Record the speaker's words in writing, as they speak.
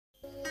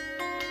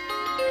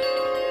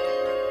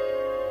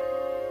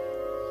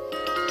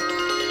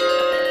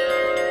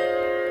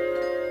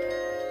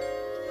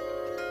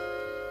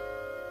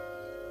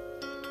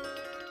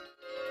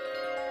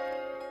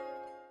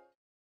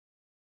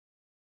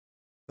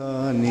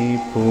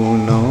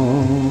निपुनो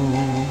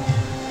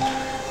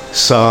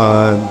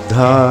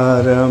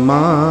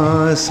साधर्मा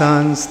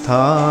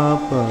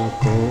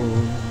संस्थापको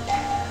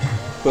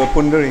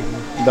पुंडरी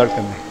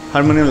दर्शन में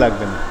हारमोनियम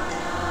लागবে না।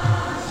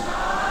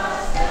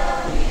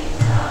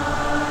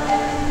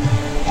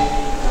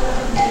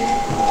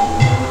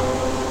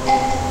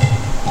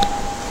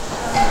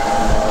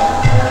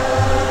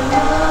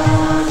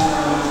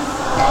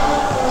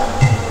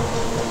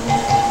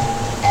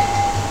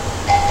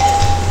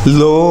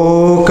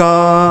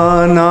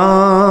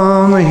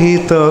 लोकानां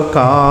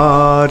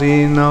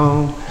हितकारिणो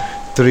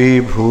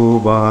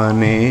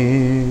त्रिभुवने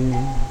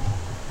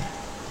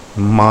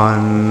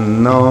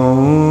मान्नो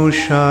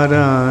शरणाकरो।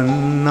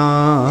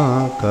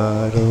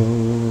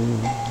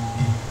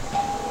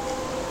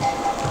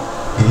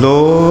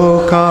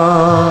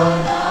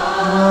 लोकानां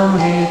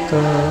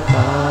हितकारिणो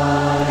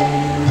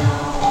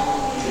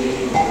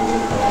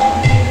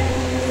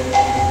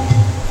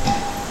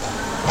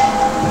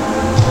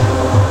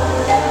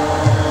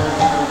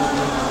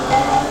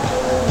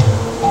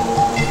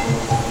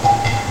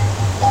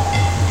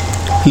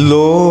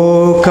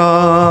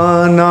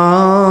लोकानां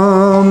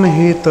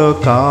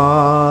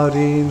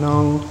हितकारिणो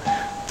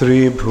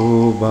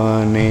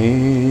त्रिभुवने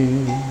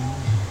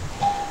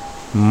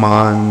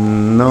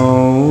मान्नो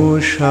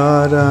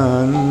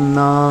शरणाकरो।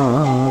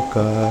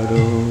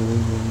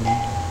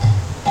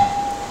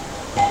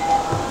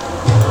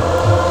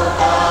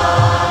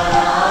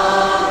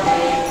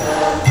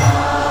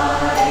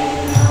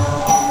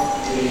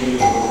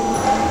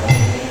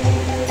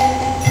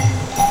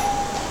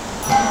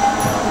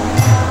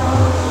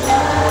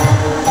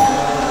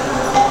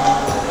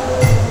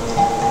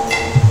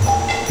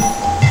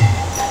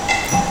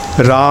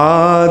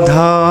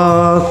 राधा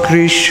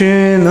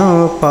कृष्ण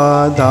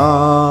पदारविंद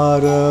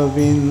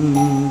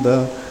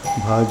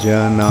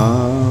भजना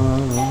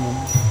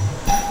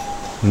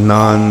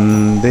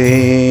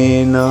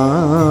नंदेन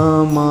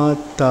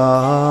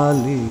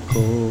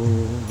मत्तालिको।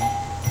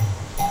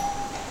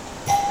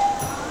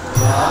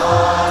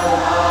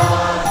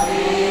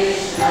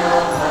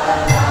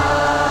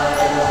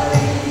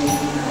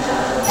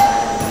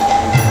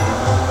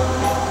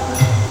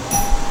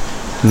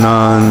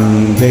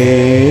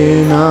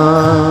 नंदेन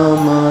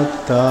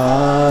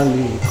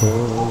मत्तालिको।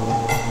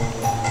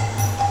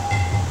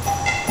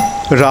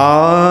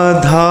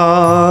 राधा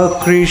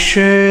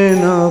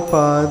कृष्ण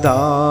पदारविंद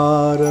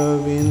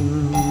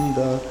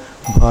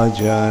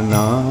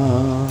भजना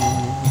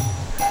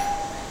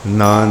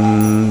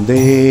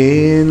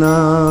नंदेन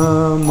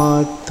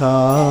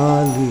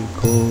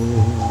मत्तालिको।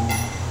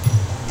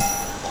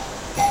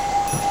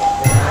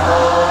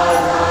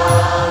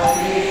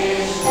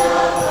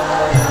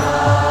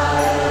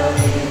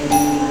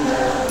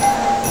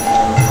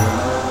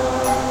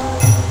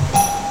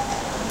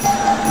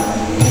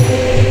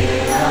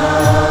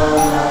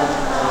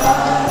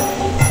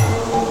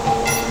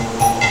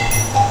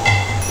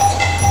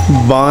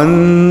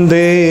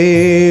 वंदे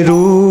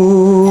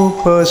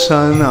रूप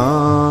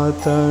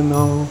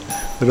सनातनो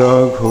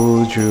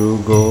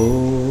रघुजुगो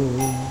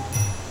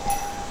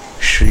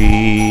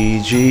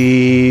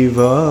श्रीजीव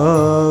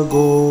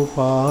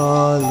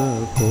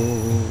गोपालको।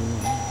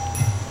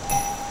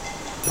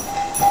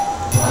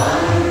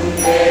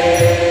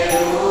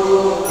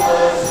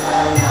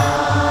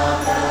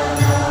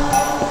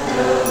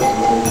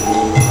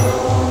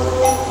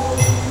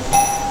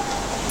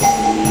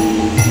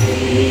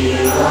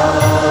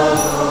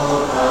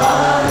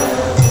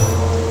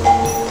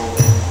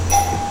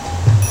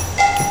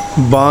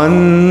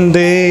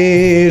 वंदे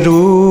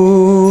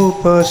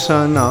रूप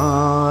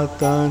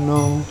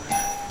सनातनो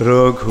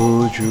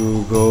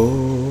रघुजुगो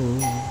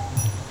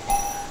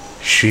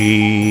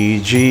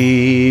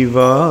श्रीजीव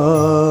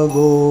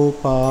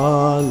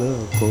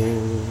गोपालको।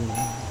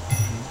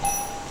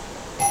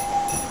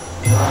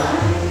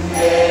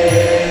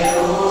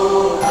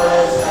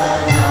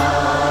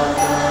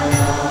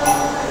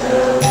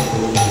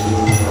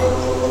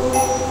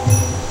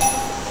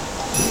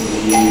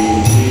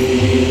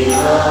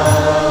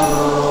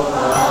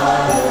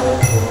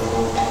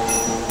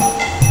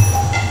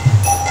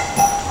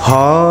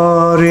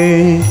 हरे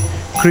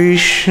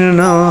कृष्ण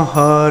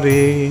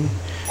हरे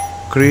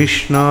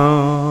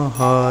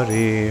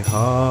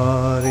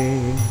हरे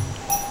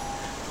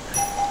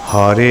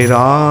हरे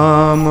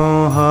राम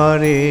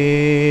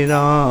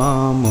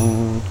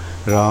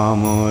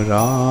राम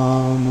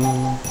राम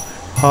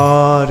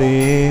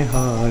हरे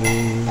हरे।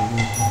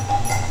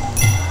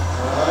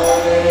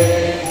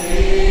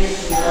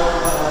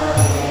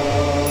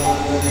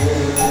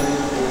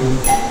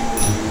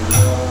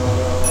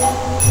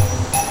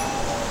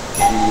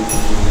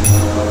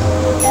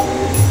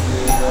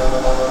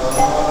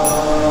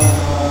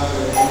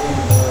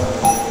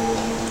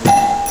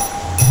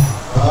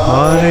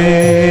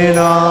 हरे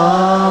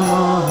Ram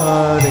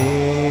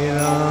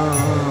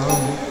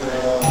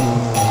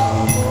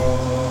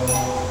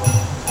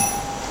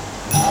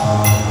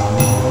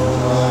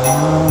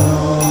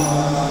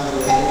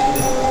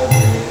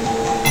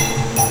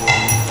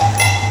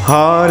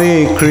Hare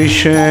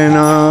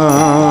Krishna,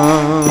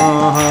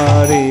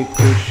 Hare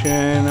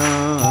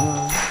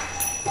Krishna,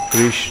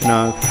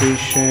 Krishna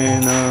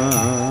Krishna,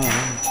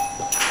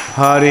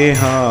 Hare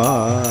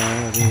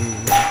Hare,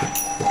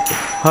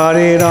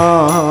 Hare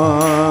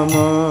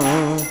Rama,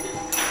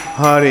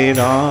 Hare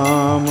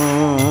Rama,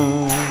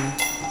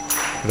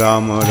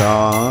 Rama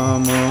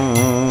Rama,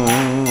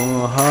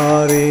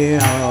 Hare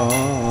Hare.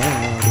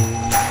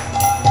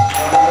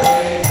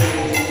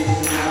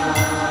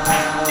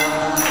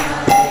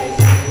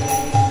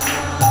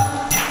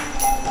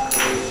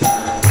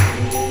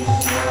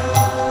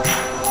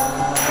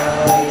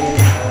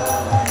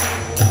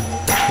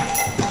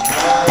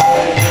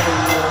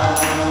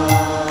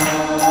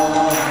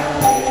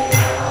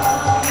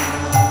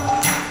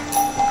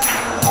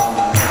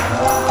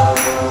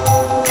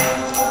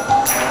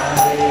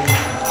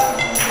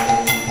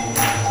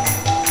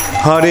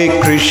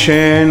 Hare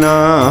Krishna,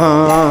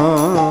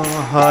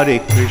 Hare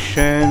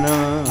Krishna,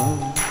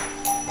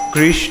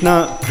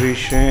 Krishna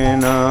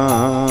Krishna,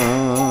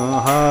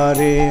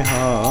 Hare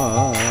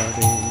Hare,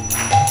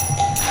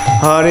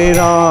 Hare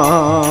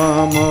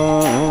Rama,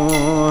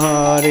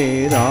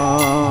 Hare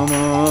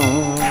Rama,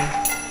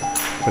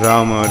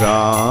 Rama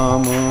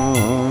Rama,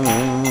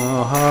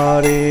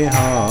 Hare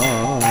Hare.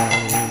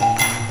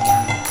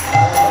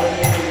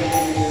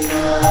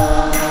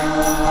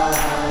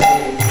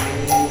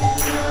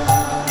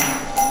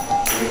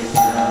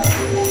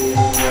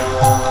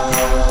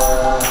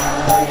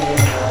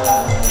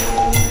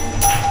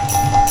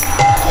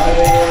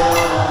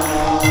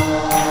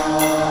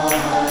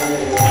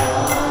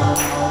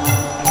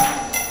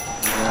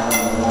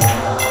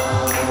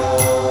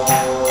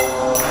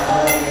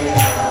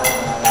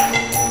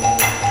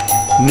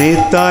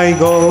 Nitai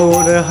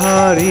Gaur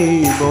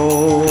Hari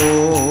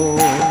Bol,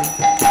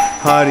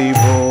 Hari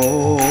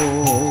Bol,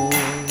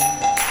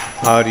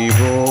 Hari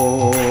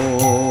Bol,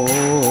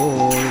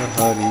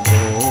 Hari Bol.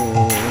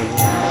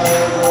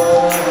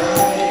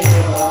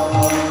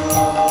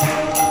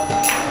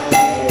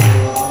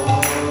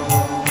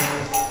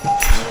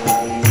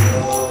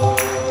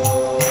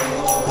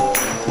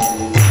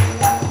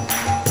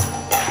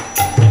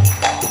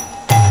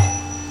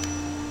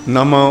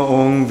 Nama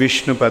Om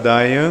Vishnu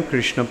Padaya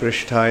Krishna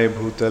Prasthaya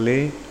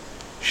Bhutale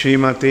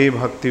Srimate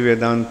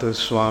Bhaktivedanta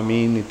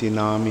Swami Niti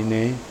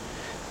Namine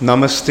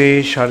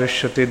Namaste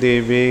Saraswate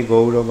Deve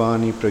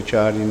Gauravani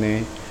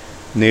Pracharine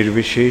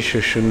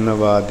Nirvishesha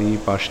Shunnavadi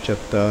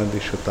Paschata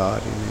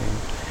Dishutarine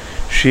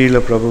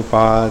Srila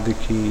Prabhupada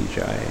Ki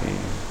Jai.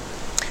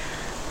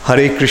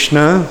 Hare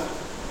Krishna.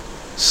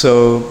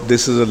 So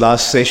this is the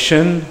last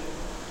session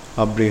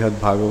of Brihad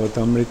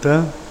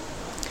Bhagavatamritam.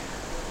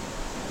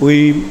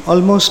 We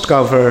almost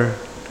covered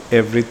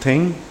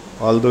everything,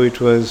 although it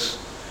was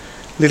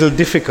a little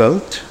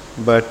difficult,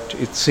 but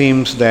it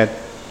seems that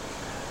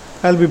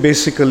I'll be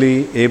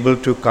basically able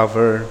to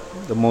cover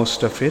the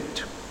most of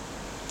it.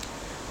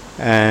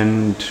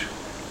 And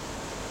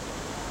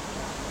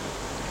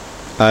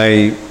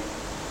I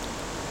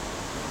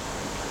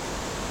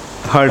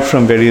heard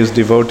from various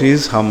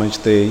devotees how much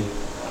they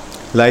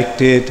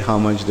liked it, how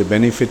much they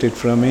benefited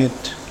from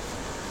it.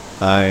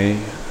 I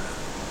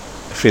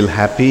feel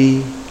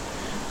happy,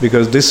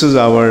 because this is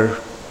our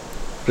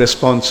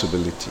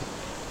responsibility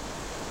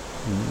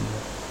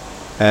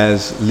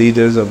as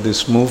leaders of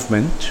this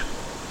movement.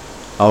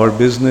 Our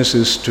business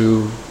is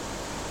to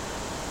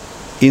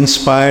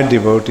inspire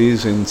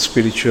devotees in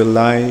spiritual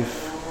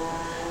life,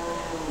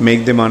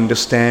 make them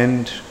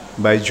understand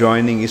by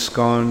joining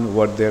ISKCON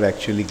what they're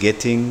actually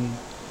getting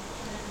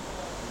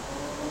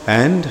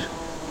and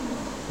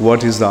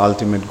what is the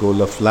ultimate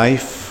goal of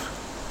life.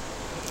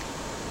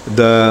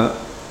 The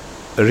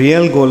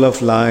real goal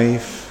of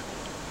life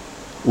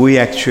we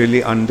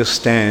actually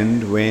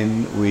understand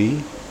when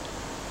we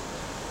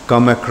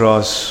come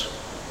across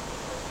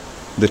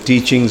the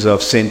teachings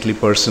of saintly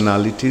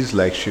personalities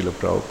like Srila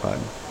Prabhupada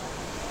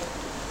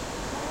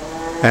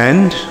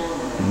and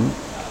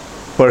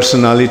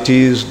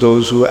personalities,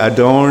 those who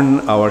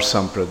adorn our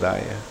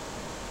sampradaya,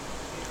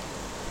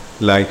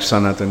 like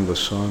Sanatana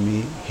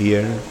Goswami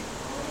here.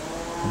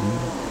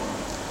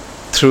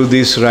 Through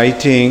this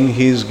writing,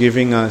 he is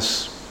giving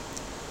us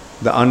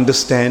the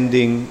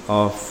understanding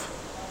of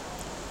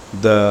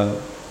the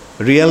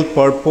real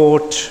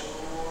purport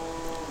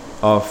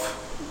of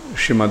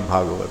Srimad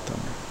Bhagavatam,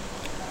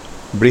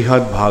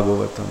 Brihad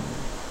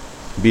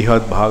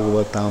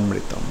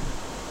Bhagavatamritam.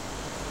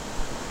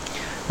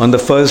 On the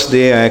first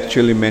day, I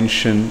actually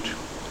mentioned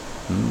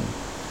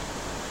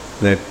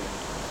that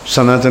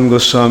Sanatana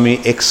Goswami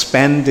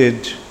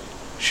expanded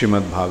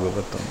Srimad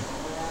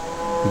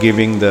Bhagavatam,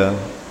 giving the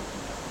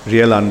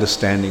real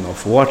understanding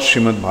of what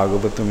Srimad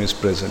Bhagavatam is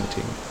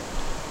presenting.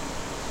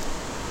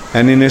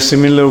 And in a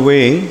similar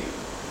way,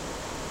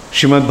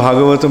 Srimad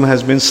Bhagavatam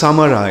has been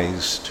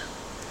summarized.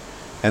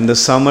 And the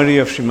summary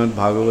of Srimad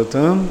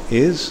Bhagavatam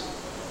is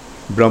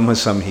Brahma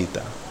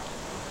Samhita.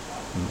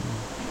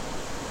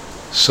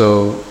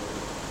 So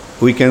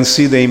we can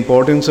see the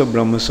importance of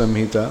Brahma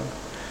Samhita.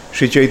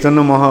 Sri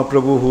Chaitanya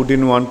Mahaprabhu, who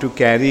didn't want to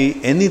carry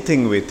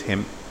anything with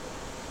him,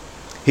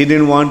 he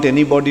didn't want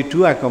anybody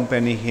to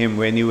accompany him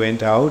when he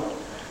went out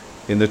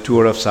in the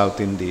tour of South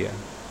India.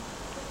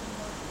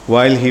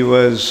 While he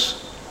was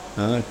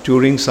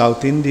touring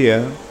South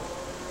India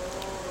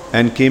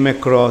and came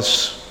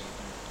across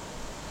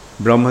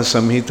Brahma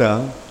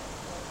Samhita,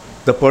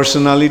 the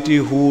personality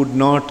who would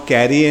not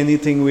carry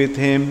anything with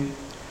him,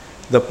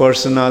 the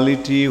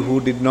personality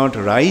who did not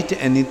write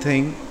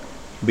anything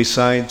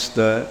besides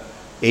the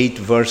 8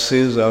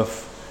 verses of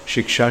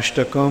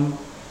Shikshashtakam,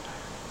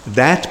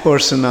 that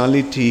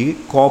personality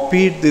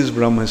copied this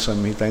Brahma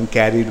Samhita and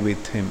carried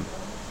with him.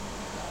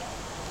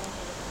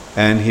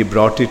 And he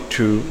brought it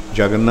to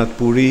Jagannath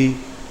Puri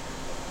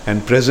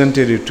and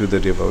presented it to the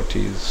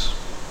devotees.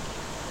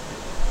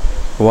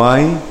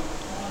 Why?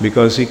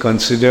 Because he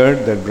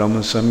considered that Brahma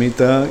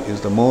Samhita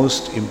is the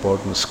most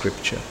important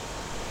scripture.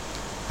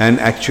 And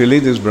actually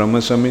this Brahma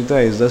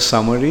Samhita is the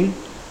summary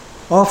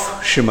of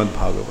Srimad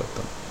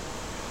Bhagavatam.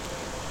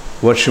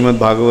 What Srimad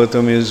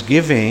Bhagavatam is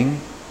giving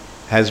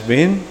has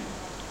been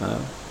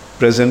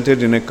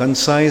presented in a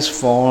concise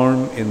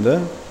form in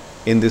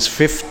this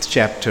 5th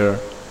chapter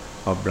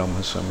of Brahma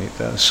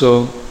Samhita.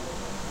 So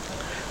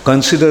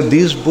consider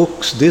these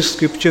books, these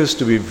scriptures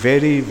to be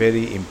very,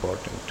 very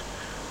important.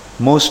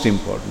 Most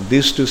important.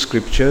 These 2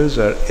 scriptures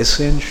are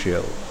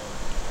essential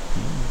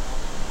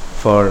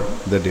for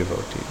the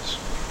devotees.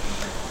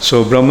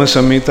 So Brahma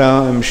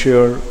Samhita, I'm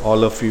sure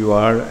all of you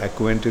are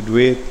acquainted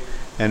with,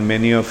 and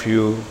many of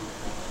you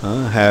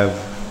have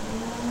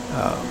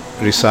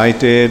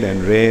recited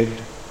and read.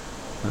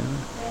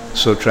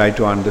 So try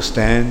to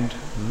understand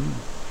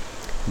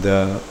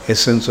the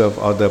essence of,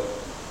 or the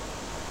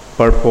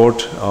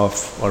purport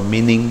of, or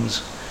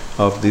meanings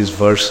of these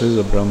verses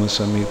of Brahma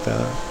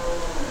Samhita.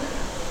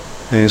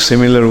 In a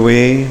similar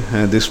way,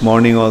 this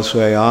morning also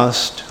I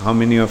asked how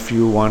many of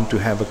you want to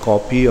have a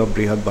copy of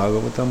Brihad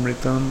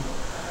Bhagavatamritam,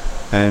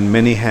 and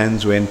many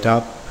hands went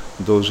up.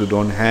 Those who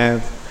don't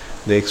have,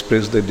 they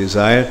expressed the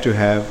desire to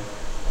have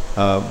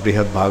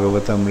Brihad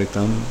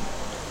Bhagavatamritam,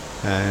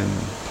 and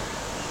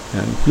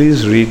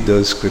please read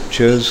those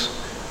scriptures.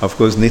 Of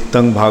course,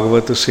 Nityam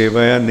Bhagavata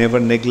Sevaya, never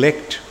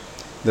neglect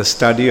the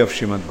study of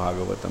Srimad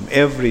Bhagavatam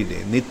every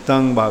day.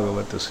 Nityam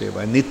Bhagavata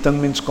Sevaya. Nityam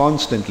means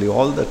constantly,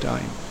 all the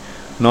time.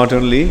 Not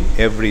only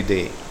every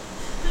day.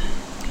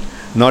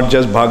 Not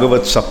just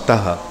Bhagavat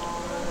Saptaha,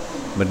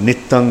 but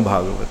Nityam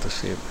Bhagavata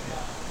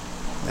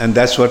Sevaya. And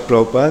that's what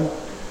Prabhupada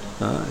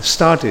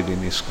started in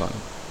ISKCON.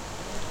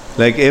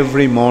 Like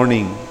every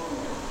morning,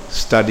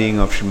 studying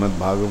of Srimad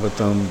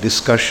Bhagavatam,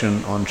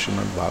 discussion on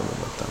Srimad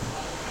Bhagavatam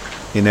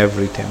in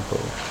every temple.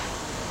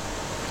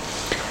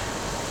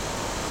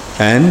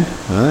 And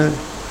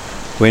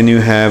when you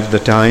have the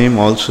time,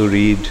 also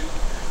read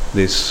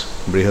this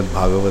Brihad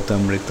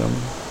Bhagavatamritam.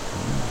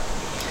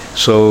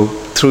 So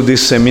through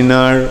this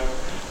seminar,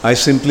 I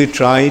simply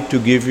try to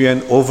give you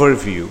an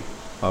overview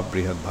of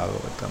Brihad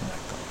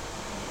Bhagavatamritam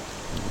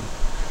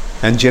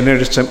and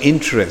generate some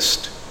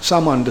interest,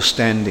 some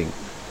understanding,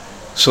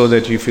 so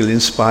that you feel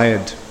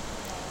inspired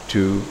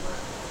to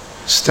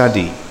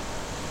study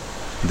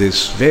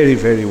this very,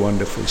 very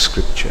wonderful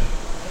scripture.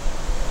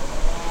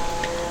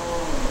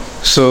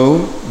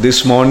 So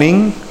this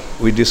morning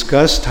we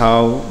discussed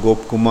how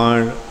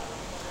Gopkumar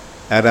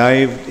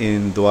arrived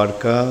in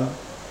Dwarka,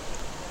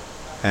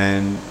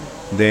 and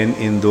then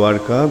in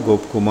Dwarka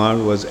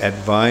Gopkumar was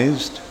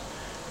advised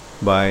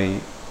by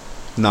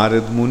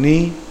Narad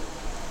Muni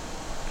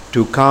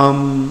to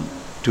come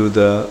to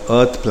the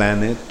earth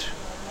planet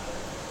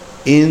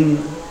in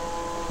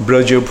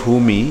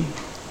Brajabhumi,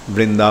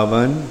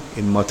 Vrindavan,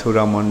 in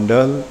Mathura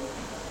Mandal,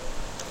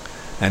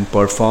 and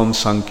perform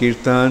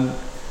Sankirtan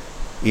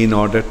in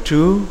order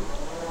to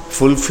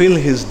fulfill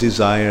his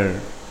desire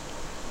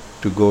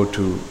to go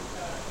to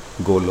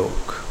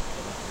Golok.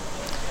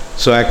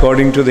 So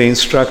according to the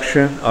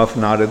instruction of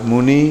Narad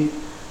Muni,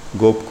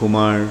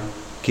 Gopkumar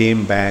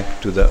came back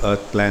to the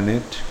earth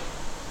planet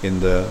in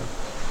the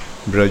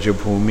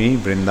Brajabhumi,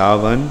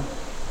 Vrindavan,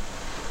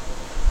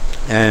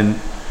 and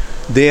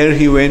there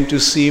he went to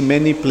see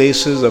many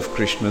places of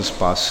Krishna's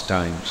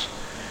pastimes.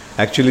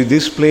 Actually,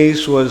 this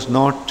place was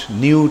not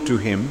new to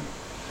him.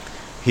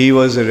 He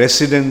was a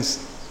resident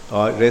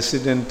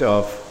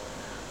of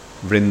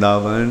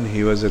Vrindavan.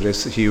 He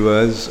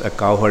was a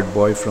cowherd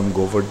boy from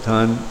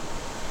Govardhan.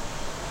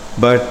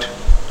 But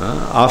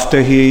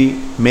after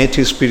he met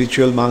his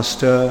spiritual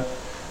master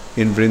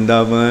in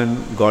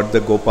Vrindavan, got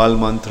the Gopal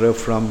mantra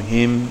from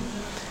him,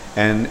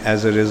 and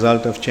as a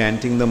result of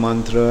chanting the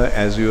mantra,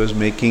 as he was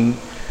making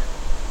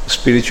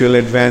spiritual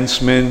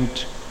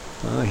advancement,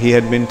 he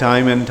had been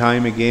time and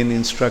time again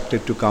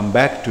instructed to come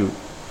back to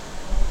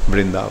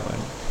Vrindavan.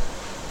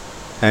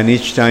 And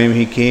each time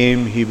he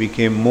came, he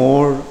became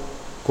more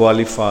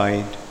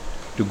qualified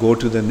to go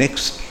to the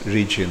next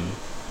region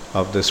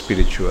of the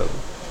spiritual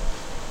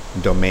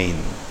domain.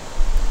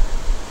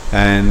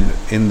 And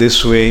in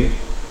this way,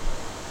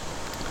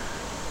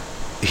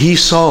 he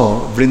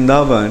saw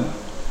Vrindavan,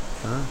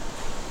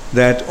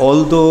 that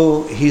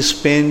although he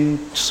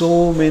spent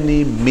so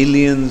many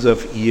millions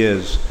of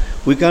years,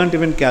 we can't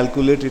even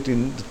calculate it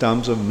in the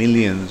terms of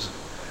millions,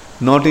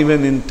 not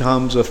even in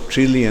terms of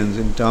trillions,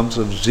 in terms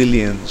of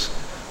zillions.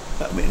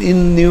 I mean,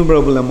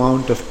 innumerable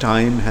amount of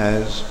time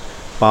has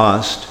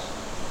passed,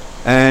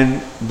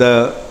 and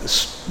the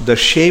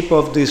shape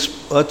of this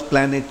earth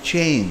planet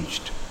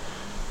changed.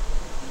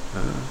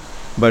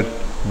 But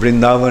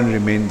Vrindavan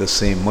remained the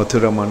same,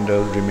 Mathura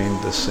Mandal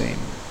remained the same.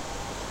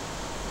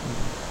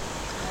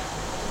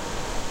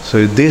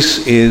 So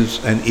this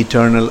is an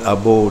eternal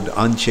abode,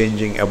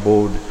 unchanging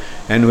abode.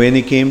 And when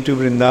he came to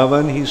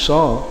Vrindavan, he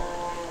saw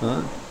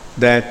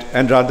that,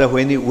 and rather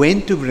when he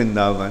went to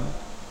Vrindavan,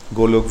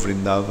 Golok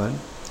Vrindavan,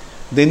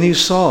 then he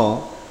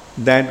saw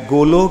that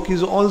Golok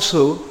is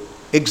also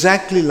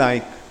exactly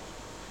like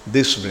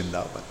this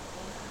Vrindavan.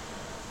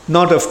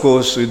 Not, of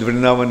course, with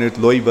Vrindavan with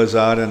Loi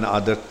Bazaar and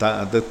other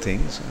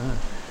things,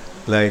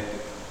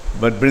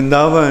 but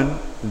Vrindavan,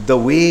 the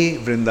way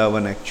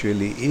Vrindavan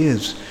actually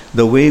is,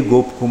 the way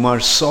Gop Kumar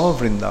saw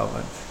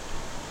Vrindavan,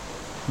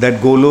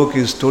 that Golok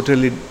is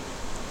totally,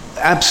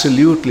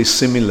 absolutely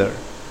similar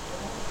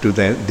to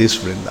this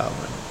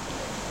Vrindavan.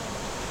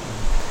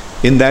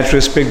 In that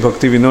respect,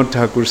 Bhakti Vinod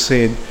Thakur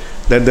said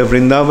that the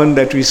Vrindavan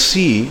that we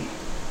see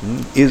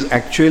is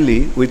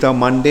actually, with our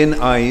mundane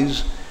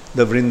eyes,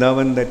 the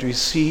Vrindavan that we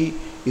see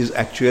is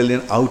actually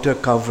an outer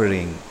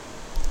covering,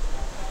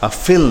 a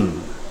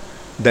film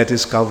that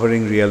is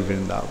covering real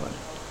Vrindavan.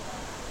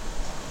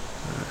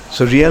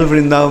 So real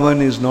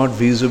Vrindavan is not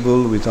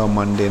visible with our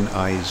mundane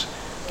eyes.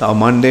 Our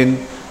mundane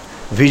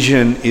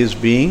vision is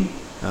being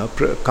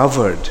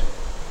covered.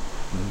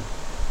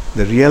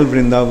 The real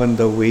Vrindavan,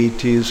 the way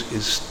it is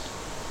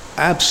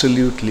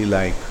absolutely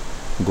like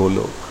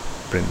Golok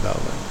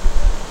Vrindavan.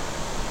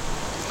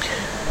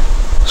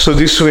 So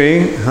this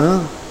way,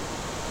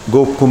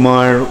 Gop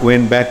Kumar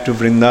went back to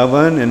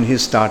Vrindavan and he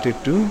started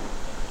to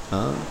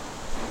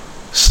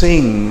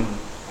sing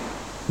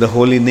the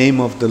holy name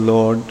of the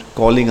Lord,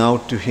 calling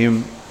out to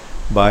him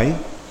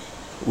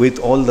with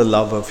all the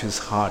love of his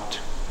heart.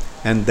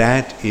 And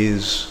that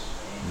is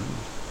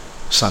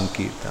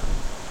Sankirtan.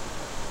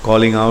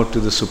 Calling out to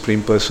the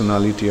Supreme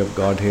Personality of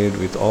Godhead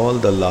with all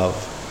the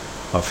love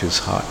of his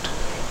heart.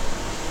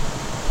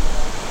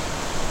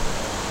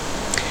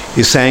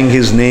 He sang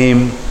his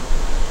name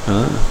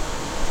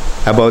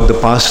about the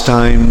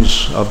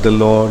pastimes of the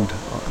Lord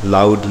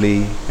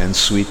loudly and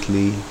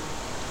sweetly.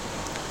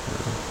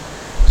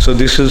 So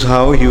this is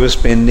how he was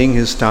spending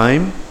his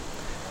time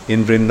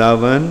in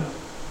Vrindavan,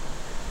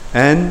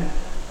 and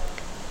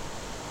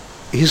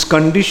his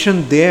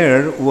condition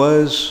there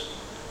was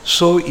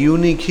so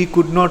unique. He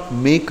could not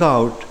make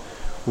out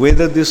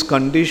whether this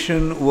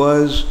condition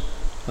was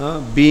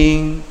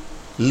living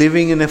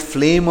in a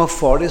flame of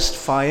forest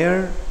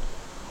fire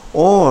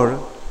or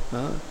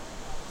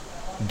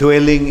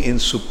dwelling in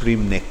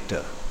supreme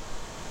nectar.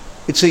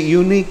 It's a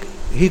unique,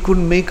 he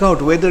couldn't make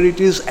out whether it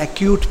is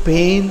acute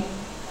pain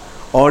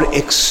or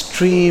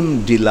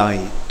extreme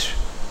delight.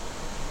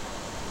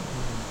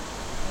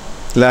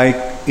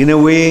 Like, in a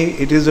way,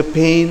 it is a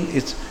pain,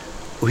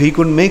 he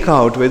couldn't make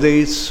out whether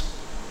it's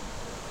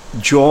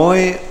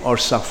joy or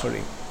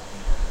suffering,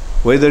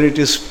 whether it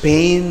is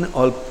pain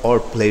or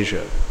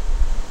pleasure.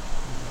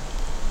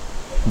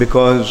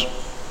 Because,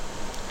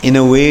 in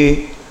a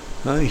way,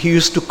 he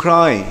used to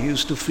cry, he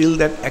used to feel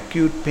that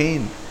acute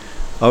pain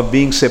of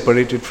being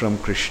separated from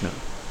Krishna.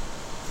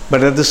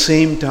 But at the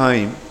same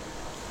time,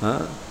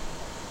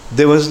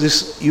 there was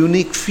this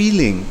unique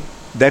feeling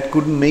that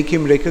couldn't make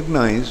him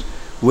recognize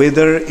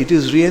whether it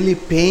is really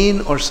pain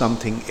or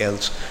something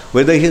else,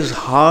 whether his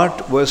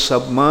heart was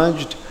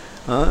submerged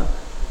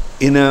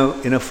in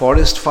a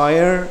forest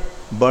fire,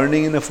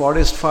 burning in a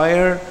forest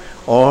fire,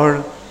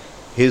 or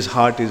his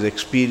heart is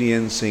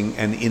experiencing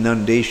an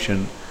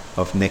inundation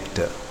of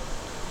nectar.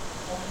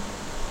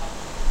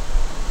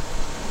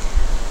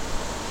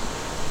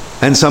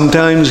 And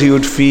sometimes he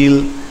would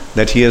feel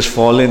that he has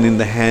fallen in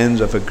the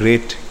hands of a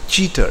great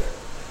cheater.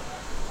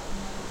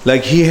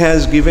 Like he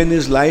has given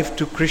his life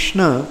to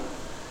Krishna,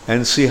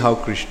 and see how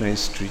Krishna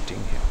is treating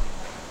him.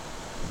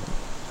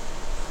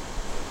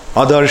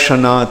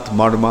 Adarshanat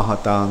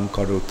marmahatang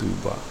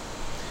karotuva.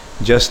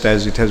 Just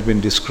as it has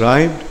been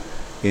described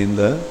in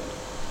the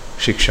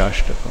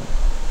Shikshashtakam.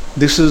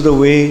 This is the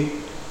way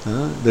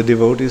the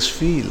devotees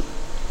feel.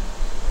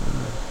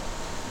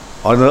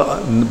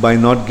 By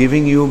not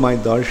giving you my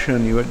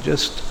darshan, you are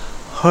just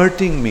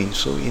hurting me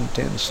so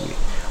intensely.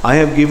 I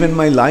have given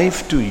my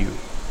life to you,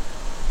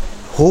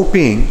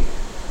 hoping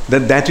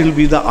that will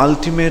be the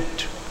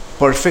ultimate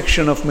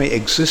perfection of my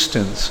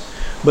existence.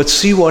 But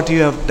see what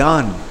you have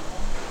done.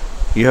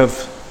 You have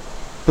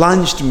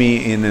plunged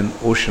me in an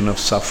ocean of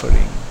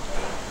suffering.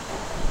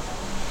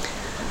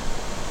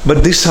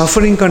 But this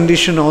suffering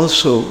condition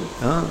also,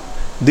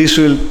 this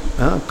will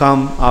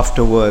come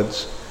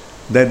afterwards.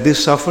 That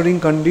this suffering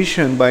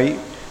condition, by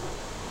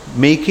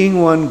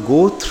making one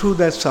go through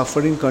that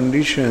suffering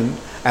condition,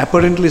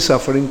 apparently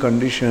suffering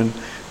condition,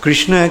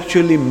 Krishna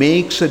actually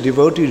makes a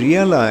devotee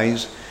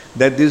realize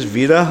that this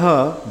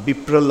viraha,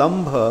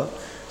 vipralambha,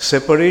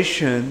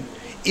 separation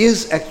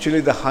is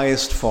actually the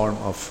highest form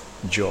of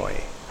joy.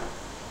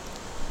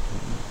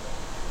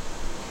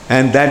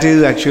 And that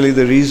is actually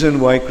the reason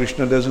why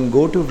Krishna doesn't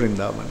go to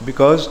Vrindavan,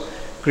 because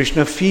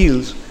Krishna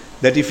feels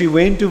that if he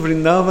went to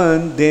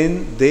Vrindavan,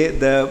 then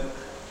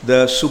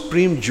the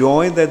supreme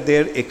joy that they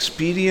are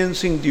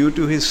experiencing due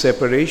to his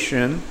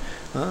separation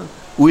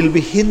will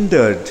be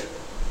hindered.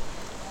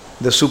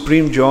 The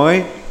supreme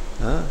joy,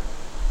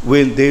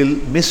 they'll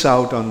miss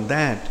out on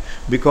that,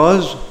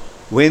 because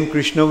when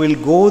Krishna will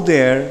go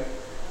there,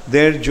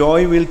 their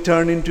joy will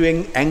turn into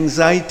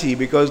anxiety,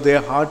 because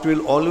their heart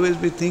will always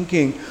be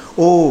thinking,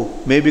 oh,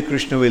 maybe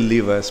Krishna will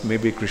leave us,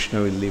 maybe Krishna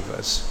will leave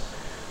us.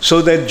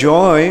 So that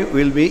joy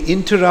will be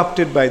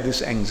interrupted by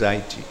this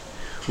anxiety.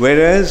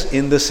 Whereas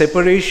in the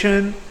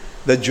separation,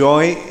 the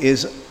joy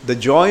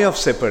of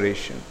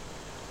separation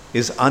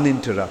is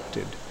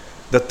uninterrupted.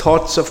 The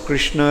thoughts of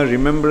Krishna,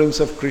 remembrance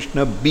of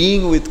Krishna,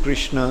 being with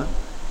Krishna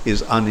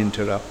is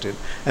uninterrupted.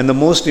 And the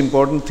most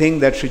important thing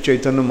that Sri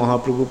Chaitanya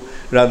Mahaprabhu,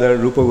 rather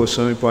Rupa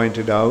Goswami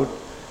pointed out,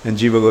 and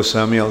Jiva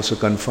Goswami also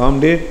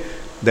confirmed it,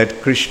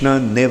 that Krishna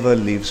never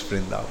leaves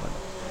Vrindavan.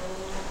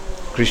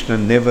 Krishna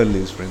never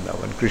leaves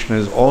Vrindavan. Krishna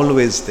is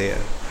always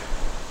there.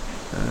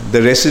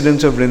 The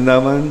residents of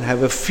Vrindavan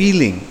have a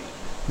feeling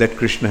that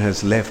Krishna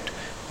has left.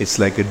 It's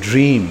like a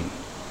dream.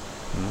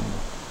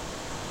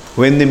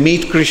 When they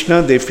meet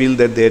Krishna, they feel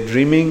that they are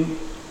dreaming,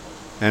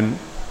 and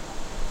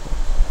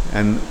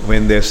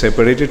when they are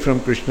separated from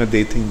Krishna,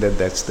 they think that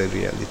that's the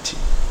reality.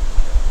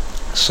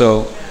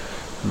 So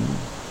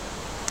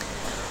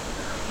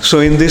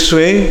in this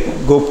way,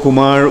 Gop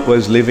Kumar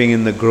was living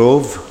in the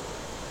grove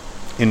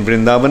in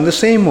Vrindavan, the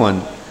same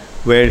one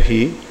where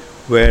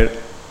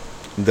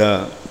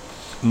the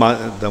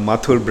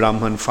Mathur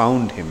Brahman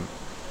found him.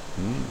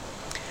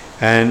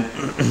 And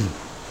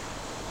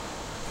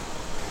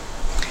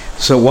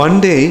so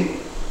one day,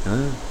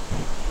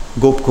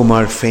 Gop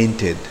Kumar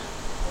fainted.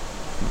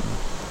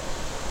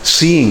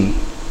 Seeing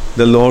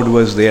the Lord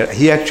was there,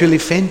 he actually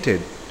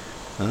fainted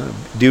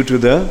due to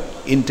the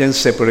intense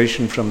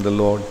separation from the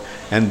Lord.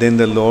 And then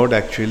the Lord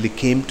actually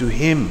came to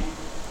him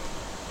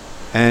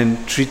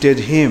and treated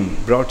him,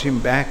 brought him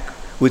back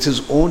with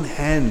his own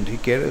hand. He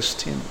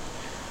caressed him,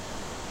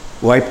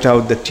 wiped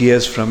out the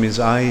tears from his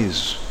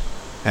eyes,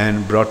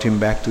 and brought him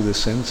back to the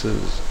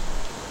senses.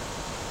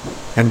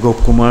 And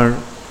Gop Kumar,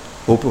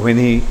 when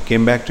he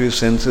came back to his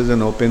senses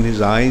and opened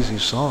his eyes, he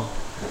saw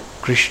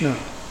Krishna.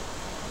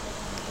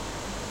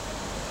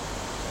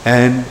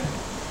 And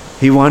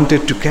he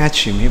wanted to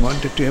catch him, he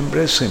wanted to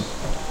embrace him.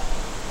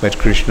 But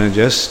Krishna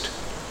just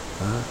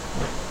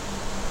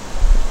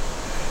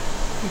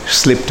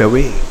slipped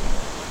away.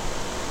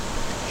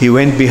 He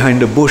went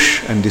behind a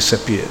bush and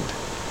disappeared.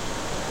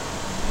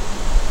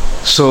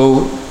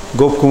 So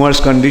Gop Kumar's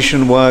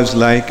condition was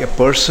like a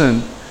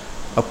person,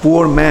 a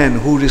poor man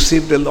who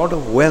received a lot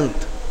of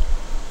wealth,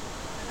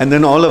 and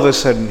then all of a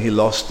sudden he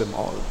lost them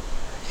all.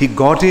 He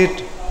got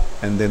it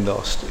and then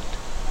lost it.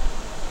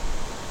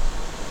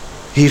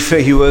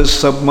 He was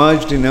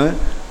submerged in an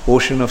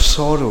ocean of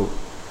sorrow,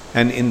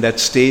 and in that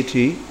state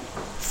he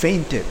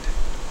fainted,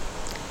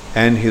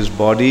 and his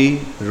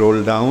body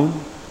rolled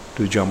down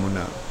to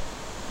Jamuna.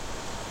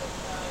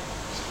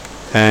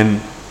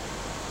 And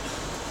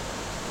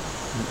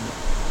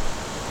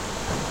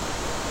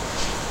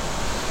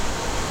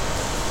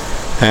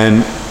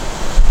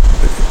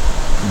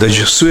the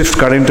swift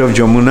current of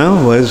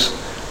Jamuna was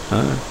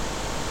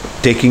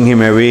taking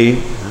him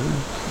away,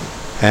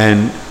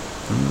 and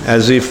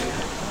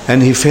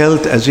he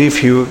felt as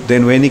if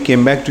then when he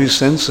came back to his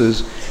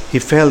senses, he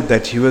felt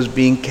that he was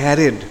being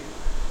carried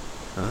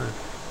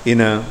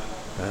in an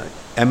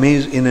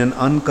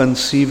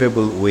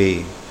unconceivable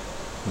way.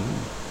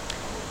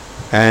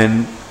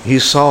 And he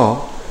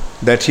saw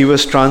that he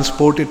was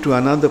transported to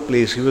another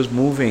place. He was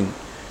moving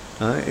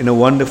in a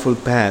wonderful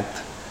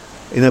path,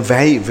 in a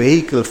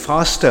vehicle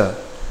faster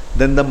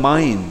than the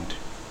mind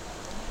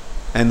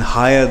and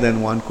higher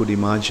than one could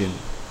imagine.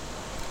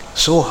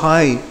 So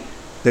high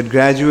that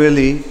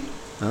gradually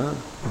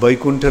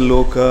Vaikuntha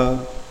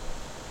Loka,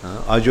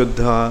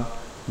 Ajodha,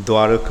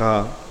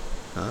 Dwaraka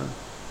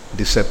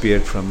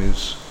disappeared from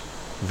his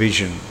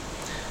vision,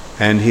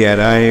 and he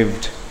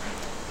arrived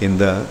in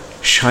the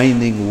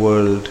shining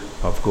world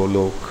of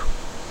Golok,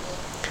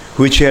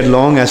 which he had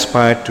long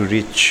aspired to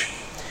reach.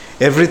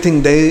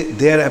 Everything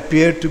there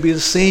appeared to be the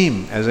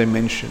same, as I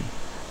mentioned,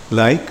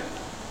 like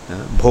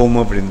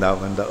Bhoma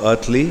Vrindavan, the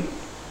earthly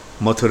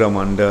Mathura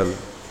Mandal.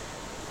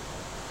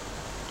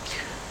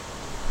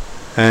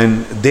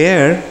 And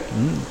there,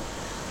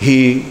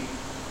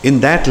 in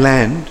that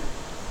land,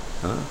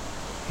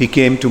 he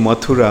came to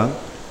Mathura,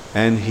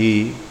 and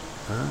he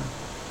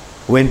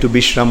went to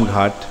Bishram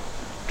Ghat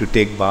to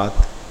take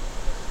bath.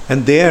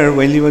 And there,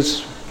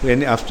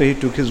 after he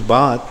took his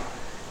bath,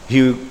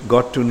 he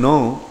got to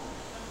know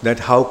that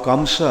how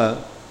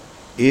Kamsa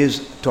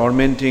is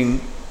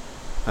tormenting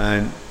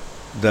and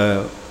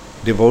the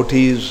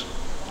devotees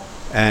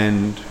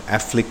and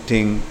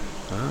afflicting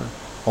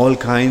all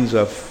kinds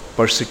of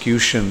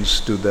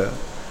persecutions to the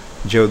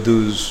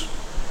Jadus,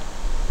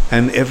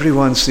 and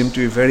everyone seemed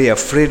to be very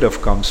afraid of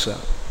Kamsa.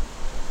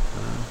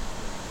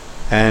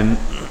 And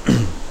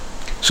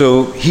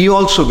So he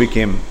also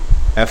became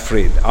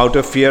afraid. Out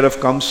of fear of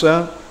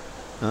Kamsa,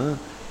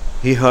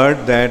 he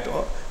heard that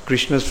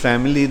Krishna's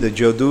family, the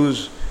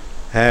Jadus,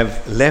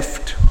 have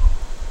left,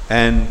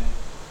 and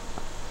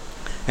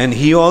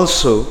he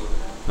also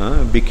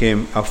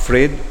became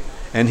afraid,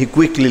 and he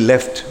quickly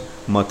left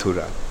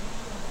Mathura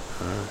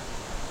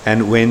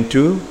and went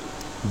to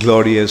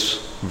glorious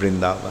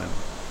Vrindavan.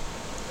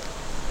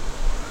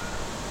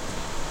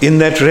 In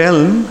that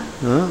realm,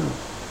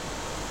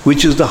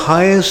 which is the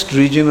highest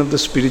region of the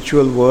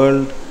spiritual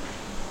world,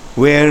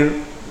 where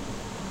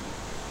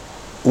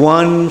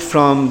one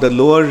from the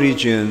lower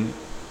region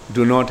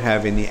do not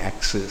have any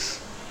access,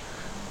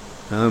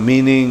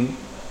 meaning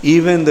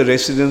even the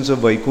residents of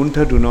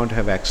Vaikuntha do not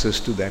have access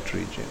to that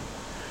region.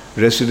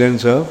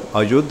 Residents of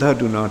Ayodhya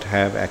do not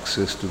have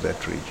access to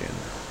that region.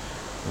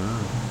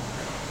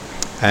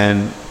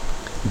 And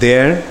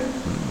there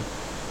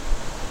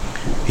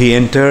he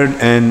entered,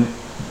 and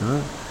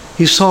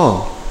he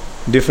saw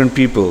different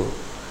people,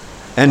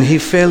 and he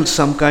felt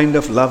some kind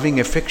of loving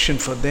affection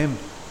for them.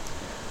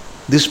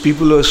 These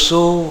people were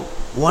so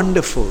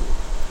wonderful.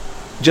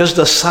 Just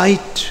the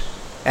sight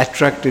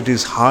attracted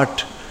his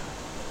heart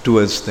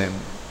towards them.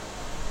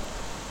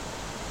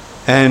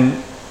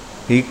 And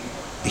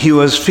he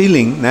was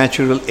feeling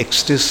natural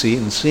ecstasy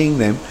in seeing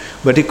them,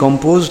 but he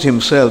composed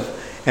himself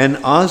and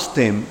asked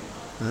them,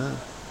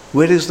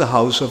 where is the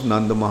house of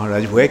Nanda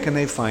Maharaj? Where can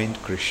I find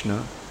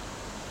Krishna?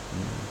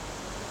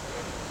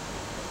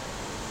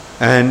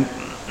 And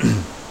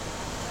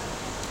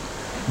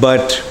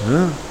but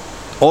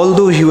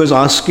although he was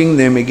asking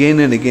them again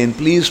and again,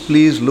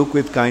 please look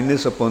with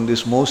kindness upon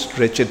this most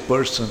wretched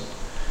person.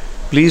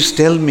 Please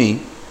tell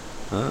me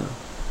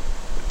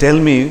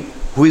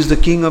who is the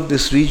king of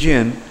this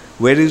region,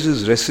 where is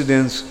his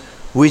residence,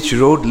 which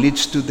road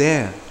leads to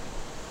there.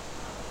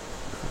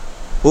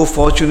 O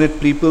fortunate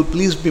people,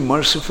 please be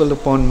merciful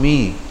upon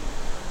me.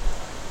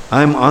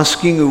 I am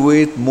asking you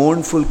with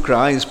mournful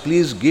cries,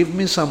 please give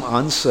me some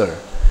answer.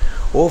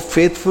 O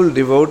faithful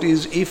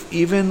devotees, if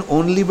even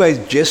only by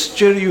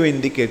gesture you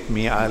indicate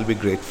me, I will be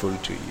grateful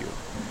to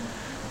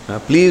you.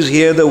 Please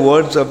hear the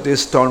words of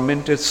this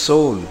tormented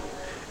soul.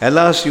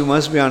 Alas, you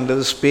must be under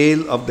the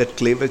spell of that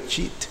clever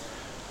cheat.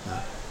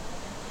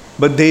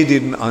 But they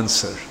didn't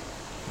answer.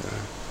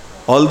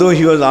 Although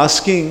he was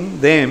asking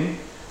them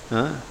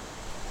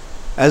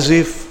as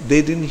if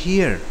they didn't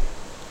hear.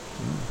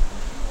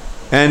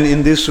 And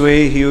in this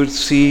way he would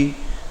see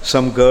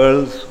some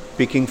girls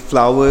picking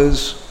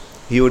flowers.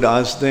 He would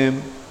ask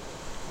them.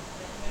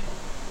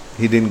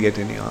 He didn't get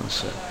any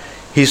answer.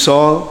 He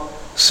saw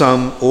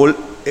some old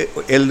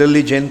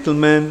elderly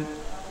gentlemen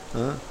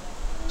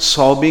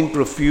sobbing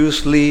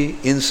profusely,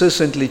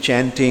 incessantly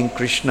chanting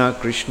Krishna,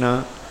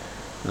 Krishna.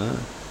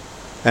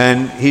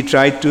 And he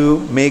tried to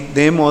make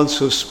them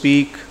also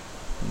speak.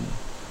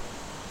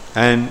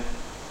 And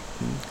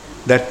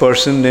that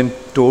person then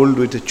told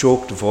with a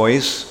choked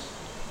voice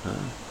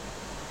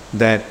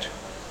that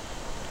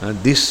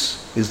this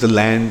is the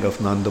land of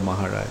Nanda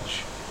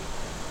Maharaj,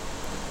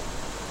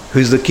 who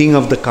is the king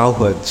of the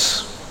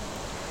cowherds,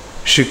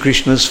 Shri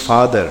Krishna's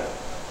father.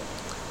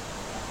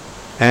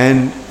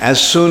 And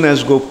as soon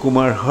as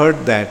Gopkumar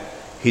heard that,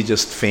 he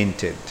just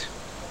fainted,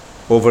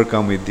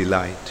 overcome with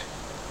delight.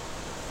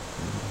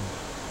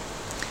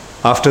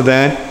 After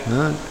that,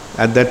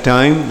 at that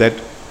time, that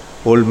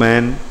old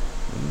man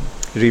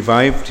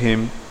revived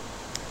him,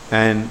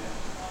 and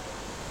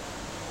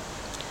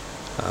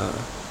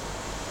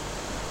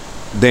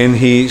then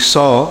he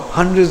saw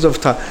hundreds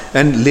of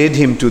and led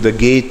him to the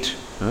gate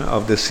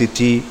of the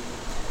city,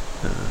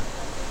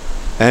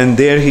 and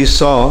there he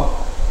saw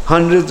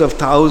hundreds of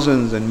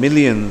thousands and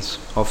millions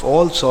of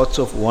all sorts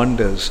of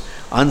wonders,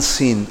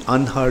 unseen,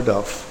 unheard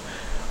of,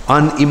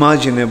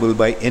 unimaginable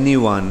by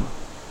anyone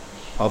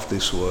of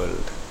this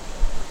world.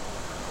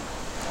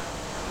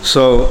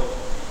 So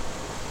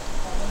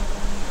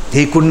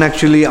he couldn't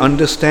actually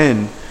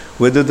understand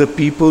whether the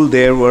people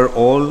there were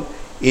all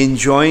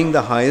enjoying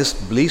the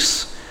highest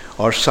bliss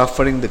or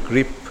suffering the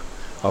grip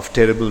of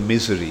terrible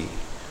misery.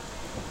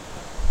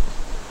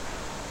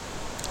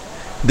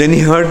 Then he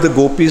heard the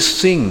gopis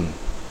sing,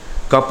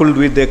 coupled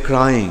with their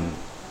crying.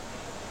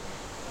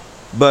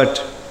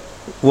 But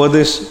were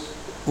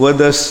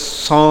the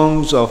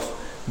songs of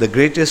the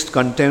greatest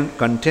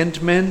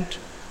contentment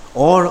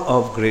or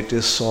of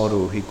greatest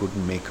sorrow? He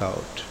couldn't make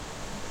out.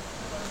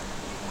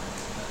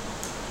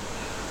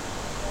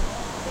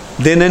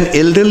 Then an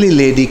elderly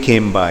lady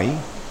came by.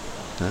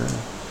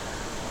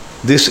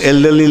 This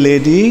elderly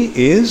lady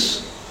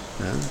is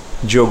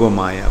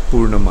Jogomaya,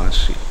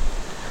 Purnamasi.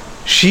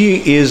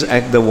 She is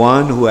the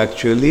one who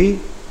actually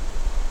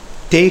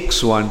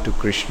takes one to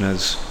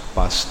Krishna's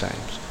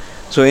pastimes.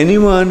 So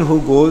anyone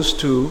who goes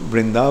to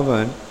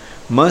Vrindavan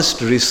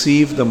must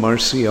receive the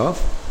mercy of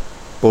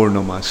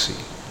Purnamasi,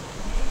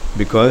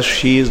 because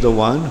she is the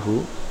one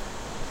who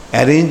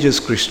arranges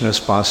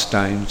Krishna's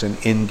pastimes and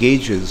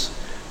engages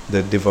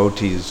the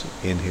devotees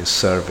in his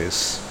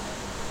service.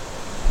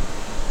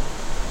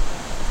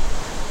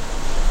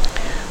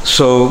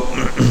 So,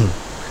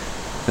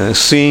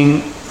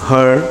 seeing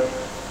her,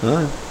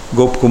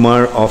 Gop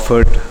Kumar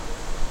offered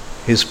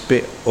his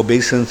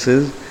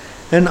obeisances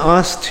and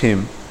asked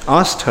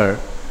her,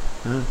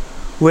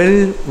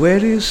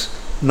 where is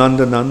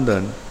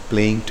Nandanandan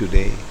playing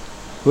today?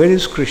 Where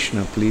is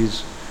Krishna,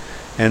 please?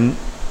 And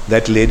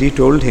that lady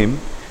told him,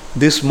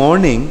 this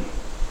morning,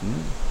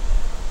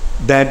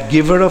 that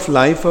giver of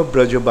life of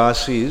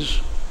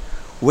Brajabasis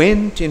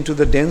went into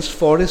the dense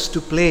forest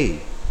to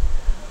play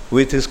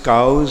with his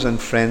cows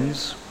and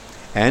friends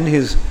and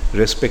his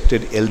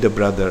respected elder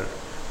brother,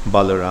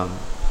 Balaram.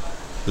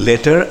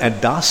 Later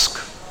at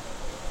dusk,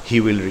 he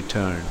will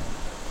return.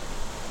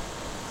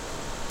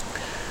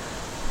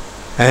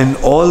 And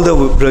all the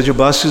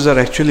Brajabasis are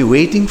actually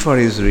waiting for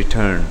his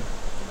return.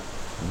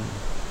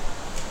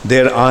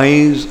 Their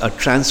eyes are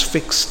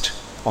transfixed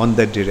on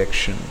that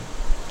direction.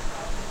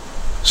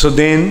 So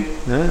then,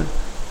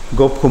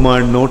 Gop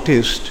Kumar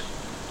noticed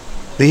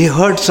that he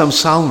heard some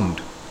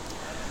sound.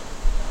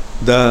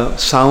 The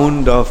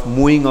sound of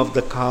mooing of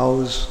the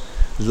cows,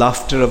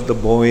 laughter of the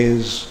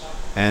boys,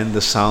 and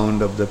the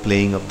sound of the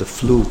playing of the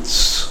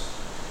flutes.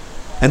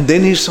 And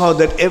then he saw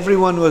that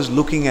everyone was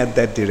looking at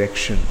that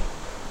direction.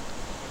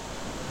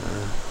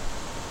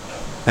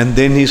 And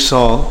then he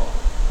saw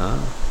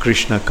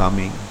Krishna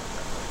coming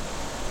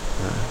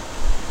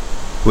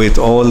with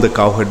all the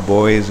cowherd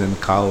boys and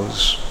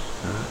cows.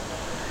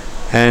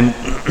 And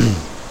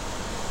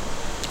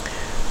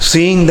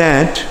seeing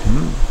that,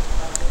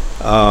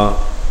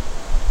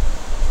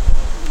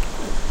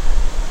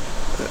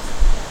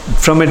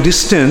 from a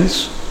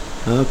distance,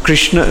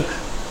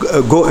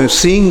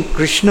 seeing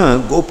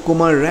Krishna, Gop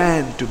Kumar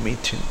ran to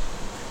meet him.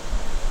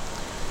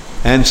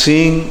 And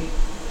seeing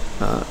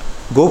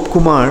Gop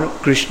Kumar,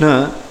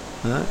 Krishna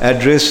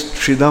addressed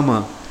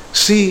Sridhama,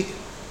 see,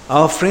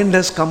 our friend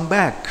has come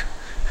back.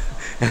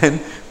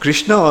 And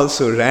Krishna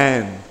also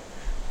ran,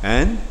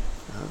 and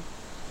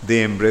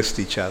they embraced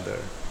each other.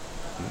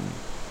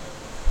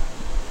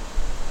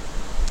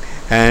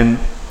 And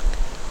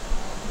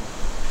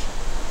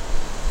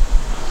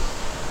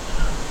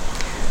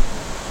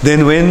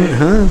then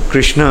when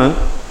Krishna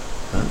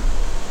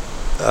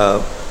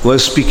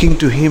was speaking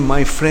to him,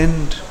 my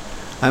friend,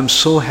 I'm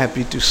so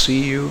happy to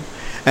see you.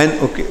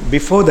 And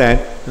before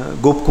that,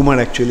 Gop Kumar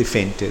actually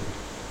fainted.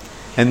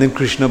 And then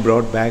Krishna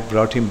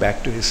brought him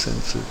back to his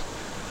senses.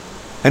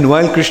 And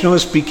while Krishna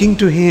was speaking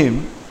to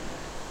him,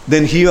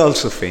 then he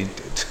also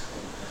fainted.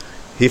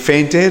 He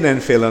fainted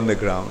and fell on the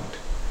ground.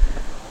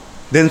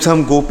 Then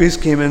some gopis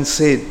came and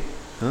said,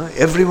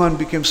 everyone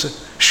became so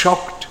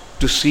shocked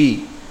to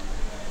see.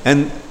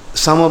 And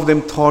some of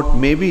them thought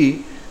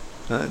maybe,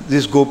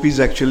 these gopis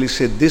actually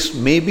said,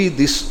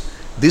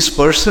 this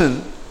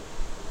person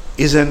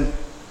is an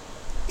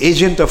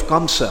agent of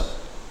Kamsa.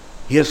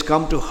 He has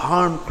come to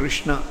harm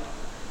Krishna.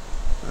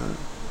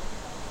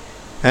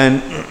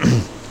 And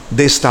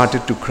they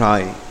started to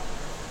cry.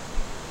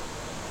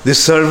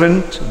 This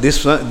servant,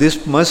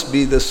 this must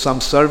be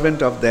some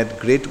servant of that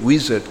great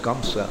wizard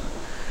Kamsa.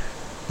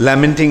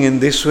 Lamenting in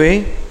this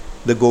way,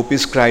 the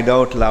gopis cried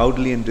out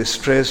loudly in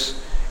distress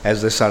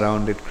as they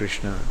surrounded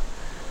Krishna.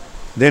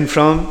 Then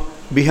from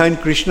behind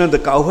Krishna, the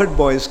cowherd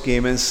boys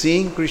came, and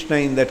seeing Krishna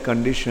in that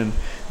condition,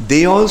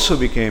 they also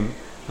became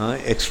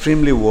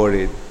extremely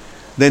worried.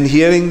 Then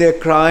hearing their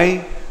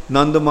cry,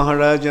 Nanda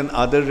Maharaj and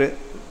other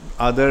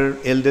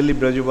elderly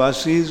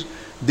Brajavasis,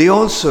 they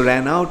also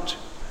ran out.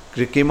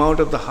 They came out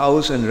of the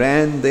house and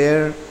ran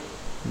there.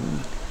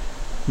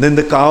 Then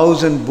the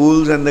cows and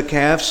bulls and the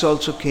calves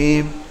also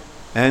came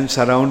and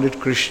surrounded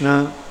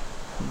Krishna.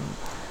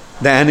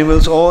 The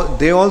animals,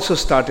 they also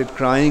started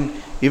crying.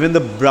 Even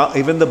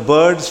the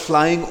birds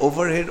flying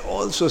overhead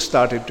also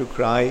started to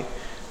cry.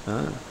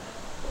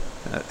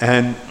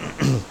 And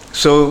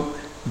so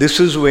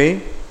this is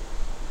way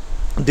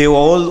they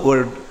all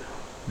were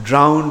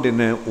drowned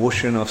in an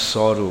ocean of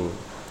sorrow,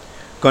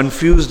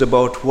 confused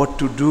about what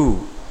to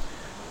do,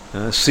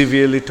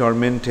 severely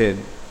tormented.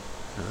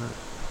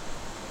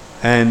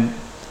 And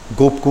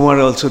Gop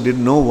Kumar also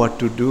didn't know what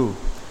to do.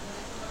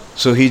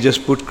 So he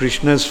just put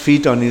Krishna's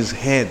feet on his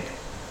head.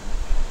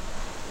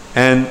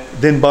 And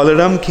then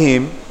Balaram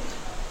came,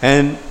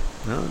 and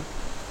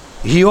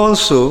he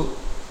also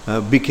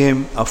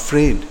became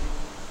afraid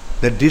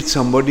that did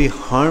somebody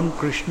harm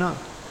Krishna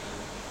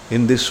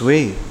in this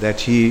way,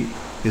 that he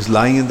is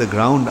lying in the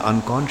ground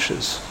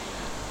unconscious.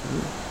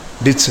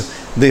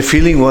 The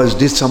feeling was,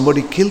 did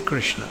somebody kill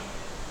Krishna?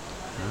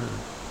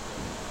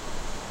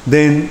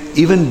 Then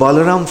even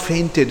Balaram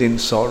fainted in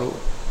sorrow.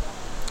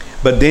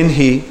 But then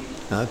he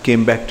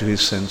came back to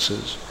his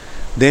senses.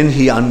 Then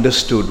he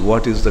understood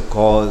what is the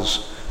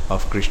cause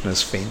of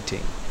Krishna's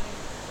fainting.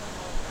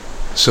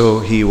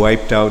 So he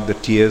wiped out the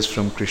tears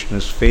from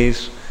Krishna's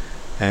face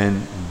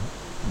and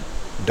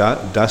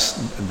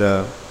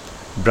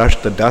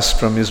brushed the dust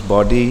from his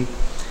body,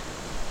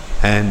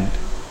 and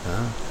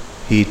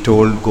he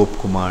told Gop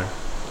Kumar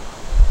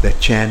that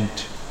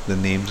chant the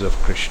names of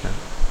Krishna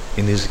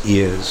in his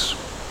ears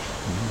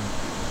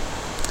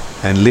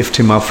and lift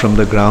him up from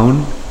the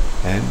ground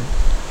and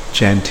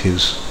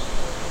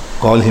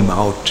call him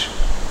out.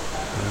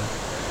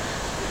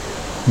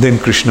 Then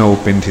Krishna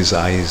opened his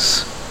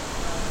eyes.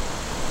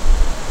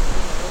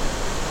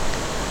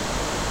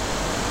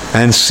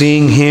 And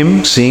seeing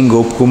him, seeing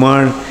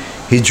Gopkumar,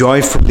 he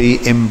joyfully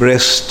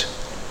embraced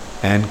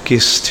and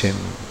kissed him.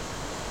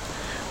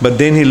 But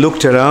then he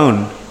looked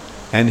around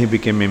and he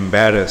became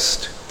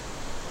embarrassed.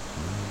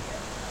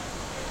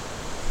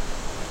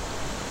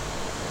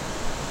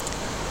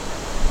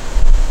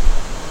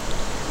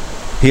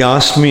 He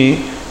asked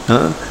me,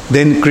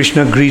 then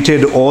Krishna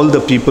greeted all the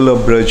people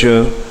of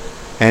Braja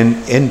and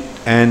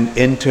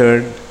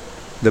entered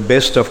the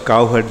best of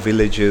cowherd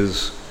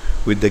villages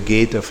with the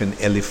gait of an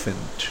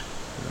elephant.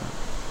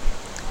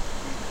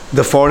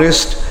 The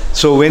forest,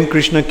 so when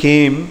Krishna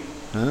came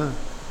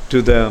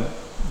to the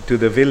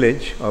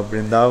village of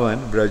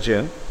Vrindavan,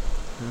 Braja,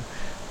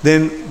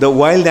 then the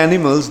wild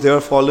animals, they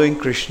were following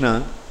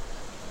Krishna,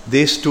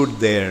 they stood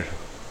there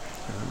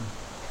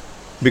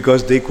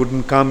because they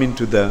couldn't come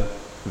into the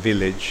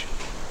village.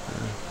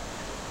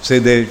 So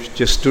they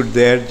just stood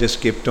there, just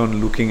kept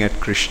on looking at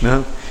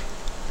Krishna,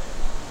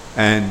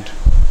 and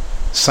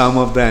some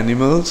of the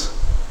animals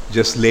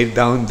just laid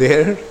down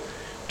there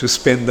to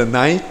spend the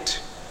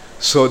night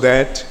so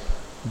that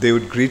they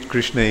would greet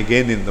Krishna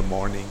again in the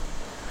morning.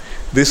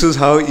 This is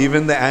how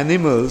even the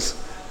animals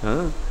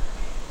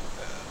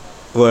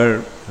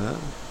were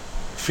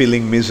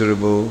feeling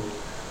miserable,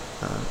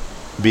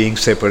 being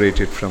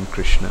separated from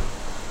Krishna.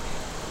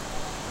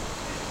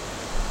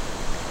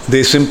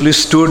 They simply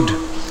stood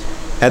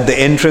at the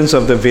entrance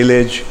of the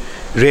village,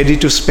 ready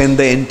to spend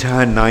the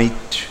entire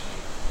night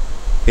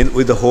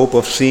with the hope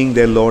of seeing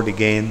their Lord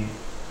again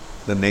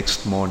the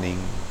next morning.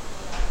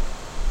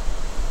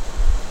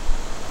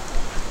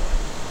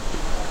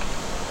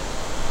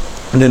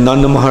 And then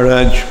Nanda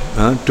Maharaj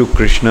took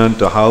Krishna to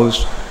the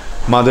house.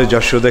 Mother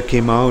Jashoda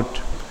came out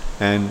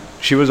and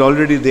she was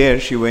already there.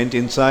 She went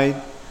inside.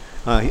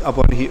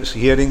 Upon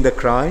hearing the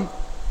cry,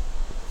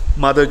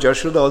 Mother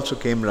Jashoda also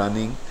came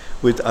running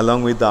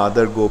along with the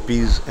other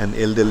gopis and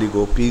elderly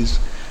gopis.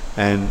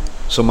 And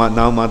so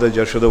now Mother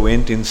Jashoda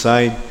went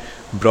inside,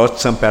 brought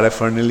some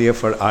paraphernalia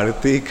for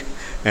Arati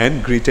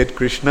and greeted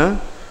Krishna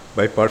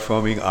by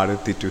performing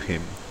Arati to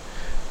him.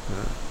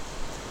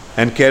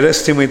 And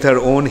caressed him with her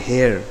own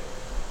hair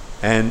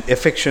and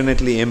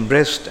affectionately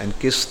embraced and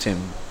kissed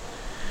him.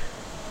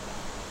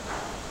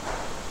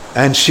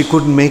 And she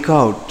couldn't make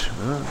out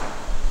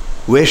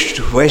where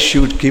she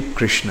would keep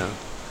Krishna.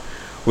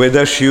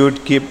 Whether she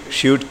would keep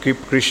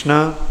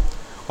Krishna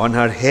on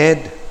her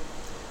head,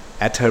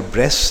 at her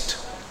breast,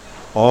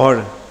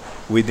 or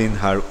within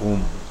her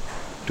womb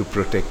to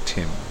protect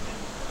him.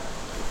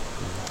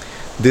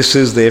 This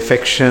is the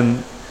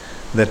affection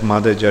that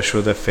Mother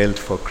Jashoda felt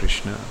for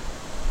Krishna.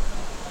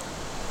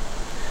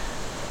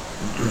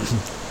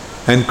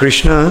 And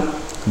Krishna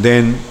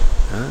then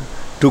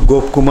took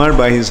Gopkumar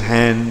by his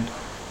hand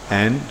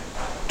and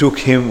took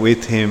him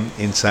with him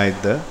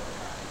inside the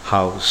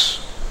house.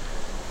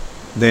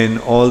 Then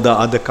all the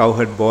other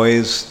cowherd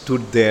boys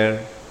stood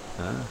there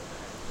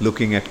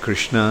looking at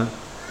Krishna,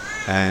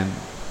 and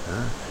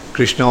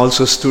Krishna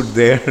also stood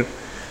there.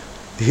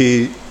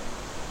 He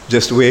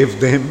just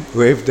waved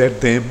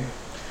at them,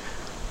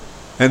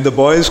 and the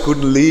boys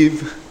couldn't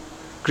leave.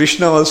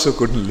 Krishna also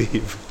couldn't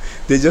leave.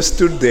 They just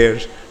stood there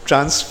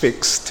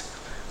transfixed,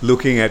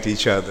 looking at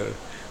each other.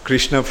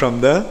 Krishna from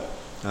the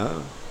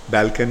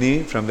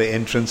balcony, from the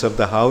entrance of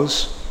the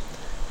house,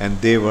 and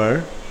they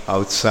were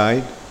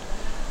outside.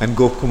 And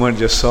Gopkumar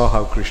just saw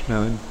how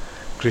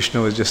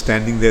Krishna was just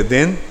standing there.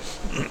 Then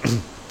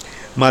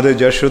Mother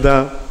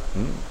Jashoda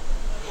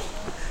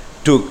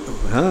took,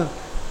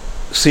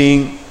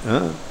 seeing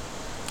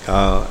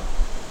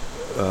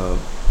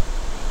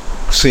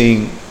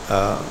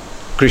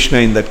Krishna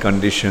in that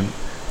condition,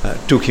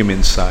 took him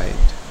inside.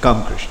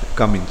 Come Krishna,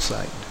 come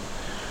inside.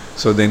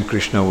 So then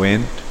Krishna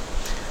went,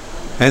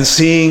 and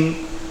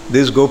seeing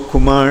this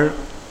Gopkumar,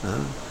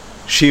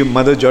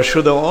 Mother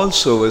Jashoda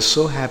also was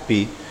so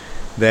happy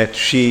that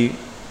she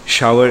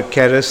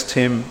caressed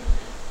him,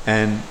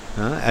 and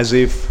as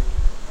if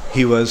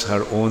he was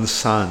her own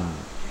son.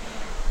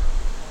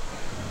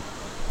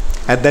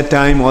 At that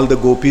time, all the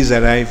gopis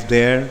arrived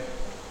there,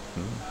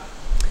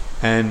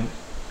 and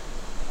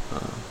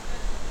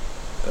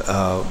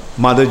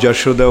Mother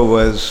Jashoda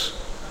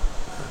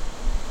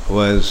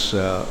was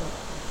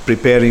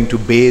preparing to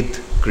bathe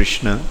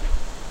Krishna,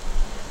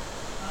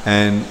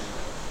 and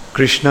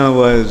Krishna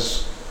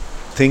was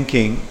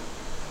thinking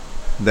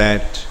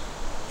that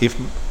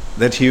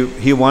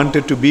he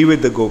wanted to be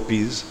with the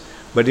gopis,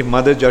 but if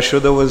Mother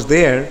Jashoda was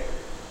there,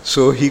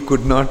 so he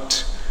could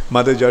not.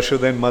 Mother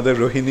Jashoda and Mother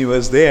Rohini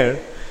was there,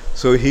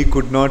 so he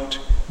could not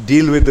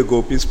deal with the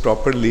gopis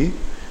properly.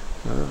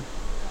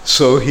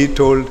 So he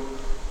told,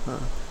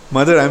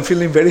 Mother, I'm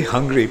feeling very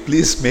hungry.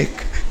 Please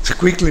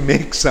quickly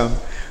make some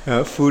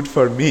food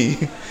for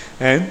me.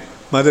 And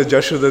Mother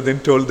Jashoda then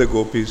told the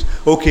gopis,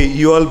 okay,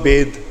 you all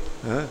bathe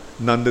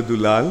Nanda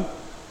Dulal,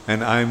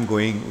 and I'm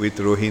going with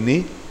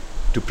Rohini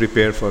to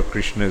prepare for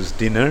Krishna's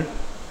dinner.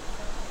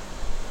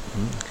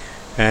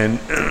 And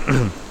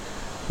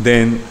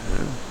then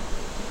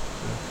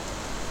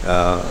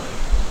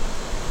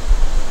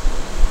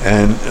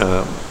Then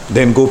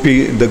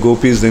the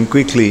gopis then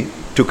quickly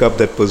took up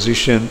that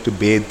position to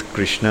bathe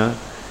Krishna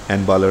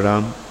and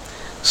Balaram.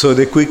 So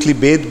they quickly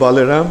bathed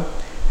Balaram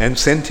and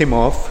sent him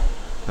off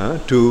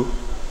to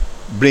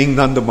bring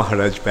Nanda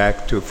Maharaj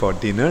back for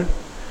dinner.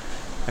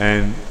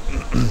 And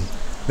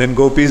then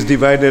gopis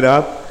divided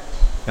up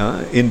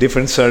in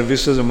different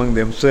services among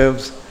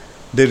themselves.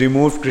 They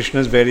removed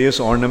Krishna's various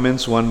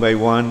ornaments one by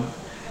one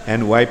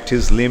and wiped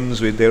his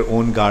limbs with their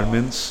own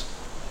garments.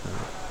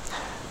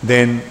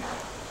 Then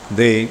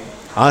they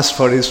asked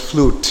for his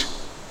flute.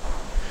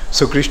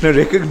 So Krishna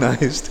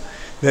recognized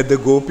that the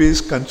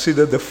gopis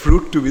considered the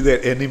flute to be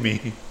their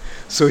enemy.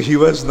 So he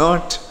was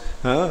not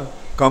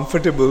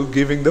comfortable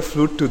giving the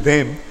flute to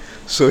them.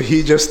 So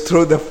he just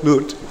threw the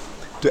flute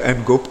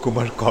and Gop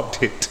Kumar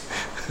caught it.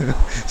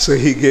 So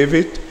he gave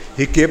it,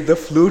 he kept the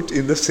flute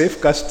in the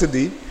safe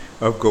custody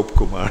of Gop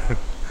Kumar.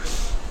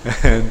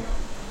 And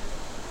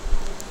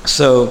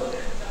so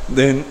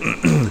then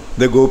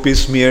the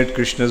gopis smeared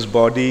Krishna's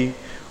body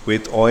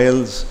with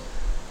oils,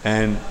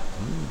 and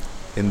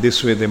in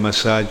this way they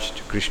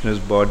massaged Krishna's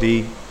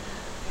body.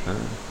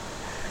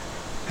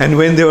 And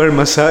when they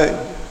were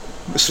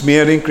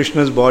smearing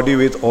Krishna's body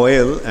with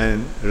oil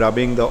and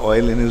rubbing the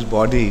oil in his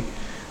body,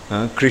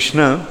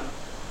 Krishna,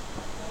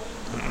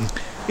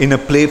 in a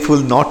playful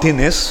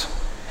naughtiness,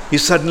 he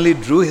suddenly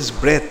drew his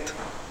breath,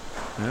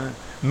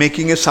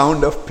 making a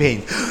sound of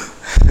pain.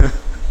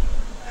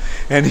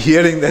 And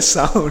hearing that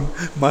sound,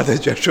 Mother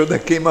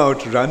Jashoda came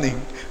out running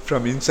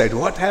from inside.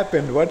 What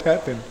happened? What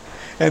happened?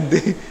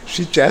 And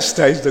she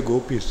chastised the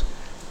gopis.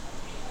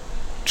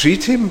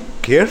 Treat him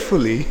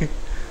carefully.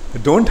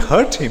 Don't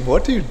hurt him.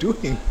 What are you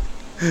doing?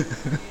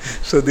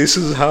 So this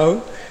is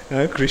how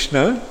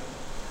Krishna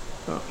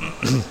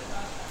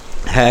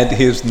had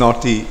his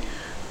naughty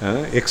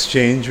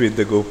exchange with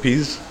the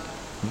gopis.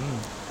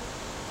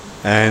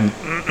 And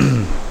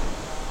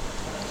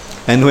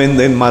when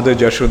then Mother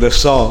Jashoda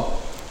saw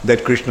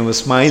that Krishna was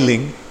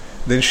smiling,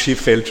 then she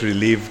felt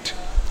relieved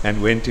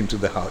and went into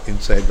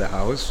inside the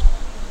house.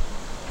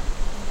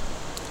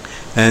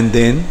 And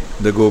then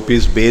the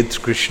gopis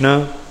bathed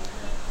Krishna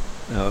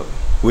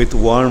with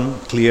warm,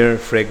 clear,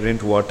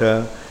 fragrant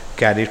water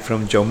carried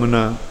from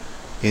Jamuna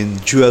in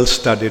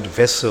jewel-studded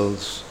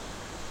vessels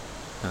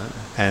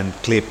and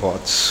clay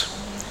pots.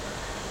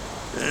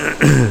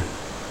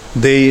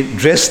 They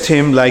dressed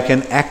him like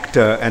an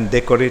actor and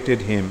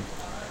decorated him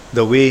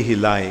the way he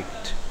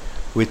liked,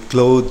 with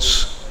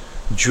clothes,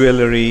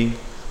 jewelry,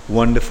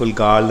 wonderful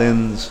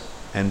garlands,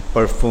 and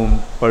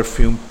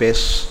perfume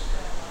pastes,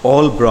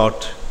 all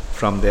brought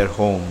from their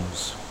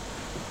homes.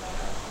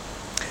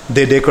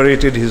 They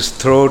decorated his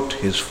throat,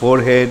 his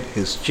forehead,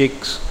 his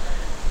cheeks,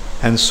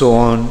 and so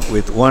on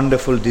with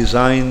wonderful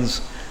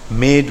designs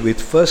made with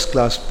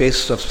first-class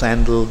pastes of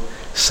sandal,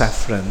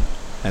 saffron,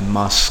 and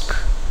musk.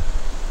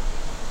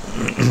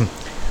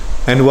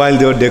 And while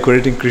they were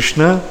decorating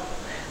Krishna,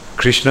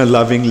 Krishna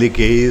lovingly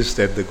gazed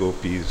at the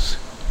gopis.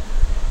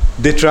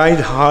 They tried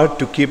hard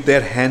to keep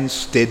their hands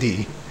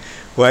steady.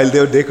 While they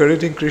were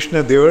decorating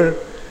Krishna, they were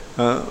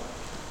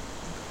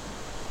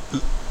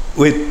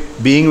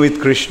being with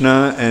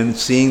Krishna and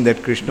seeing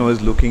that Krishna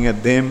was looking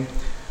at them.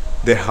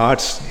 Their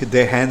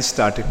hands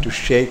started to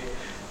shake,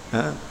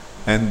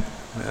 and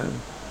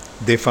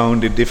they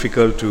found it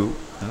difficult to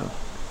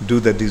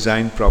do the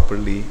design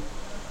properly.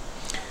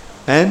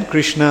 And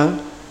Krishna,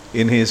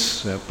 in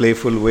his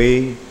playful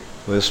way,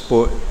 was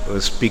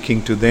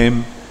speaking to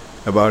them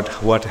about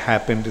what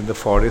happened in the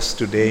forest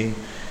today,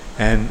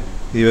 and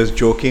he was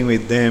joking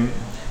with them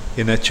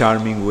in a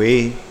charming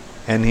way,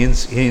 and he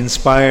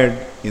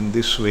inspired in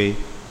this way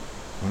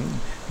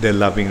their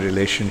loving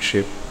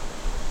relationship.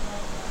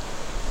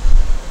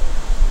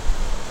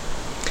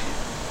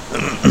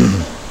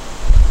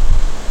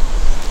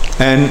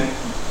 And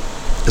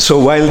so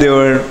while they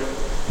were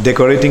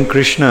decorating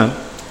Krishna,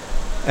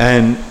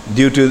 and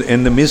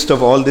in the midst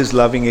of all these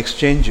loving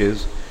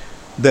exchanges,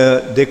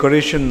 the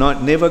decoration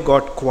never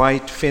got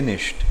quite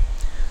finished.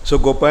 So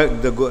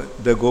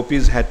the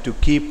gopis had to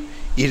keep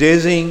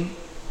erasing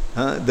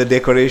the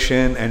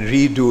decoration and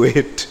redo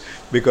it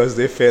because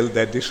they felt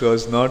that this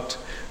was not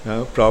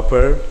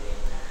proper.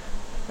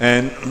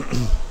 And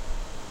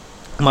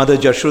Mother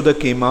Jashoda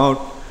came out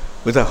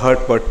with a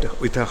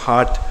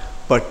heart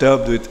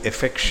perturbed with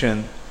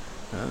affection,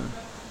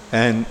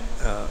 and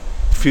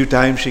few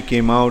times she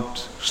came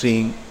out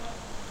seeing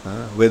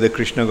whether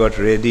Krishna got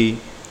ready.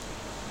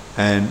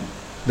 And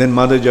then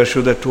Mother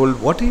Jashoda told,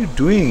 "What are you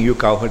doing, you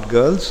cowherd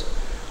girls?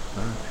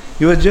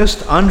 You are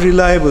just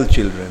unreliable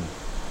children.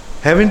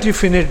 Haven't you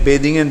finished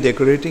bathing and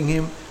decorating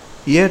him?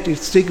 Yet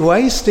why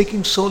is it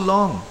taking so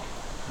long?"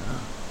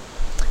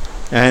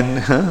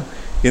 And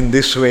in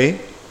this way,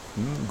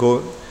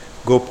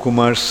 Gop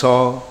Kumar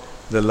saw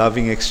the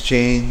loving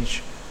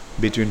exchange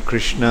between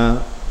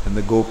Krishna and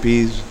the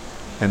gopis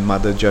and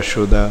Mother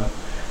Jashoda.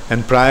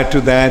 And prior to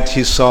that,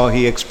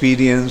 he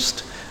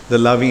experienced the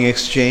loving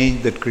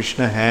exchange that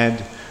Krishna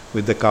had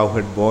with the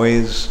cowherd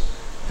boys.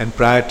 And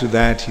prior to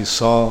that, he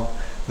saw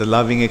the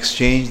loving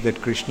exchange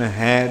that Krishna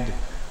had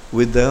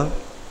with the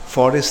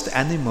forest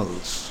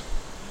animals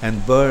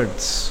and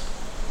birds.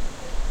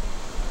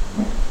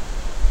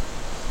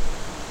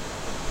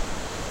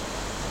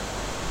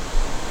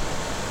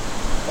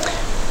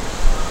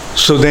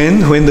 So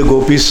then, when the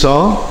gopis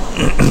saw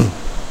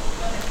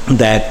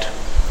that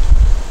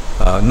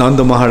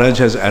Nanda Maharaj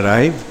has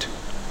arrived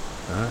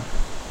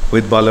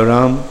with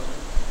Balaram,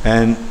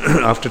 and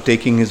after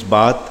taking his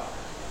bath,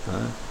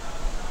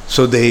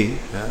 so they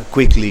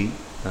quickly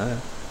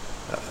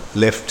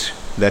left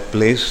that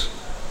place,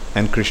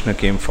 and Krishna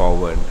came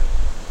forward.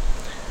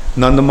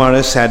 Nanda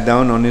Maharaj sat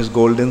down on his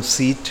golden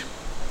seat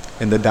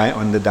on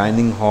the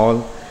dining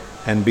hall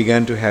and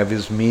began to have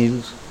his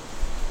meals.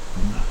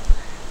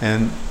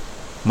 And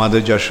Mother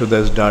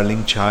Jashoda's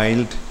darling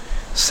child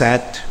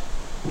sat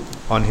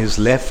on his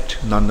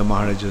left, Nanda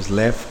Maharaj's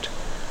left,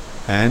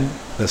 and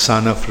the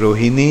son of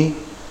Rohini,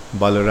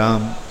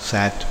 Balaram,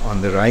 sat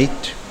on the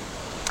right.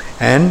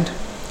 And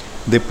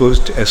they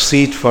put a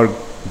seat for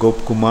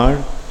Gop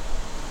Kumar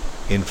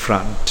in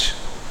front.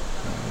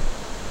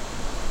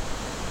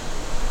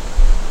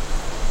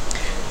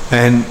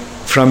 And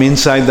from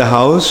inside the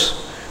house,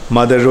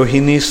 Mother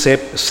Rohini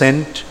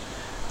sent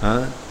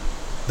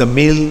the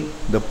meal,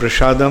 the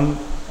prasadam,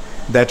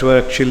 that were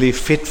actually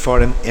fit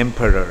for an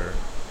emperor.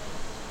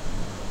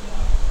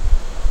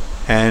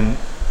 And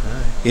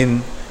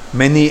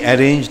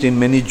arranged in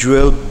many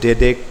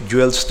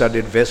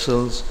jewel-studded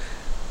vessels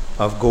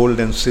of gold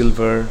and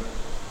silver,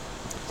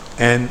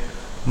 and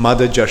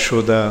Mother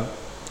Jashoda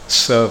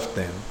served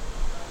them.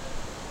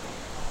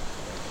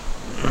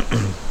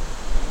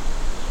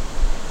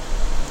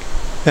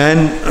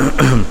 And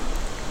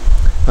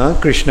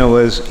Krishna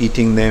was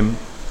eating them,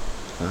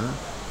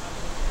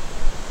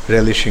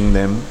 relishing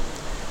them.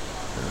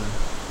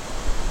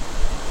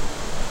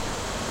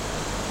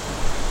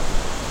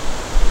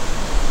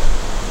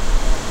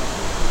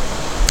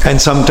 And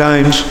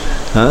sometimes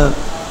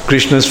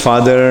Krishna's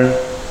father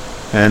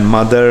and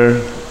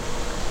mother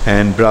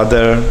and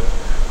brother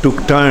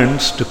took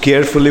turns to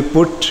carefully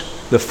put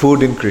the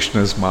food in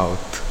Krishna's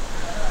mouth,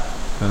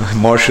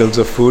 morsels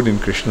of food in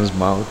Krishna's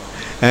mouth,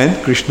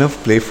 and Krishna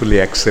playfully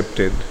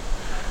accepted.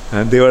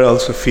 And they were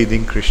also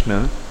feeding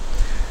Krishna.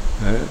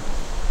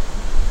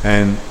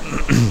 And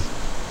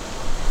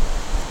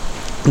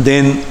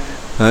then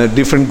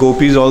different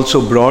gopis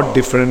also brought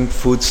different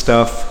food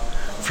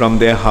stuff from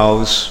their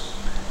house,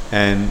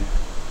 and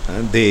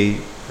they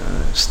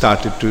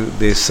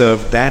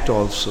served that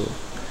also.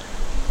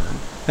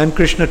 And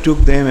Krishna took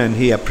them and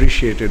he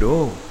appreciated,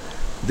 oh,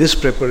 this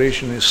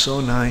preparation is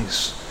so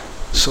nice,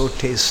 so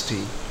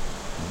tasty.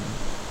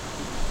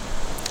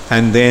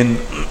 And then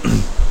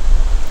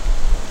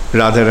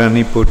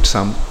Radharani put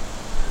some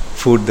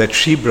food that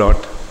she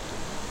brought,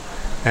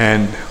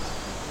 and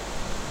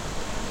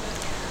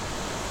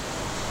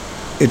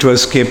it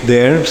was kept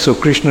there. So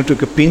Krishna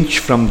took a pinch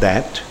from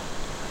that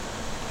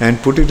and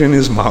put it in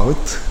his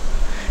mouth,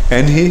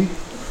 and he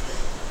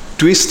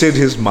twisted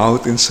his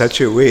mouth in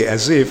such a way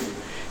as if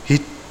he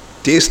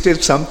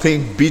tasted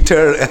something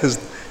bitter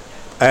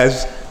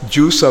as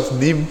juice of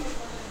neem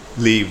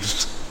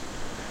leaves.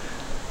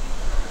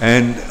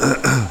 And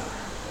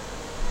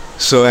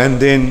and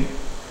then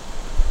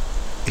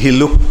he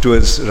looked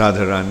towards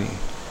Radharani,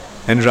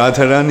 and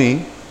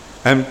Radharani,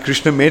 and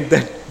Krishna made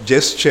that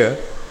gesture,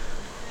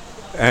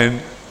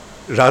 and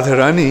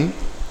Radharani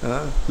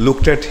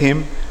looked at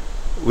him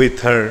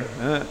with her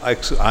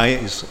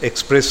eyes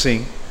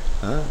expressing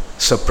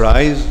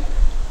surprise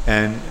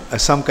and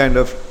some kind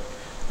of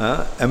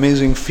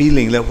amazing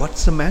feeling, like,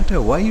 what's the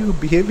matter? Why are you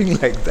behaving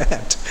like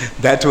that?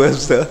 That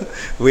was the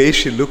way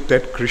she looked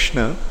at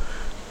Krishna.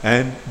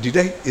 And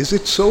is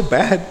it so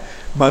bad?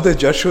 Mother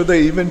Jashoda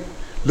even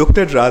looked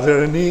at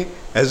Radharani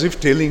as if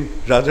telling,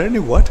 Radharani,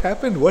 what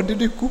happened? What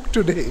did you cook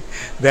today?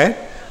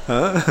 That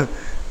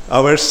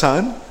our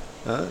son,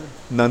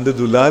 Nanda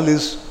Dulal,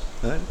 is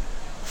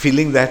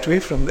feeling that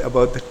way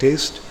about the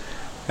taste.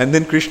 And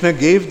then Krishna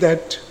gave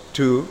that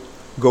to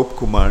Gop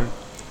Kumar,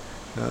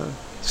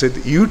 said,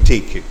 you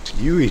take it,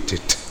 you eat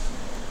it.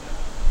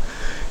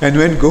 And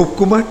when Gop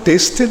Kumar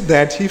tasted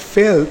that, he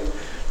felt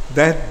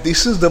that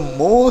this is the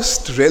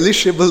most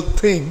relishable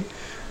thing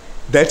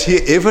that he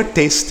ever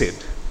tasted.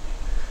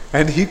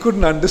 And he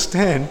couldn't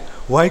understand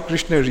why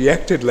Krishna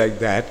reacted like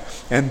that.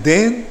 And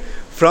then,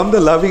 from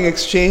the loving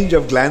exchange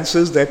of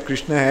glances that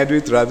Krishna had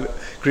with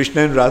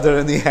Krishna and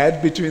Radharani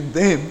had between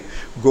them,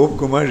 Gop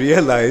Kumar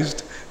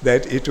realized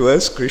that it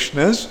was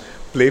Krishna's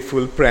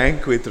playful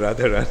prank with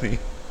Radharani.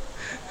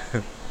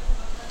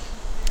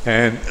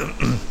 And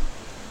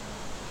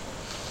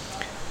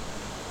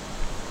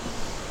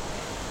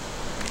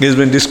it has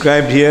been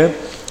described here,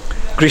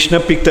 Krishna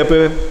picked up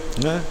a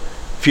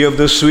few of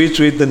the sweets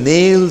with the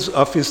nails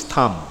of his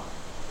thumb,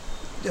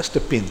 just a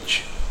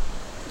pinch.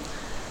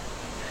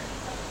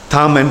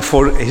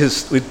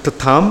 With the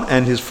thumb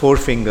and his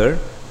forefinger,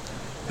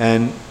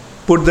 and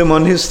put them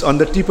on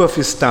the tip of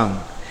his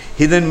tongue.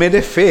 He then made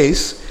a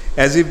face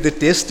as if they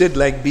tasted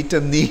like bitter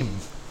neem.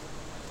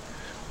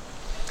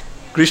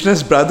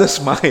 Krishna's brother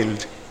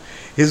smiled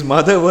His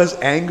mother was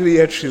angry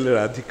at Sri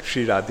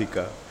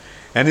Radhika,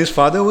 and his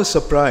father was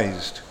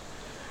surprised.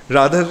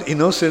 Rather,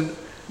 innocent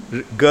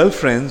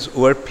girlfriends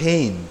were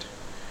pained,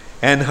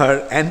 and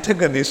her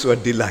antagonists were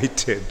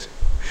delighted.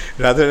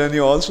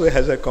 Radharani also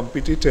has her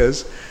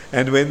competitors,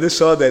 and when they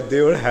saw that,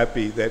 they were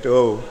happy that,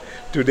 oh,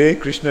 today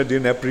Krishna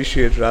didn't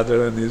appreciate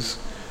Radharani's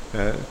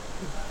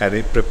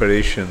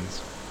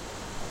preparations.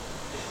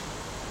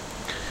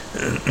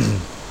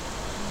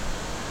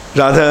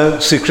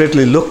 Radha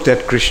secretly looked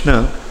at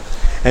Krishna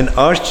and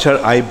arched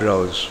her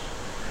eyebrows,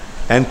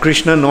 and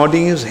Krishna,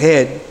 nodding his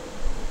head,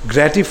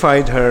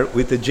 gratified her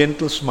with a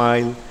gentle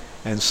smile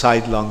and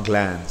sidelong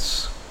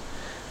glance.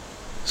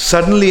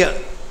 Suddenly,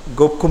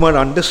 Gopkumar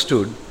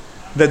understood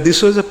that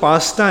this was a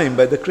pastime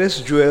by the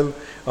crest jewel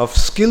of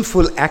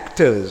skillful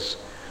actors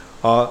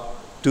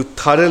to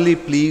thoroughly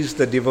please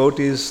the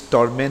devotees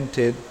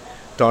tormented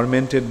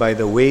by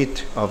the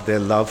weight of their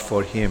love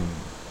for him.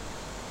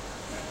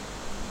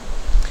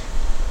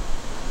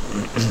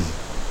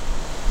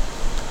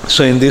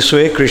 So in this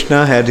way,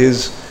 Krishna had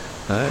his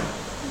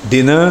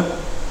dinner,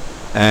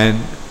 and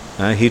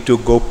he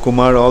took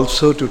Gopkumar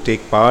also to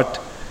take part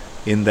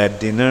in that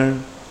dinner.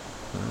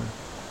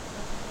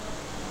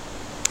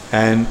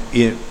 And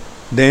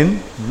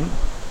then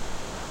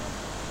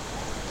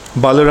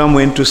Balaram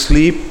went to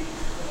sleep,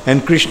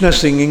 and Krishna,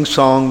 singing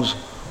songs,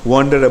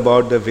 wandered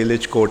about the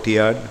village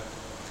courtyard.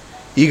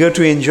 Eager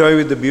to enjoy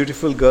with the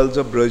beautiful girls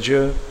of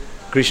Braja,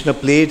 Krishna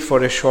played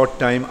for a short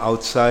time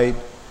outside.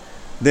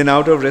 Then,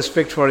 out of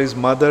respect for his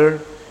mother,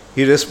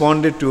 he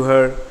responded to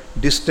her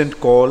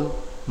distant call.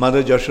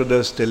 Mother Jashoda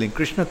is telling,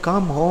 Krishna,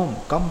 come home,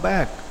 come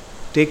back,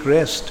 take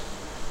rest,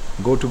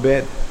 go to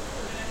bed.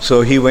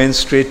 So he went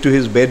straight to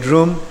his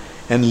bedroom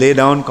and lay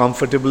down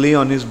comfortably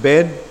on his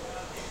bed.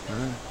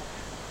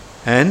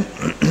 And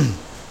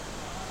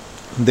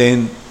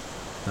then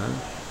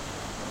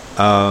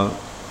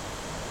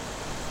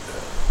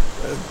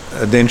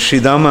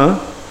Sridama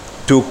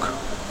took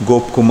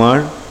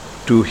Gopkumar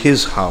to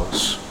his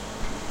house.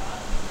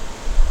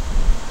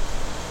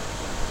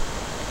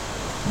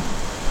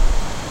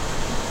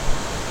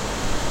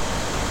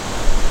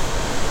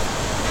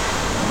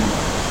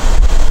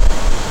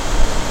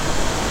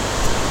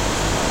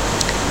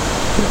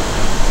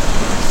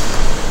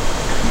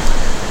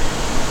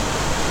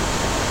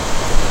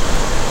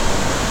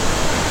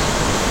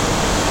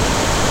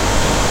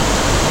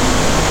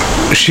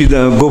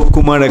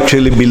 Gopkumar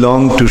actually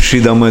belonged to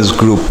Sridama's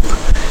group.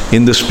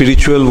 In the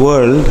spiritual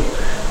world,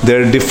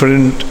 there are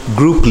different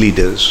group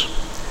leaders.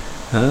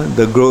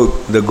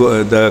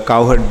 The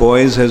cowherd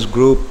boys has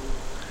group.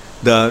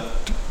 The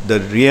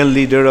real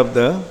leader of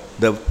the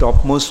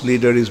topmost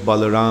leader is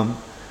Balaram,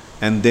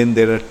 and then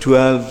there are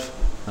 12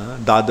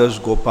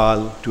 Dadas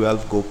Gopal,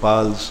 12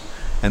 Gopals,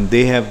 and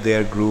they have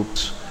their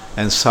groups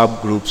and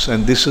subgroups,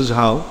 and this is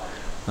how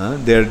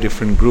there are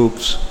different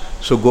groups.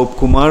 So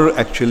Gopkumar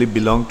actually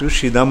belonged to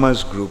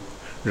Sridama's group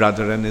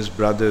rather than his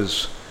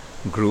brother's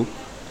group.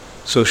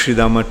 So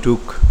Sridama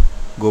took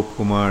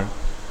Gopkumar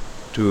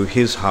to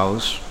his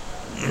house,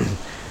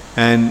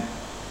 and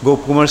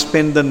Gopkumar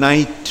spent the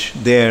night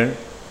there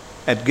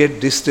at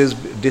great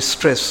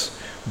distress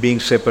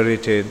being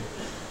separated.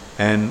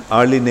 And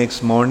early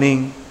next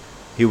morning,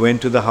 he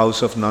went to the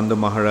house of Nanda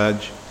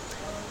Maharaj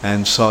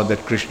and saw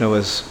that Krishna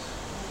was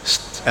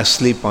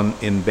asleep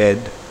in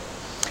bed,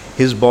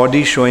 his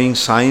body showing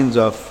signs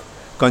of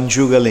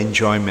conjugal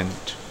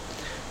enjoyment.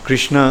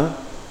 Krishna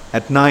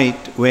at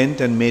night went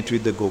and met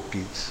with the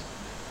gopis.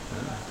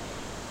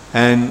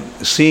 And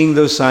seeing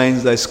those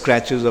signs, like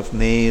scratches of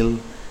nail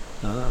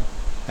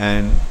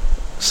and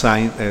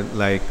sign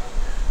like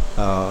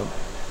mud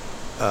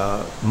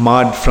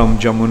from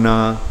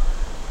Jamuna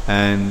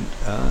and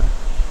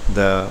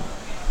the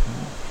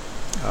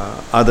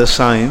other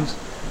signs.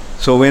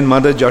 So when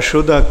Mother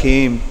Jashoda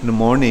came in the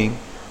morning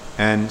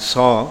and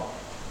saw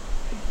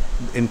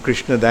in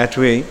Krishna that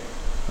way,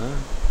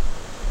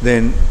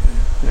 then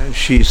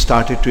she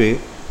started to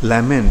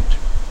lament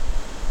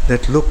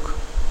that, look,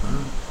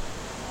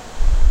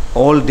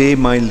 all day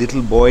my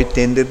little boy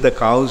tended the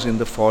cows in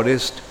the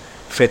forest,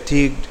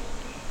 fatigued,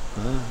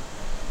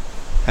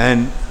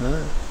 and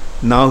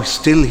now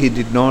still he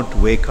did not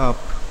wake up.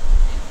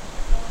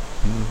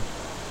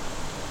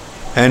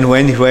 And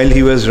while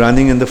he was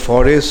running in the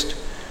forest,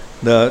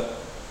 the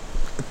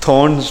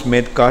thorns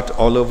made cut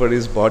all over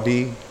his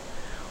body.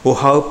 Oh,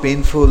 how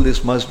painful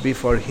this must be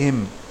for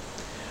him.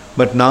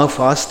 But now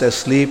fast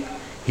asleep,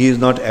 he is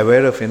not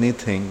aware of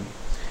anything.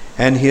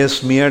 And he has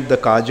smeared the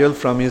kajal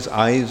from his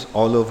eyes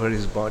all over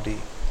his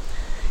body.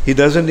 He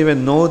doesn't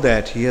even know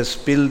that he has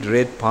spilled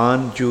red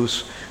pan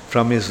juice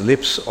from his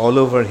lips all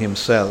over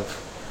himself.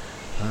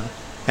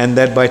 And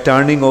that by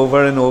turning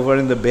over and over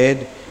in the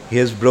bed, he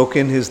has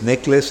broken his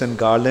necklace and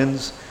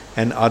garlands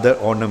and other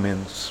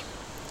ornaments.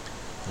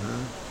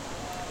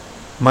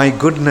 My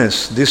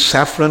goodness, this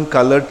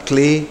saffron-colored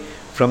clay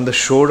from the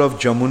shore of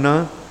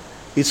Jamuna,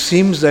 it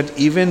seems that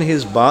even in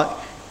his bath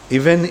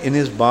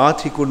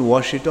he couldn't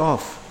wash it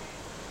off.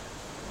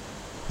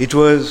 It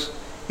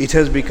it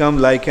has become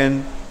like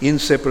an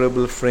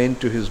inseparable friend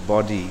to his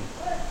body,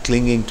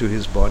 clinging to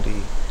his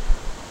body.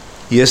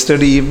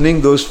 Yesterday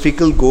evening, those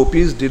fickle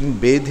gopis didn't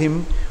bathe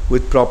him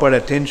with proper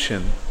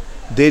attention.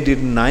 They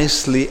didn't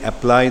nicely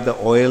apply the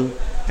oil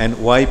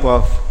and wipe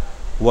off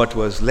what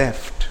was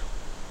left.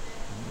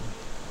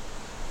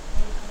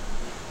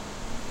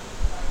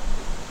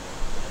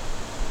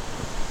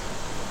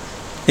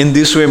 In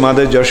this way,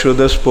 Mother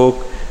Jashoda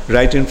spoke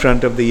right in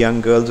front of the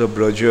young girls of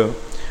Braja,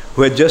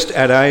 who had just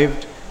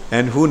arrived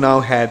and who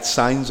now had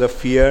signs of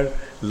fear,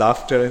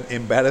 laughter and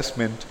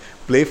embarrassment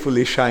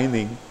playfully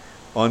shining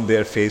on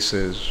their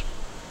faces.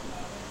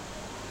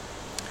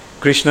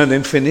 Krishna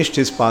then finished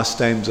his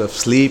pastimes of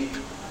sleep,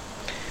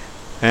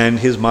 and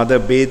his mother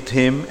bathed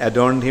him,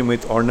 adorned him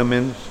with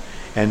ornaments,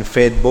 and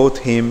fed both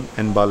him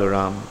and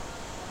Balaram.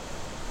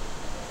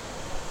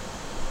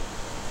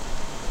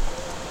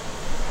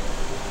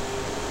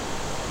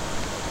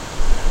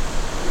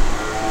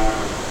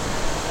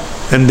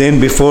 And then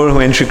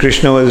when Shri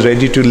Krishna was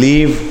ready to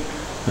leave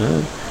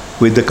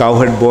with the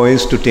cowherd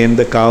boys to tend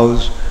the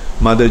cows,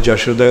 Mother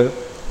Jashoda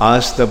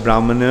asked the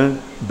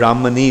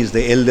Brahmanis,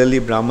 the elderly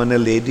Brahmana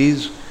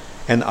ladies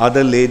and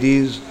other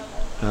ladies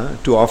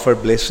to offer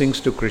blessings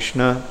to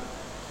Krishna.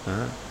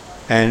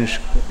 And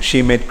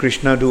she made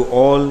Krishna do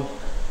all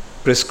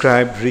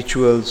prescribed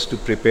rituals to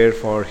prepare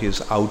for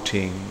his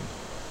outing.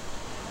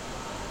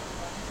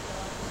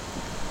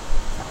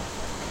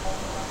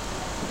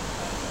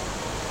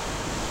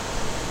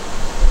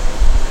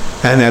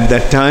 And at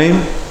that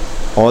time,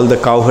 all the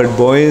cowherd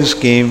boys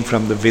came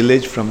from the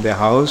village, from their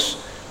house,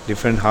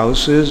 different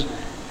houses,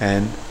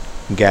 and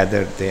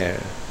gathered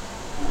there.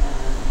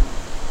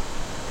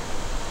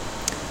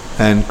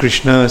 And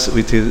Krishna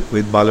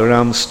with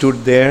Balaram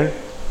stood there,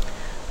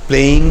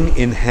 playing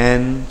in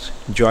hands,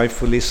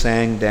 joyfully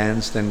sang,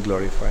 danced, and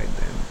glorified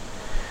them.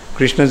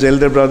 Krishna's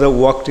elder brother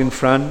walked in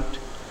front,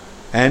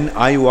 and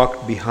I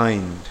walked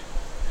behind.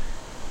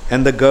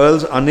 And the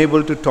girls,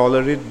 unable to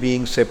tolerate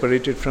being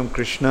separated from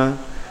Krishna,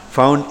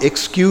 found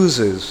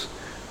excuses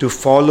to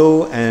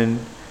follow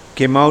and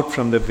came out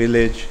from the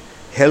village,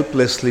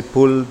 helplessly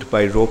pulled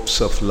by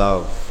ropes of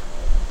love.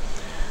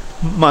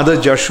 Mother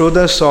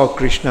Jashoda saw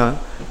Krishna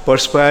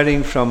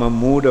perspiring from a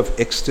mood of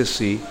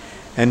ecstasy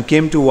and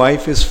came to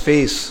wipe his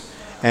face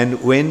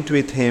and went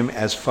with him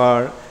as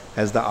far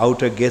as the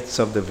outer gates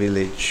of the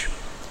village,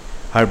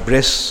 her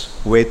breasts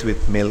wet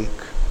with milk.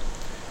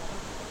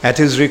 At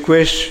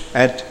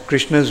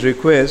Krishna's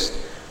request,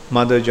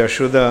 Mother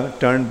Jashoda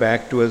turned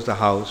back towards the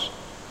house.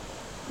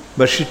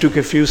 But she took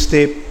a few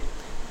steps,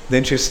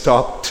 then she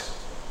stopped.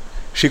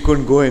 She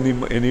couldn't go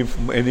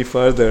any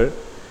further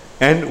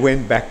and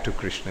went back to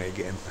Krishna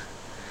again.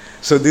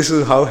 So this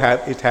is how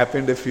it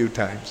happened a few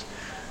times.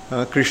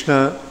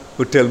 Krishna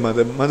would tell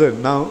Mother, Mother,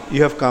 now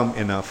you have come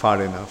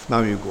far enough,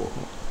 now you go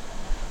home.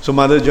 So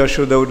Mother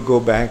Jashoda would go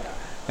back,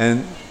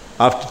 and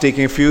after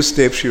taking a few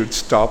steps, she would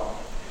stop.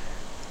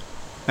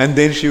 And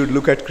then she would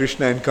look at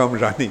Krishna and come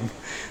running.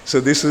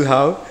 So this is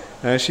how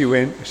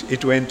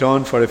it went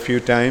on for a few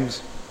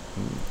times.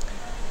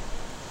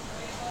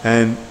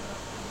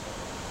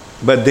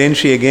 But then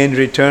she again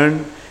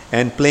returned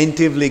and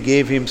plaintively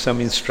gave him some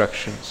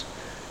instructions,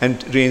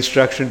 and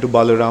instruction to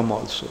Balaram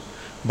also.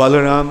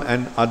 Balaram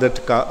and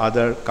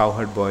other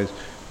cowherd boys.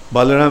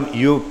 Balaram,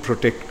 you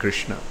protect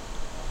Krishna.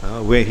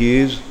 When he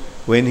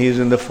is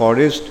in the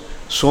forest,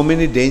 so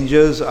many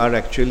dangers are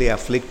actually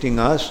afflicting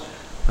us.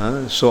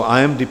 So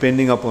I am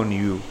depending upon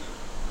you.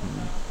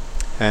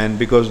 And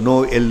because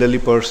no elderly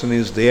person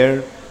is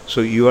there,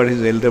 so you are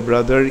his elder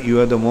brother, you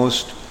are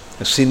the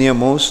senior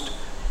most,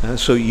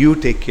 so you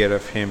take care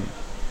of him.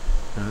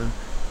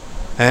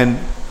 And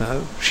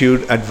she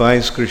would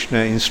advise Krishna,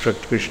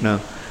 instruct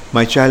Krishna,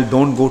 my child,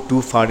 don't go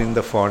too far in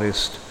the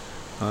forest,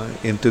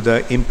 into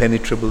the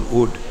impenetrable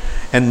wood,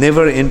 and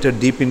never enter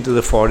deep into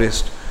the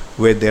forest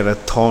where there are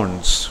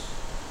thorns.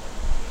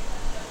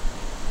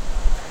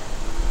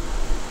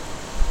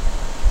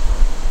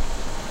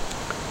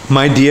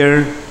 My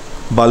dear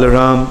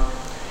Balaram,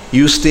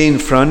 you stay in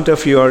front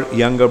of your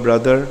younger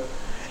brother,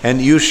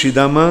 and you,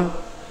 Shridhama,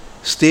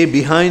 stay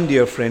behind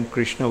your friend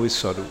Krishna with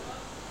Charu.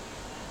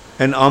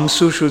 And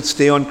Amsu should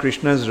stay on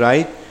Krishna's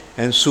right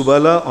and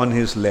Subala on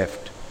his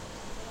left.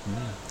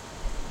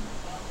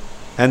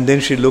 And then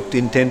she looked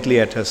intently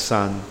at her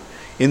son.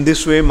 In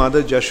this way,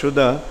 Mother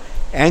Jashoda,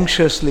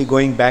 anxiously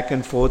going back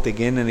and forth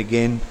again and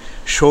again,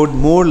 showed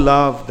more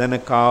love than a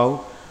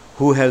cow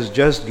who has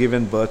just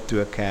given birth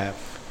to a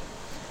calf.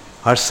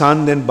 Her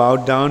son then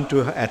bowed down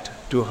to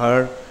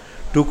her,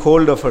 took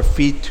hold of her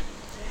feet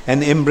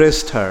and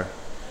embraced her,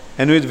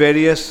 and with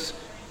various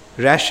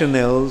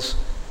rationales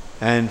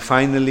and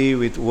finally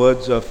with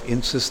words of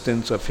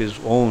insistence of his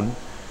own,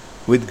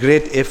 with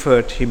great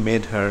effort he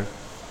made her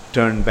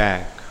turn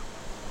back.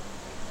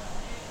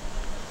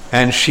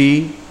 And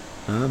she,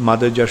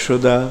 Mother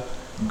Jashoda,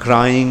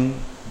 crying,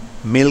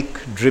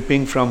 milk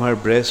dripping from her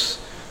breast,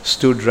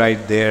 stood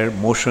right there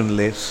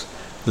motionless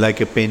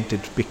like a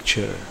painted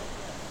picture,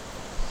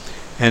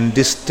 and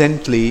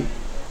distantly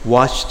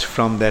watched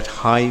from that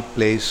high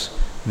place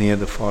near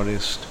the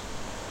forest.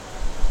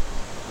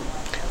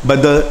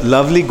 But the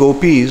lovely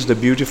gopis, the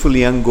beautiful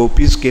young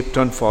gopis, kept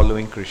on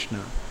following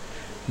Krishna.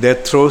 Their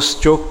throats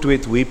choked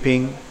with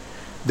weeping,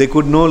 they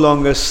could no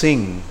longer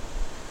sing,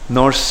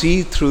 nor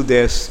see through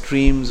their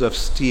streams of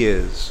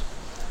tears,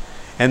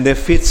 and their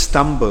feet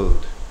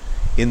stumbled.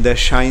 In their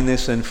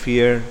shyness and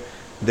fear,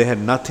 they had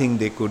nothing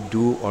they could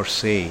do or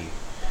say.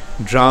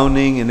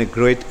 Drowning in a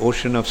great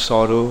ocean of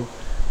sorrow,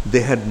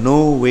 they had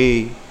no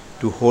way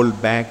to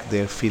hold back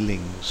their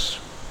feelings.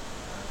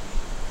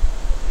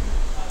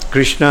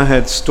 Krishna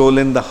had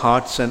stolen the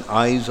hearts and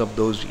eyes of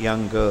those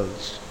young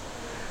girls.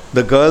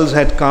 The girls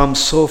had come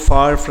so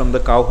far from the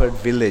cowherd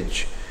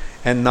village,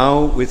 and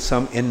now with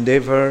some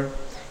endeavor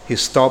he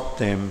stopped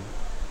them,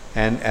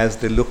 and as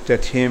they looked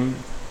at him,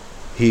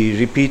 he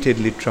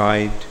repeatedly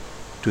tried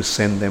to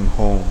send them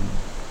home.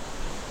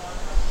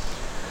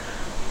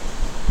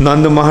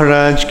 Nanda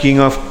Maharaj, king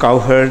of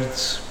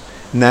cowherds,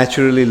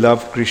 naturally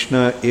loved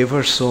Krishna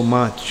ever so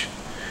much,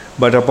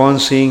 but upon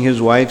seeing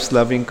his wife's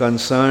loving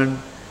concern,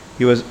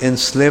 he was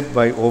enslaved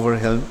by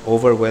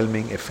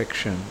overwhelming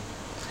affection.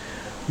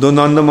 Though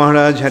Nanda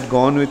Maharaj had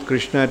gone with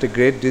Krishna to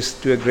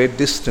a great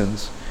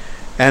distance,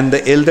 and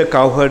the elder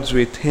cowherds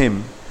with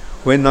him,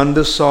 when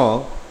Nanda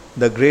saw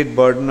the great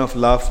burden of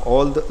love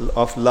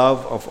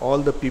of all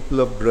the people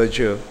of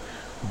Braja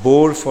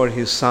bore for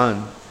his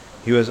son,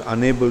 he was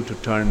unable to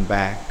turn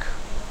back.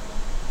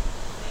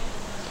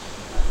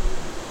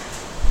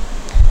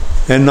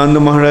 And Nanda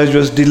Maharaj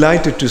was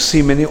delighted to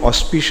see many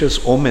auspicious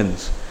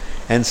omens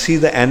and see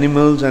the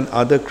animals and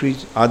other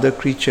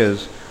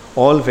creatures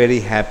all very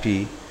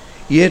happy,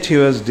 yet he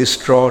was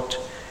distraught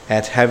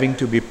at having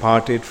to be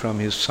parted from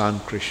his son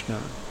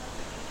Krishna.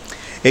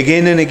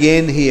 Again and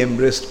again he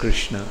embraced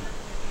Krishna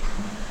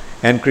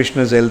and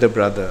Krishna's elder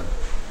brother,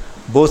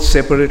 both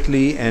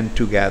separately and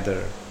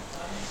together.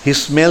 He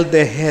smelled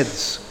their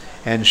heads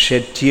and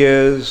shed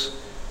tears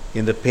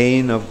in the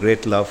pain of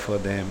great love for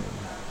them.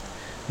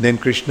 Then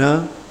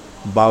Krishna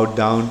bowed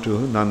down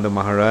to Nanda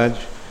Maharaj,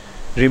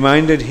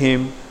 reminded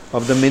him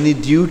of the many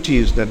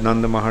duties that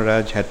Nanda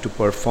Maharaj had to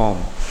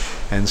perform,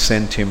 and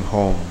sent him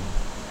home.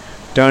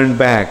 Turned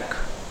back,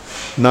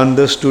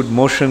 Nanda stood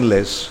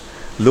motionless,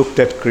 looked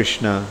at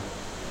Krishna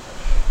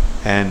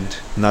and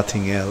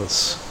nothing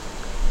else.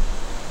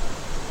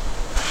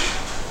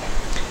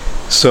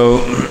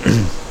 So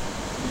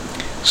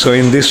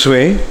in this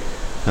way,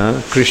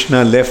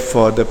 Krishna left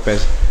for the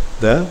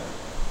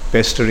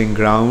pestering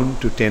ground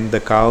to tend the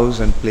cows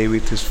and play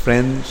with his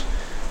friends,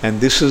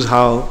 and this is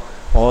how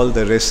all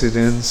the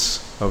residents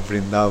of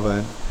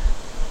Vrindavan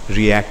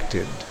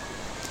reacted.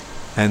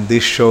 And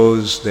this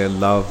shows their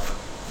love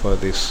for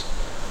this,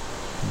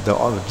 the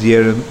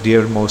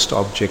dearmost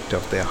object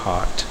of their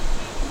heart.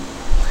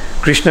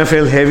 Krishna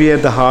felt heavy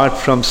at the heart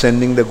from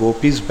sending the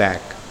gopis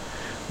back,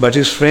 but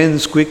his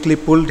friends quickly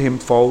pulled him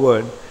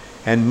forward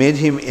and made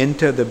him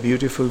enter the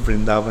beautiful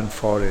Vrindavan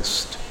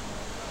forest.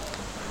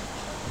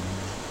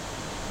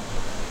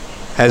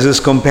 As his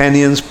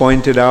companions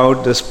pointed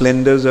out the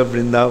splendors of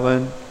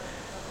Vrindavan,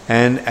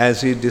 and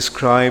as he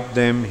described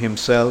them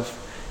himself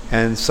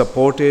and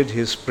supported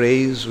his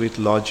praise with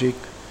logic,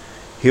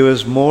 he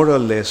was more or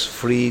less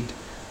freed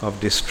of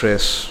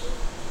distress.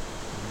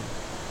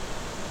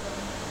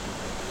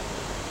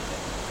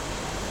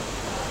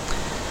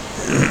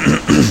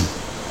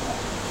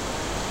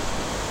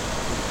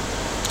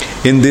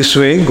 In this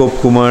way,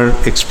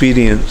 Gopkumar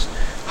experienced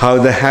how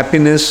the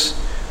happiness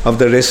of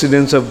the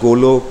residents of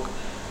Golok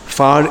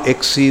far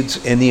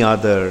exceeds any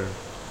other.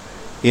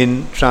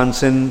 It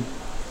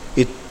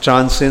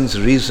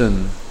transcends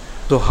reason,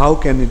 so how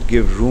can it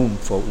give room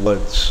for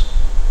words?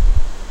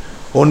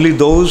 Only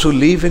those who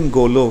live in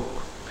Golok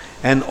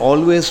and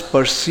always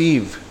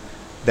perceive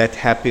that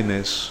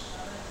happiness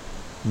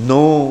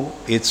know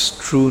its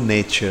true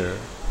nature,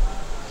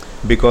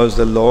 because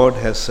the Lord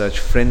has such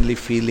friendly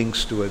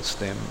feelings towards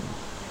them.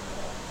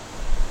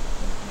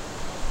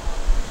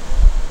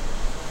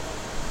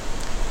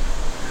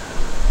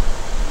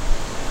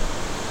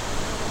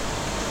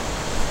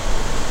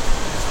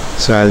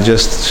 So I'll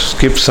just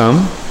skip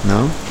some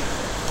now.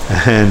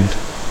 And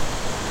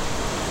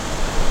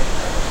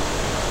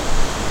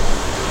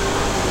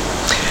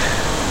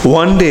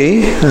one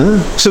day,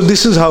 so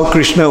this is how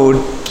Krishna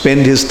would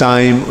spend his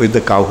time with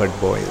the cowherd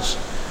boys.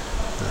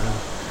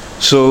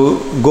 So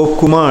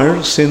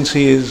Gopkumar, since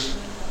he is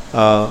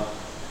a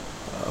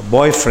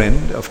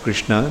boyfriend of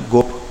Krishna,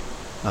 Gop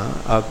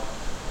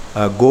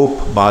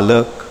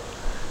Balak,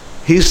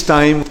 his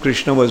time with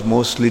Krishna was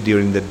mostly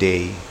during the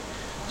day.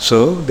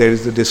 So there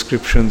is the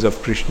descriptions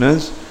of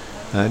Krishna's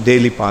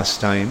daily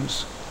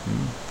pastimes.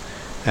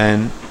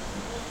 And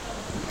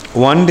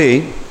one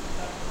day,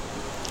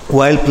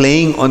 while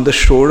playing on the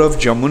shore of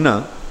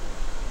Jamuna,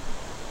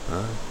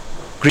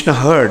 Krishna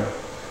heard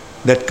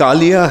that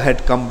Kaliya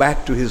had come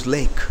back to his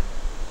lake.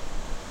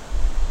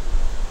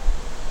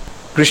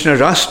 Krishna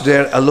rushed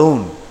there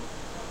alone,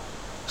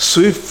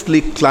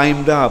 swiftly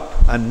climbed up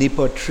a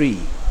nipa tree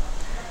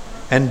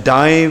and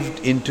dived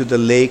into the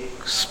lake,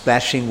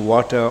 splashing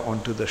water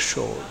onto the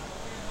shore.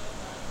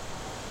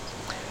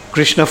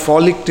 Krishna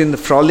frolicked in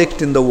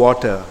the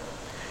water,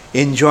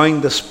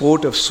 enjoying the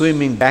sport of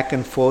swimming back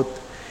and forth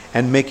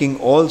and making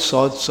all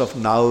sorts of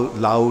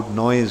loud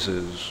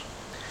noises.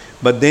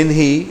 But then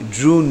he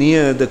drew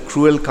near the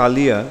cruel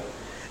Kaliya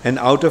and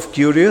out of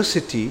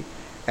curiosity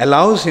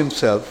allows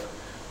himself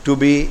to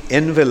be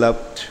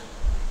enveloped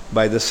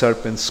by the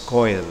serpent's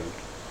coil.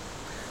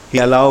 He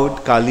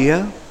allowed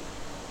Kaliya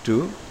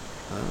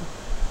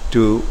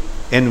to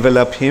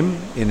envelop him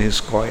in its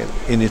coil.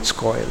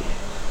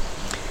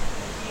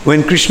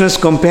 When Krishna's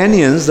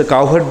companions, the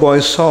cowherd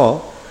boys,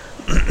 saw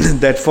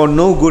that for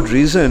no good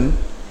reason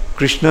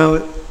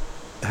Krishna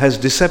has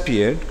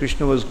disappeared,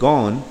 Krishna was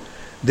gone,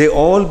 they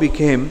all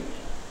became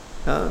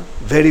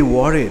very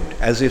worried,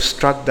 as if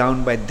struck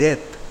down by death.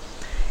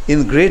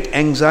 In great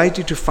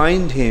anxiety to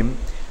find him,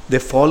 they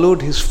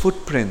followed his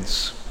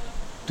footprints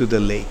to the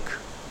lake.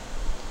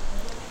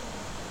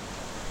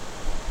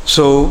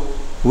 So,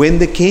 when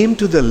they came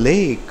to the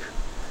lake,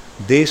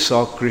 they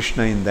saw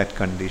Krishna in that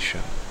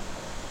condition.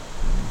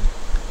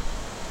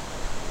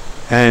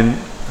 And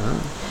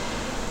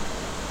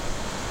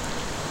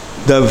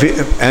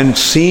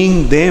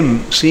seeing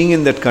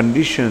in that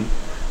condition,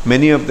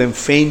 many of them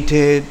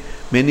fainted,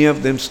 many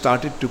of them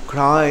started to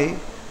cry,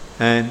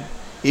 and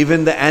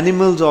even the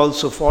animals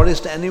also,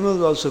 forest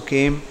animals also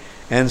came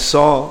and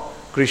saw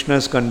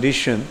Krishna's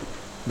condition.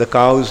 The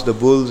cows, the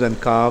bulls and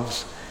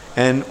calves,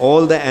 and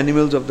all the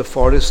animals of the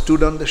forest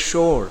stood on the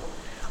shore,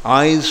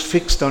 eyes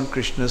fixed on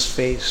Krishna's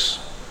face,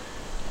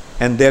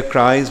 and their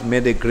cries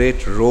made a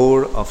great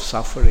roar of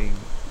suffering.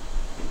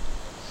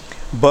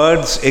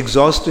 Birds,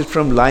 exhausted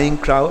from lying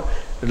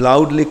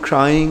loudly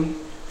crying,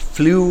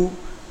 flew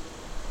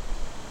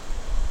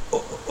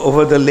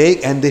over the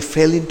lake and they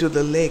fell into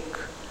the lake.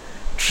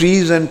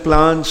 Trees and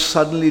plants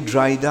suddenly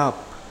dried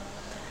up,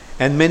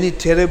 and many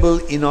terrible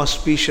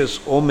inauspicious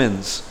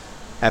omens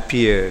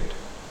appeared.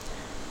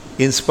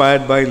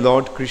 Inspired by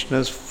Lord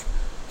Krishna's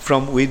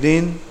from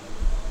within,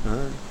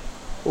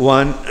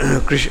 one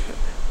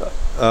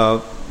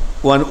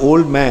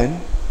old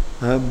man,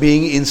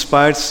 being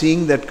inspired,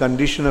 seeing that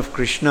condition of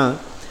Krishna,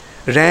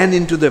 ran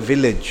into the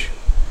village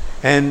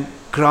and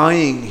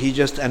crying, he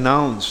just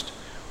announced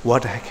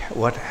what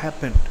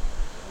happened.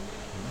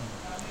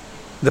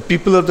 The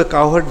people of the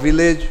cowherd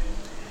village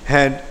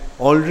had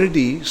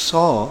already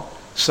saw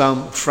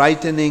some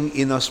frightening,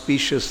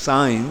 inauspicious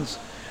signs,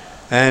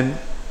 and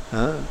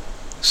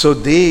so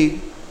they,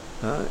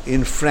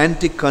 in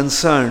frantic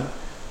concern,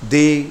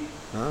 they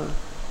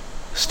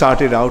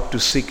started out to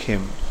seek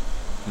him.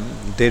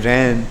 They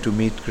ran to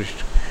meet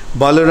Krishna.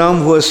 Balaram,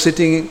 who was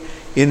sitting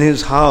in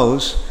his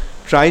house,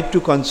 tried to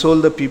console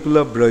the people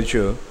of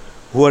Braja,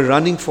 who were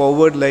running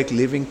forward like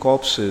living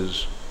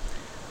corpses.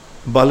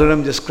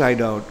 Balaram just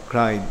cried,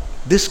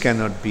 "This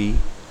cannot be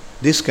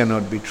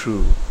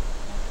true."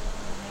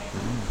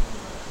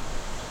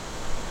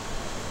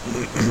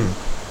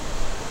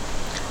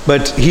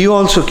 But he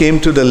also came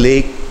to the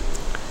lake,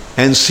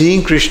 and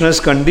seeing Krishna's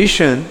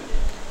condition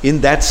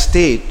in that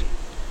state,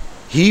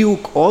 he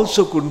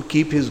also couldn't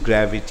keep his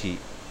gravity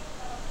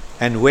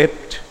and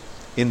wept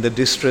in the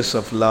distress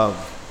of love.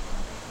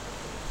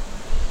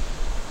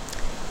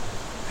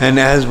 And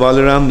as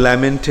Balaram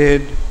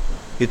lamented,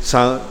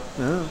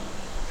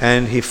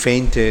 and he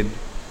fainted,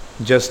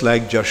 just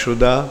like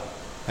Jashoda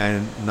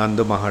and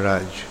Nanda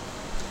Maharaj.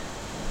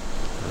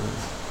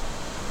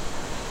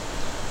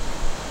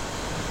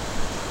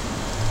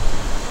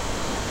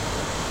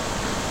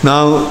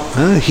 Now,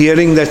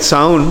 hearing that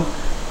sound,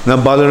 now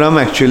Balaram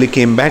actually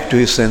came back to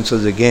his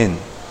senses again.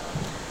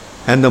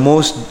 And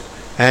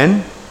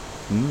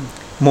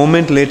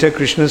moment later,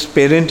 Krishna's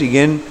parent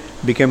again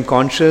became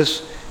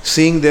conscious.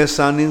 Seeing their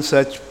son in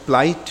such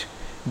plight,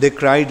 they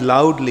cried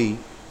loudly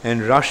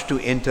and rushed to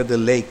enter the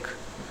lake.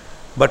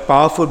 But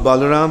powerful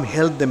Balaram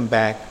held them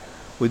back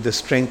with the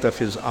strength of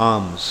his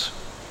arms.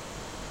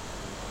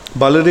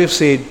 Baladev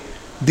said,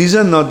 "These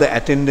are not the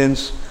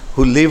attendants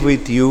who live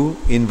with you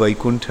in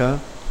Vaikuntha.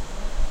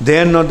 They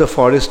are not the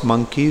forest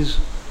monkeys.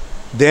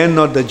 They are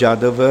not the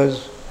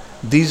Jadavas.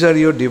 These are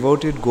your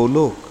devoted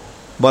Golok,"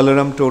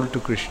 Balaram told to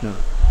Krishna,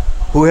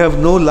 "who have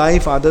no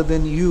life other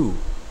than you.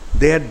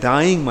 They are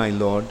dying, my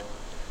Lord,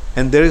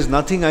 and there is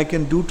nothing I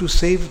can do to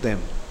save them."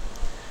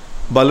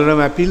 Balaram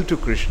appealed to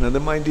Krishna,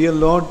 "My dear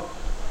Lord,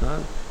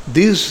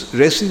 these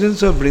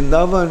residents of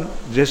Vrindavan,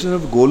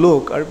 residents of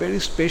Golok, are very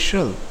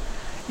special.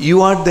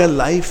 You are their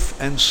life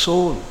and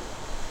soul.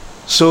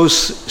 So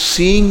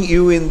seeing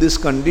you in this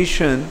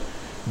condition,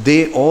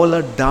 they all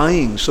are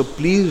dying. So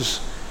please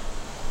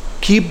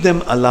keep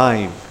them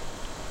alive.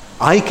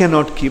 I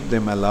cannot keep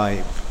them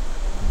alive.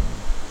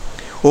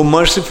 O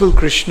merciful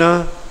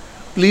Krishna,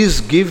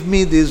 please give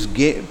me this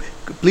game.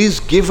 Please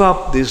give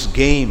up this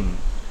game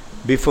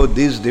before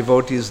these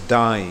devotees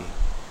die.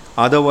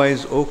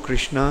 Otherwise, O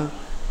Krishna,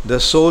 the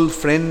sole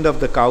friend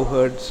of the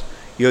cowherds,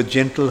 your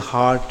gentle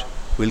heart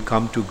will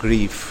come to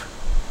grief."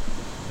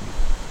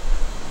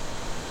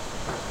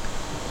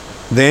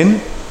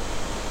 Then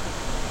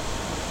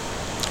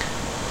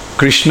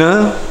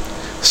Krishna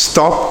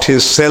stopped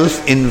his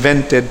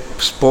self-invented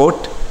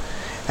sport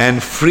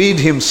and freed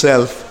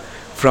himself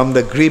from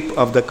the grip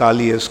of the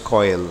Kaliya's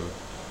coil.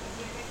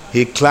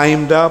 He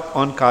climbed up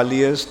on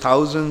Kaliya's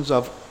thousands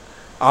of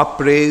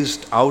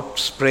upraised,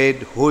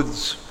 outspread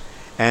hoods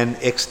and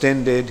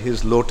extended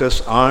his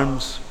lotus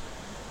arms.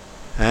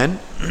 And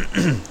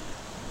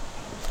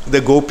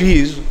the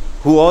gopis,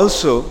 who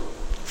also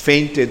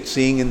fainted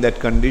seeing in that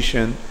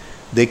condition,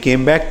 they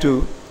came back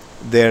to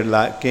their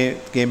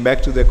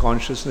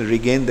consciousness,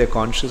 regained their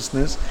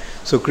consciousness.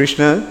 So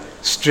Krishna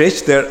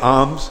stretched their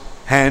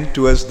hand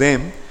towards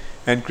them,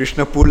 and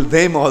Krishna pulled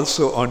them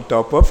also on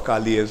top of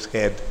Kaliya's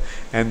head.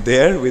 And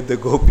there with the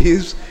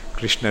gopis,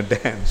 Krishna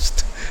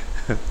danced.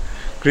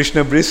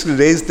 Krishna briskly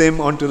raised them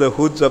onto the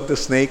hoods of the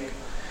snake.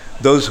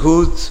 Those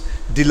hoods,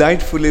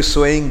 delightfully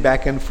swaying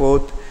back and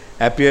forth,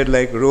 appeared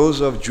like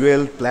rows of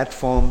jeweled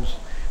platforms,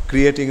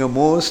 creating a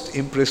most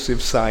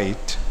impressive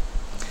sight.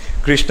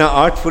 Krishna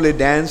artfully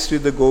danced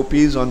with the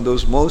gopis on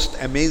those most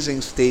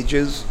amazing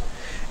stages,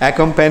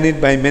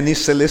 accompanied by many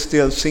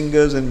celestial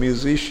singers and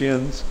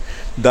musicians.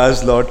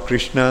 Thus Lord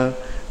Krishna,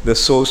 the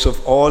source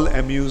of all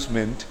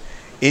amusement,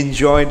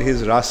 enjoyed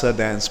his rasa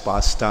dance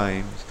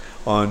pastimes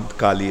on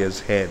Kaliya's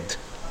head.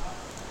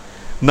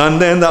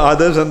 Nanda and the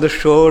others on the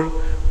shore,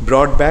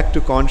 brought back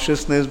to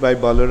consciousness by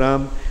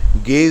Balaram,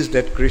 gazed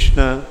at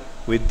Krishna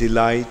with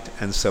delight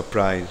and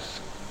surprise.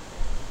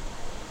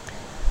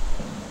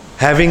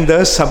 Having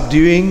thus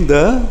subduing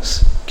the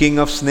king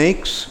of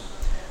snakes,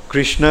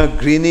 Krishna,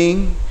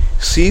 grinning,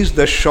 seized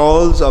the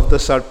shawls of the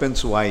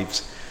serpent's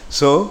wives.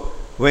 So,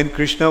 when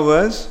Krishna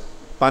was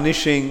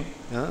punishing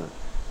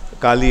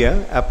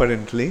Kaliya,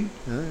 apparently,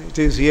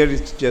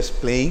 it's just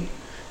playing,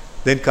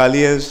 then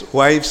Kaliya's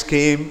wives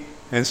came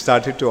and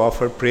started to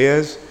offer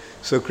prayers.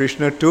 So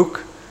Krishna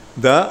took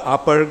the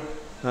upper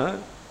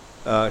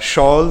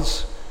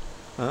shawls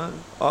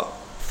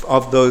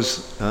of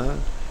those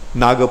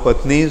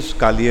Nagapatnis,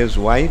 Kaliya's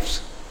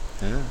wives,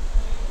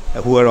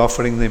 who are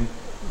offering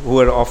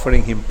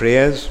him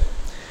prayers,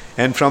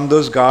 and from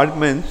those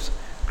garments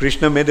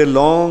Krishna made a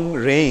long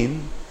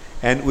rain,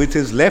 and with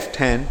his left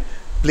hand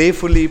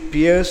playfully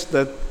pierced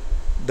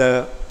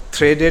the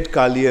threaded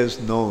Kaliya's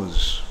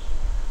nose.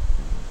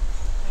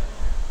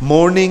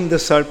 Mounting the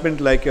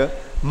serpent like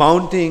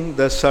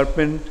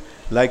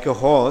a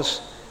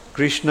horse,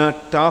 Krishna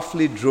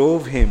toughly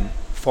drove him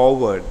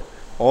forward,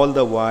 all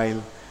the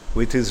while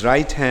with his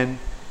right hand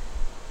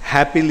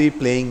happily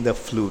playing the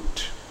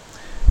flute.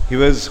 He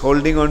was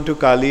holding on to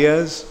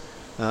Kaliya's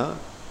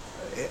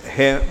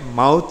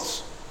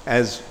mouths,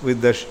 as with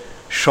the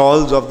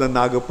shawls of the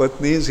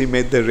Nagapatnis he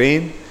made the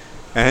rain,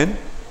 and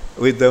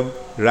with the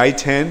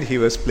right hand he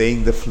was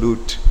playing the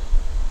flute.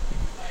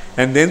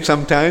 And then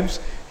sometimes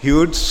he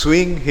would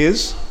swing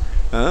his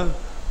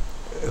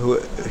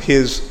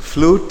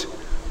flute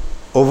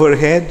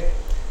overhead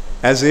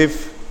as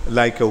if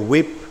like a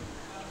whip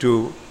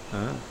to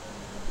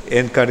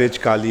encourage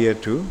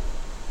Kaliya to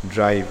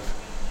drive.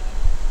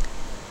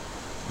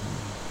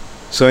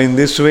 So in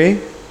this way,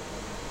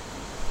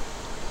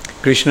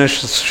 Krishna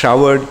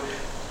showered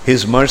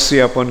his mercy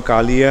upon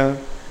Kaliya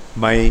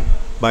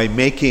by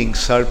making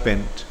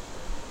serpent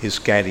his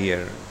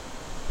carrier.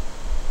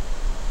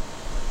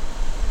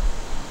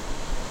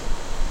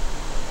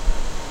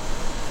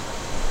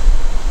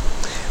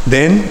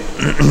 Then,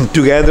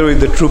 together with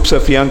the troops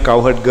of young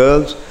cowherd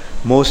girls,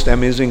 most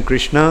amazing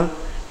Krishna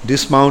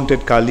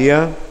dismounted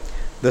Kaliya.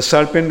 The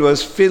serpent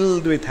was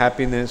filled with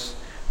happiness,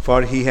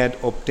 for he had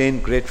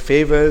obtained great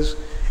favors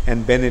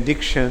and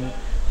benediction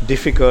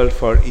difficult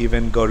for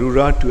even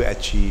Garuda to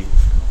achieve.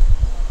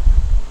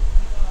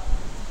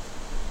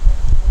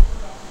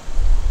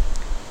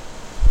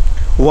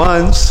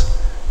 Once,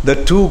 the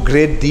two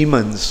great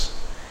demons,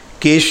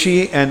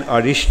 Keshi and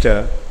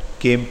Arishta,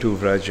 came to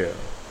Vraja.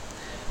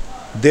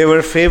 They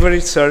were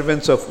favorite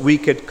servants of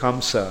wicked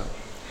Kamsa,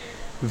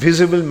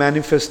 visible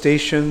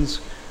manifestations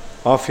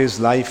of his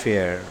life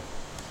here.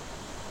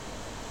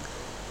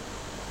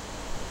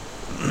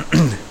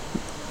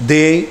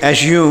 They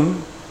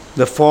assume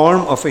the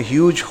form of a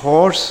huge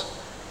horse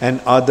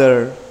and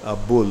other a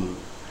bull.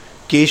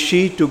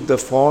 Keshi took the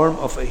form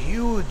of a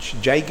huge,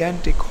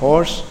 gigantic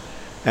horse,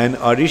 and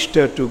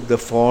Arishta took the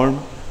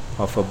form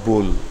of a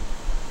bull.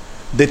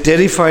 They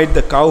terrified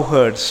the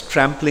cowherds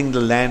trampling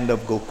the land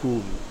of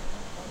Gokul.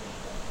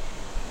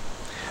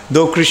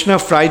 Though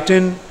Krishna's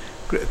frightened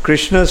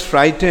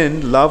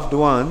loved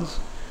ones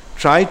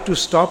tried to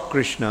stop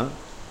Krishna,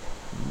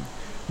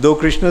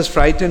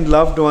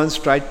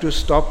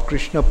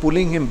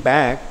 pulling him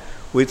back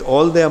with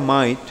all their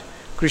might,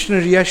 Krishna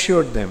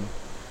reassured them,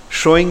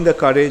 showing the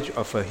courage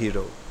of a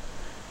hero.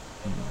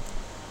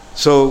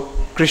 So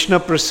Krishna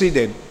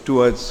proceeded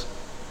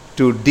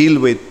to deal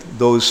with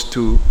those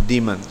two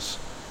demons,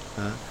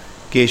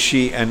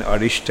 Keshi and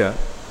Arishta.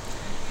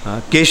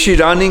 Keshi,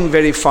 running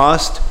very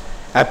fast,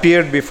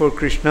 appeared before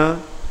Krishna,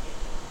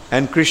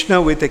 and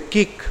Krishna with a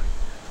kick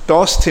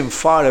tossed him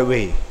far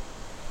away.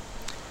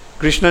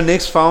 Krishna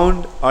next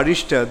found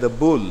Arishta, the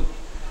bull,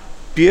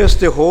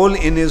 pierced a hole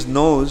in his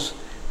nose,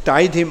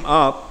 tied him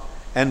up,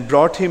 and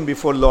brought him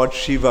before Lord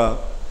Shiva,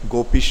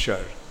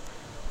 Gopishwar.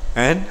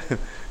 and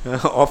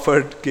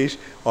offered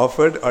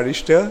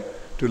Arishta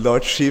to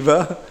Lord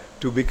Shiva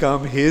to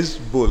become his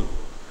bull.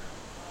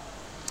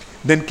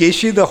 Then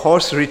Keshi the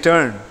horse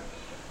returned,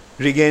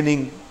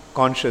 regaining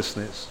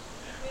consciousness.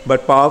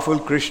 But powerful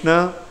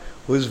Krishna,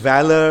 whose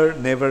valor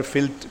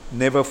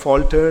never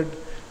faltered,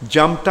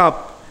 jumped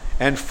up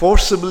and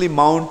forcibly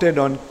mounted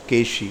on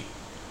Keshi,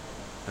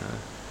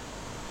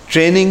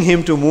 training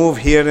him to move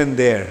here and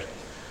there.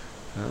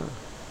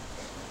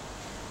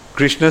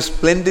 Krishna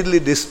splendidly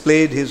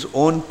displayed his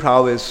own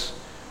prowess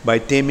by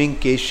taming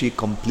Keshi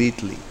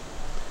completely.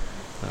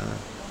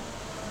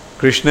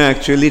 Krishna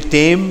actually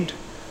tamed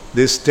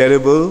this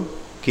terrible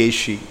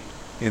Keshi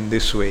in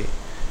this way.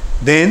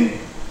 Then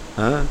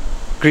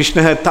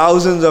Krishna had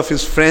thousands of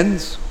his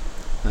friends,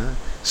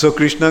 so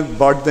Krishna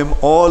brought them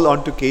all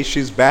onto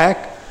Keshi's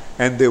back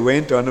and they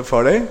went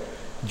for a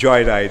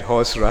joyride,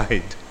 horse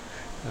ride.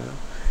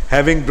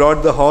 Having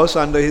brought the horse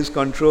under his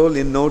control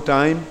in no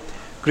time,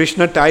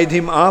 Krishna tied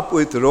him up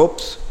with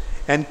ropes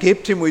and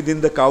kept him within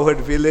the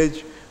cowherd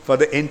village for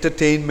the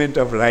entertainment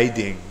of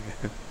riding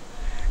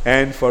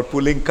and for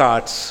pulling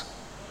carts.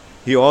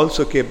 He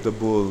also kept the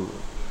bull.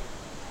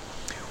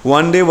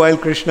 One day while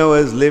Krishna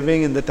was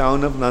living in the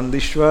town of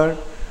Nandishwar,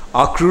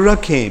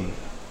 Akrura came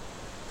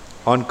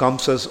on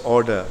Kamsa's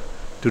order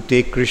to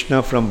take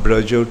Krishna from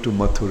Braja to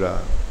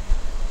Mathura.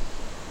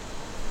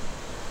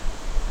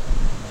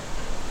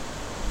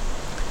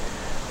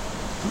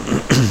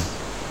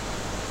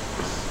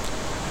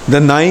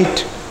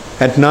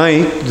 At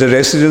night, the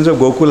residents of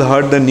Gokul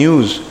heard the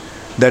news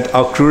that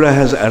Akrura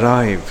has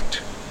arrived.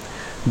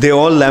 They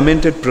all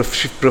lamented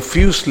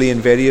profusely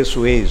in various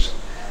ways.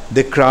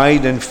 They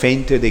cried and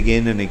fainted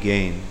again and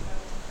again.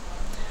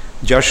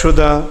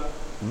 Jashoda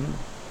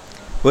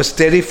was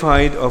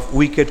terrified of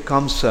wicked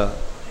Kamsa,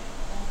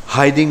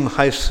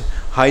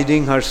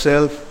 hiding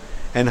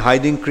herself and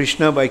hiding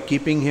Krishna by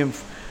keeping him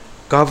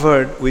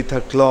covered with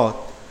her cloth.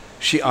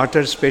 She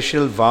uttered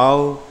special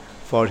vow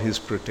for his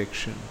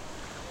protection.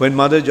 When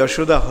Mother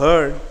Jashoda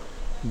heard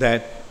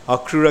that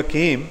Akrura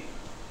came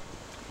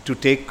to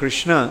take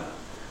Krishna,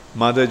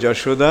 Mother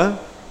Jashoda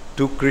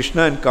took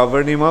Krishna and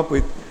covered him up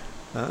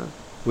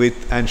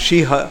and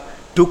she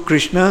took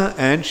Krishna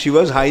and she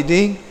was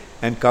hiding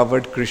and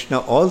covered Krishna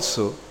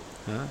also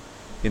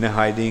in a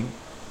hiding.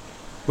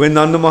 When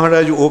Nanda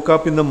Maharaj woke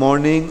up in the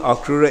morning,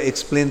 Akrura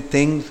explained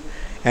things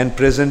and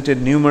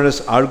presented numerous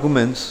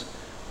arguments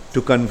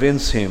to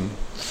convince him.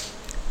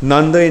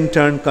 Nanda in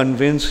turn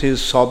convinced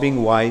his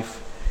sobbing wife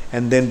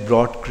and then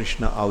brought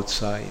Krishna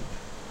outside.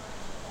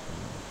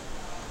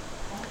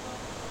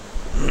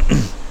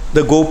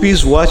 The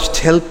gopis watched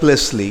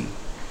helplessly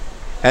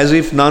as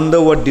if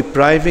Nanda were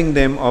depriving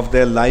them of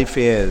their life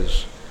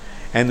heirs,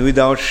 and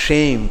without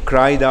shame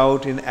cried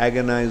out in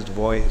agonized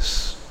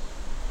voice,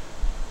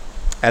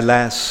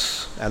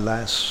 "Alas,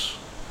 alas."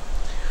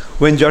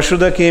 When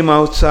Jashoda came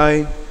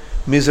outside,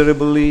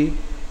 miserably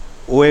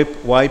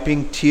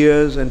wiping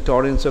tears, and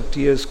torrents of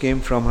tears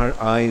came from her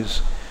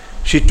eyes,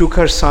 she took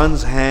her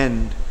son's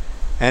hand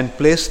and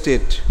placed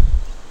it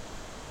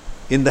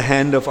in the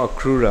hand of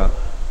Akrura,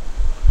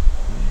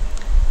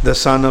 the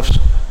son of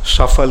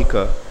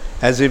Safalka,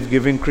 as if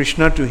giving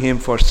Krishna to him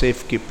for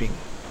safekeeping.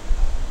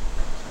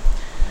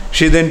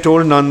 She then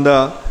told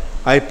Nanda,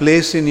 I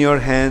place in your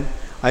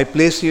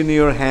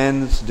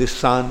hands this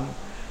son,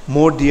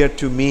 more dear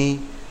to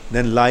me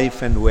than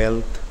life and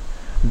wealth.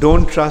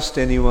 Don't trust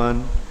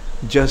anyone,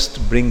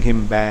 just bring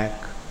him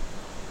back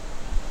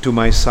to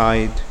my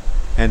side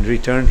and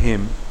return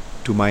him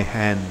to my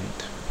hand.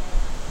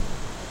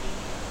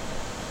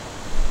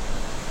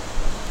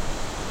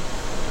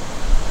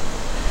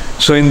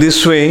 So in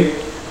this way,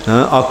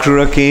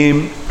 Akrura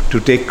came to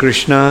take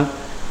Krishna,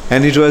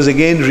 and it was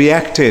again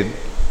reenacted,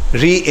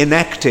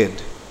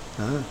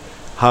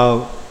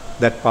 how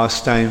that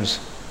pastimes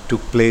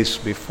took place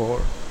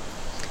before.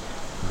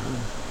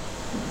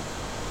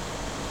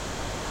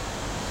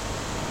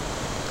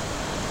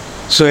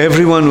 So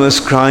everyone was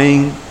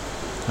crying,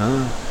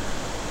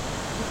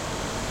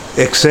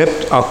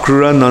 except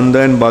Akrura,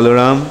 Nanda and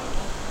Balaram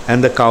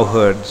and the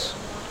cowherds.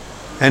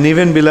 And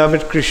even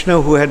beloved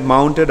Krishna, who had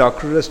mounted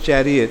Akrura's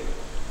chariot,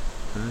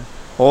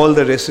 all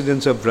the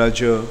residents of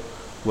Braja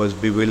was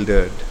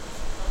bewildered.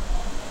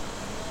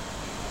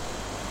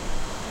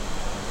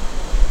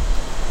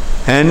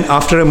 And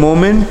after a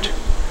moment,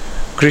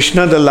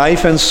 Krishna, the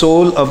life and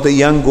soul of the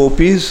young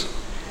gopis,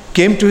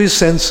 came to his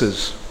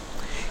senses.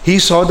 He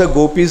saw the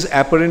gopis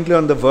apparently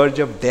on the verge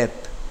of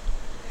death,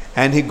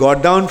 and he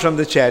got down from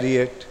the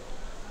chariot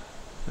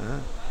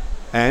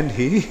and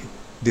he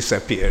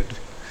disappeared.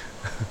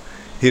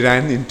 He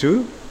ran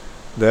into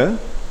the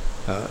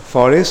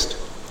forest,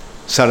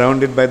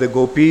 surrounded by the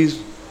gopis,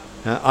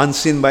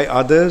 unseen by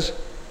others.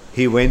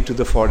 He went to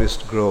the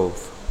forest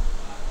grove.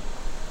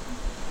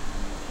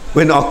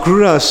 When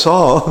Akrura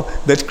saw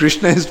that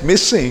Krishna is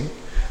missing,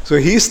 so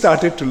he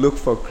started to look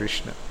for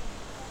Krishna.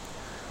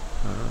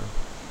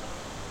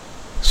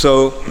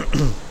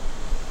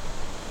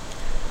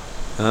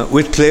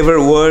 With clever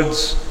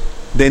words,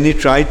 then he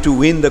tried to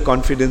win the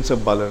confidence of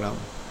Balaram.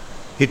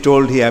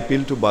 he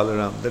appealed to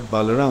Balaram that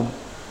Balaram,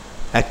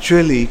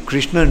 actually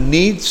Krishna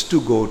needs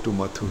to go to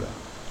Mathura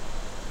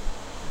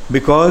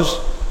because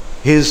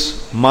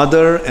his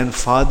mother and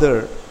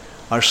father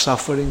are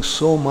suffering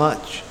so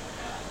much,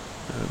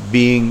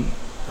 being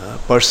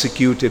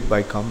persecuted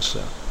by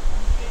Kamsa.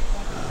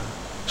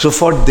 So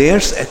for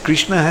theirs,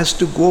 Krishna has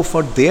to go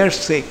for their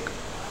sake.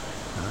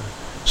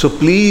 So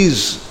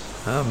please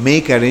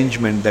make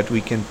arrangement that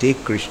we can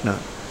take Krishna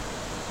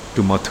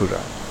to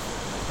Mathura.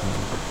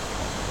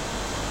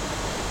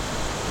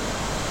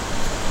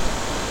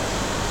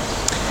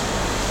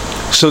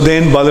 So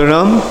then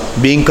Balaram,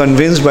 being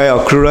convinced by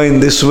Akrura in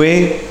this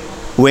way,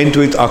 went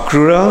with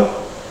Akrura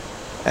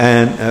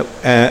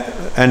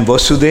and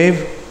Vasudev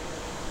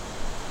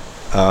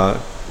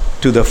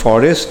to the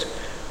forest.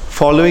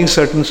 Following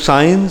certain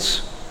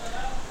signs,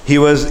 he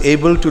was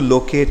able to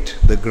locate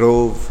the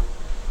grove.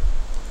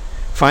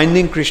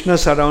 Finding Krishna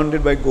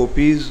surrounded by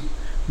gopis,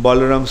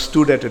 Balaram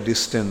stood at a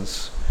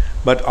distance.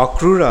 But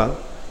Akrura,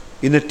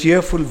 in a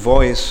tearful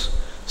voice,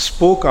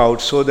 spoke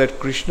out so that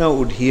Krishna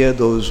would hear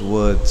those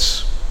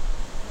words.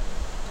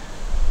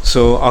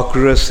 So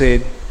Akrura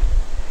said,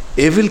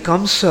 "Evil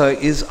Kamsa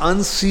is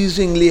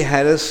unceasingly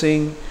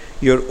harassing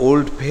your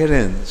old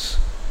parents.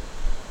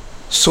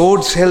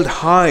 Swords held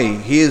high,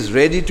 he is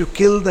ready to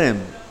kill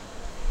them.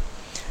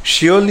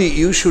 Surely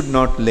you should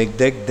not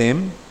neglect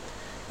them,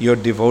 your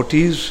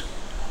devotees,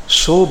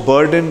 so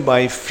burdened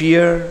by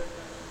fear,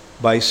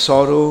 by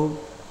sorrow,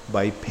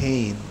 by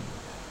pain.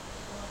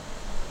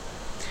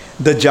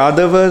 The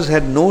Jadavas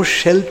had no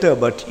shelter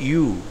but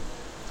you,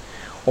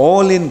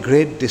 all in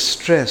great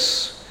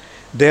distress,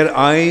 their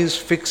eyes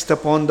fixed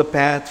upon the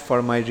path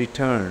for my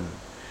return.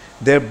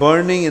 They are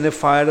burning in a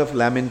fire of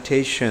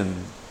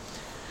lamentation.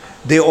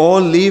 They all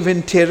live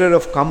in terror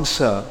of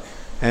Kamsa,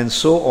 and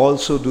so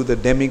also do the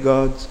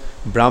demigods,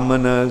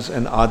 Brahmanas,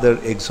 and other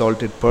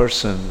exalted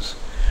persons.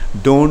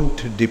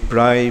 Don't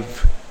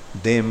deprive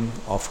them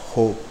of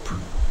hope."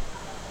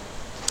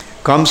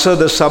 Kamsa,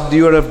 the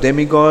subduer of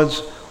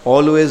demigods,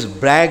 always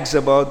brags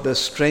about the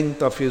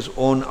strength of his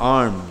own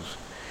arms.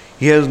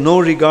 He has no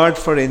regard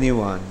for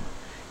anyone.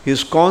 He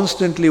is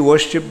constantly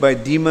worshipped by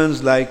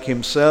demons like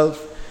himself,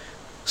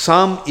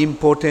 some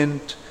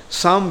impotent,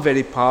 some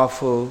very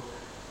powerful,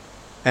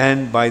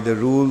 and by the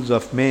rulers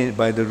of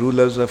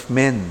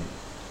men.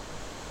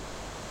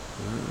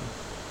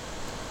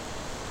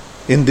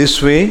 In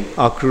this way,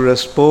 Akrura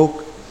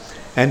spoke,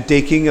 and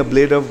taking a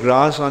blade of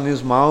grass on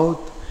his mouth,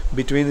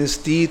 between his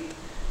teeth,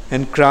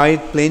 and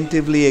cried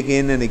plaintively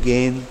again and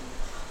again.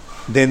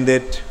 Then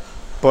that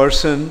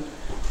person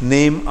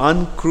named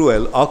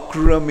Uncruel,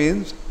 Krura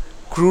means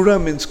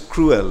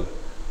cruel,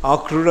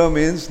 Akrura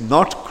means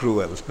not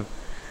cruel,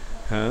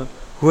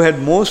 who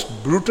had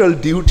most brutal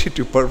duty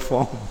to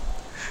perform.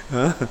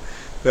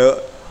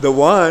 The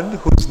one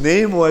whose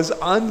name was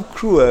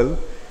Uncruel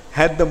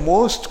had the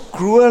most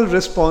cruel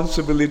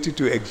responsibility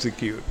to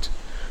execute.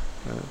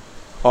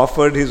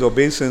 Offered his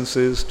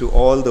obeisances to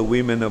all the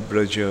women of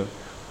Braja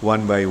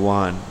one by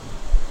one.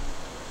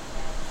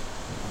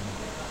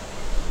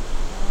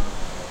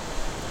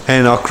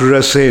 And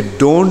Akrura said,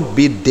 "Don't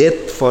be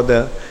death for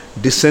the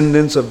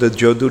descendants of the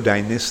Jadu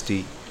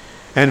dynasty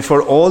and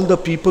for all the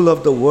people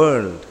of the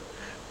world.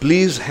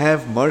 Please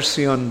have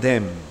mercy on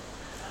them.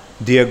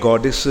 Dear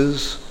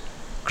goddesses,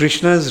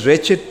 Krishna's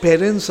wretched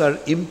parents are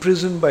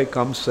imprisoned by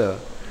Kamsa.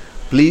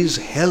 Please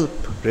help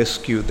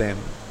rescue them."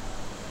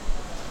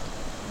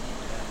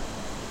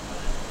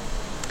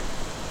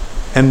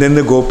 And then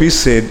the gopis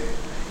said,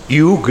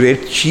 "You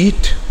great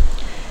cheat,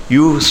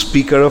 you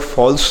speaker of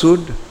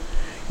falsehood,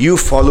 you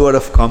follower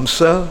of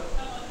Kamsa,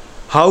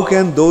 how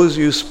can those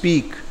you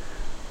speak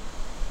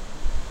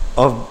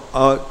of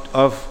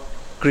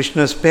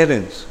Krishna's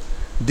parents?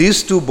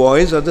 These two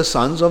boys are the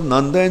sons of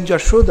Nanda and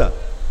Jashoda.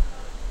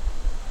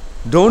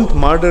 Don't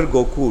murder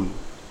Gokul.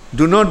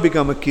 Do not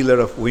become a killer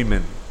of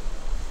women."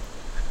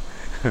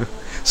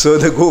 So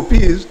the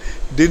gopis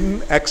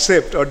didn't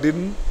accept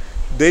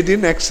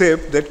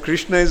that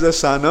Krishna is the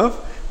son of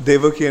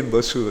Devaki and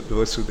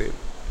Vasudeva.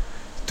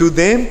 To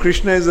them,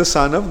 Krishna is the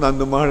son of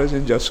Nanda Maharaj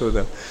and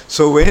Jashoda.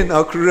 So when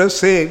Akrura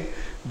said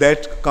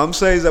that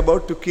Kamsa is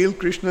about to kill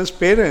Krishna's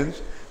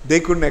parents, they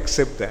couldn't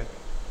accept that.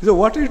 He said,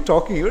 "What are you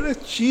talking? You're a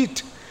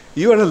cheat.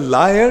 You are a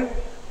liar.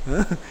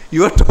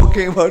 You are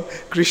talking about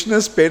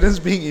Krishna's parents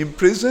being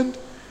imprisoned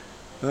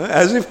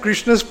as if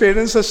Krishna's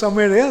parents are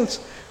somewhere else.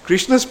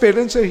 Krishna's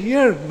parents are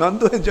here,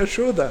 Nanda and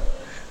Jashoda."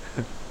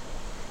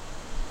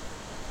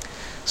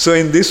 So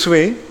in this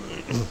way,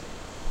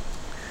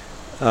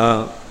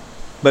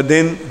 but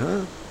then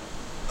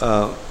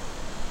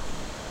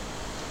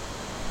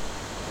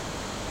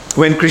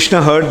when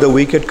Krishna heard the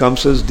wicked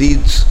Kamsa's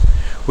deeds,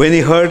 when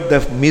he heard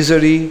the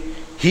misery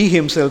he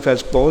himself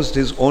has caused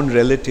his own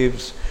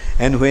relatives,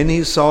 and when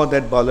he saw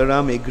that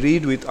Balaram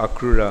agreed with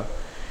Akrura,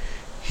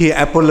 he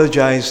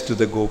apologized to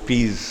the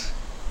gopis,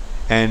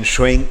 and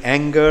showing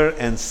anger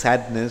and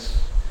sadness,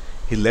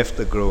 he left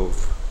the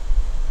grove.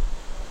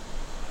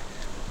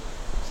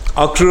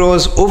 Akrura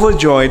was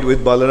overjoyed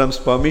with Balaram's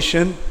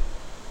permission.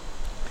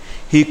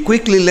 He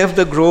quickly left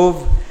the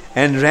grove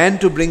and ran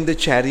to bring the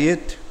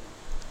chariot.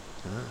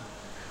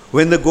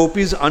 When the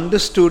gopis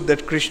understood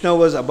that Krishna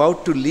was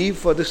about to leave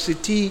for the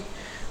city,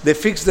 they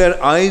fixed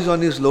their eyes on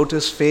his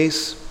lotus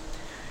face.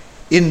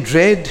 In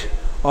dread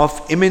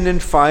of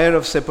imminent fire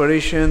of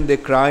separation, they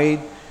cried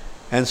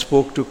and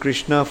spoke to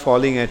Krishna,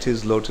 falling at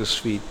his lotus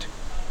feet.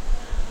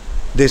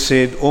 They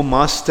said, "O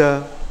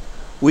Master,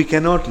 we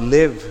cannot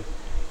live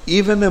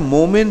even a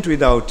moment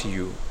without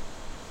you.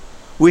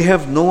 We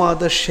have no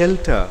other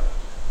shelter.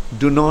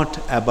 Do not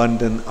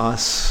abandon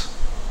us.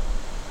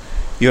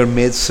 Your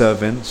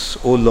maidservants,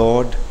 O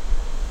Lord,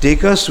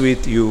 take us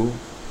with you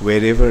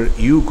wherever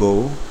you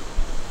go.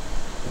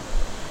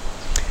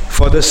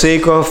 For the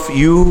sake of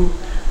you,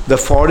 the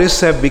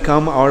forests have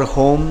become our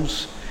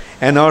homes,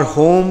 and our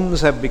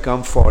homes have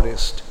become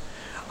forests.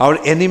 Our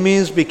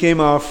enemies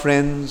became our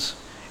friends,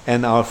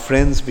 and our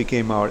friends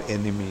became our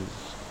enemies.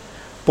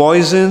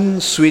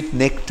 Poison, sweet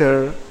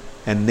nectar,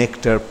 and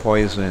nectar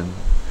poison.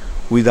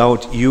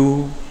 Without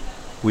you,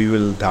 we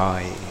will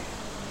die.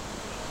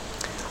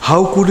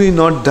 How could we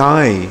not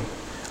die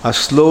a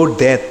slow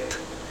death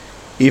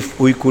if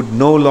we could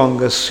no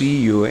longer see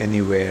you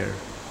anywhere?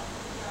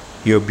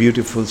 Your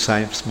beautiful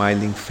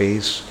smiling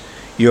face,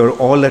 your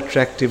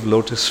all-attractive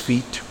lotus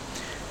feet,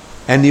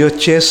 and your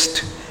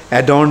chest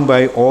adorned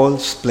by all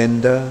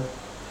splendor.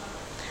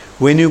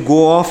 When you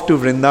go off to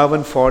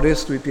Vrindavan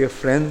forest with your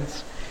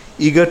friends,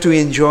 eager to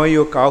enjoy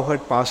your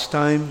cowherd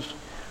pastimes,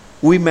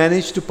 we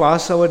manage to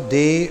pass our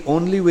day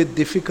only with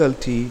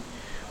difficulty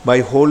by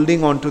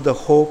holding on to the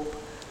hope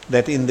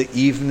that in the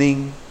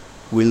evening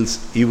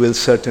you will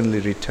certainly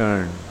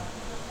return.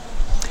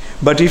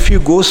 But if you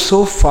go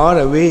so far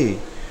away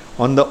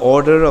on the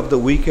order of the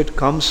wicked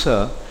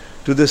Kamsa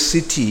to the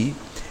city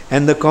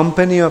and the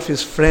company of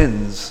his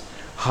friends,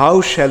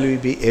 how shall we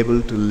be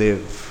able to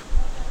live?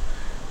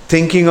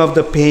 Thinking of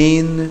the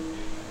pain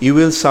you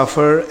will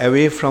suffer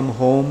away from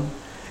home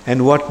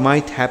and what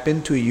might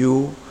happen to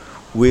you,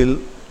 will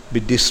be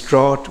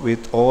distraught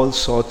with all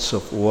sorts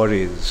of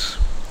worries.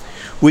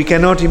 We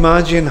cannot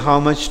imagine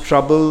how much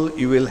trouble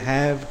you will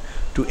have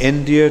to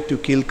endure to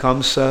kill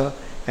Kamsa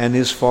and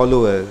his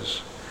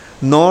followers,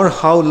 nor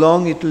how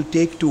long it will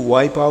take to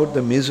wipe out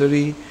the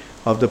misery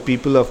of the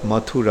people of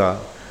Mathura,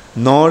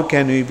 nor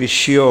can we be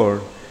sure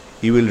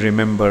you will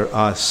remember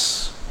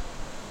us."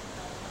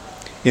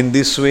 In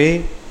this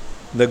way,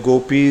 the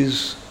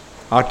gopis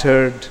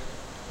uttered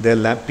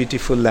their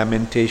pitiful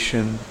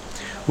lamentation,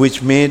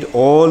 which made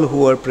all who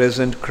were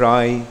present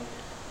cry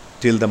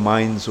till the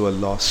minds were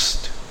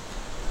lost.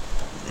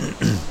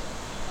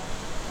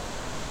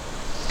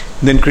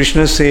 Then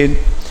Krishna said,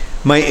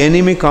 "My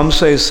enemy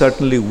Kamsa is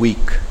certainly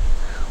weak.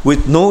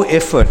 With no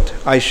effort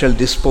I shall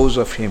dispose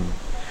of him.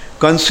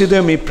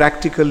 Consider me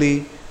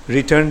practically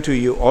returned to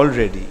you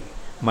already.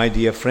 My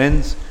dear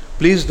friends,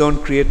 please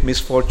don't create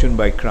misfortune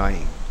by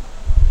crying."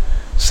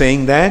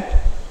 Saying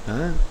that,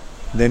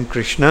 then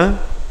Krishna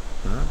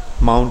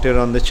mounted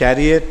on the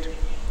chariot,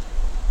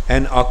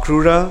 and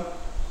Akrura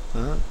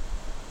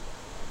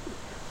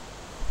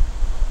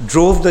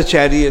drove the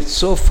chariot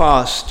so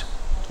fast,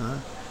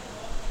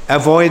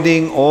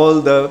 avoiding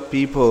all the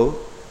people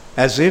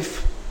as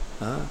if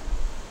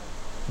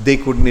they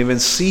couldn't even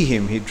see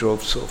him. He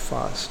drove so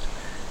fast.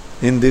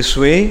 In this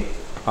way,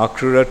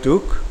 Akrura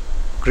took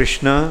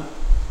Krishna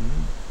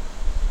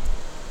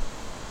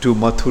to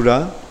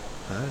Mathura.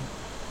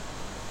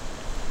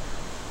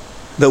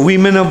 The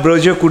women of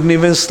Braja couldn't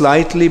even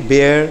slightly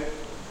bear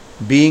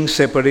being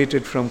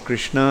separated from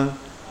Krishna.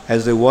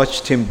 As they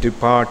watched him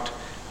depart,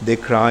 they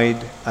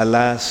cried,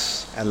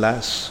 "Alas,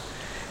 alas."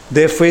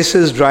 Their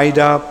faces dried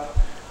up,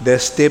 their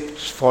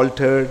steps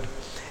faltered,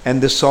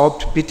 and they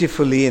sobbed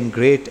pitifully in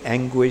great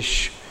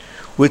anguish.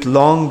 With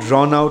long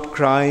drawn-out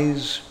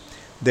cries,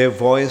 their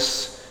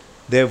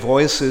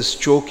voices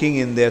choking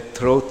in their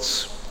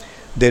throats,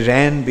 they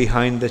ran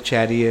behind the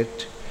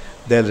chariot,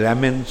 their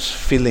laments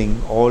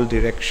filling all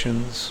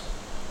directions.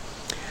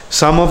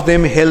 Some of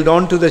them held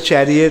on to the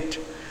chariot,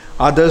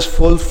 others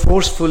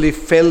forcefully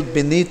fell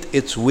beneath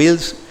its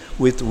wheels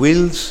with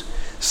wheels,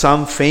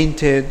 some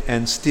fainted,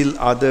 and still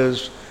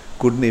others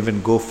couldn't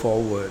even go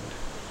forward.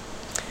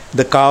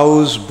 The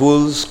cows,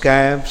 bulls,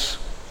 calves,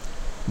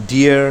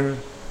 deer,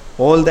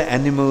 all the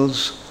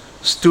animals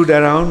stood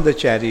around the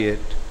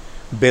chariot,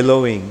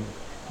 bellowing,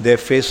 their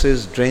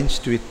faces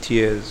drenched with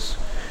tears.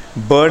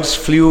 Birds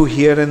flew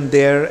here and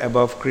there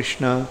above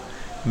Krishna,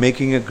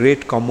 making a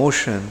great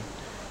commotion,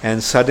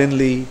 and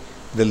suddenly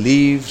the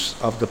leaves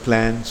of the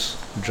plants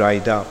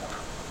dried up.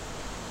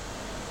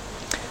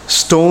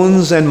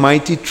 Stones and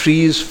mighty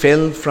trees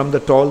fell from the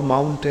tall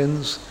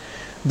mountains.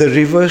 The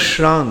river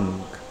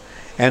shrunk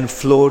and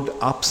flowed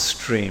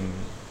upstream,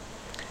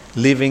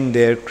 leaving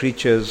their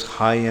creatures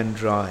high and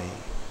dry.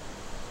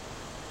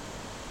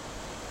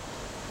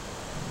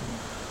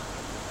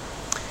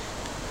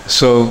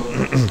 So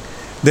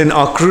then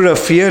Akrura,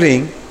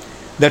 fearing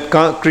that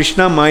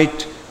Krishna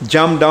might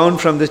jump down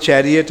from the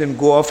chariot and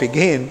go off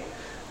again,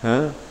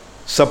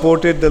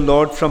 supported the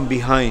Lord from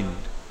behind,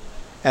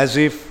 as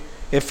if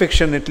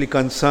affectionately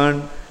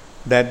concerned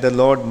that the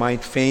Lord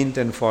might faint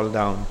and fall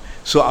down.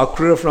 So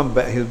Akrura from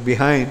his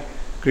behind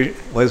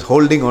was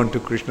holding on to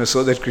Krishna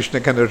so that Krishna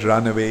cannot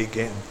run away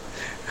again.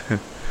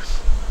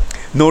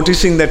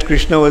 Noticing that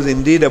Krishna was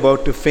indeed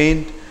about to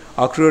faint,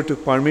 Akrura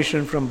took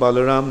permission from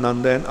Balaram,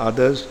 Nanda and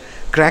others,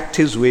 cracked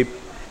his whip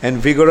and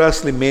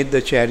vigorously made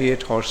the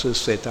chariot horses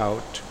set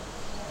out.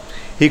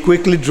 He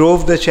quickly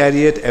drove the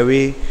chariot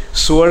away,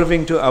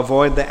 swerving to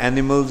avoid the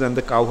animals and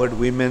the cowherd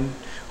women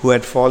who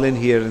had fallen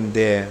here and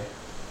there.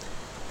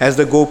 As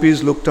the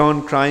gopis looked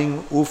on,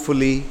 crying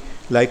woefully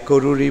like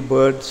Karuri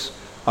birds,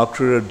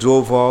 Akrura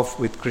drove off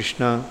with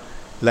Krishna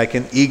like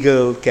an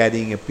eagle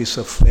carrying a piece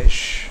of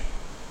flesh.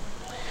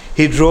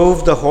 He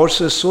drove the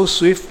horses so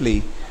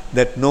swiftly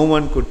that no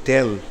one could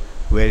tell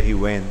where he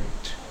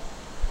went.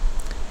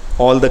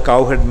 All the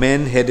cowherd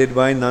men headed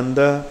by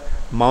Nanda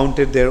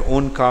mounted their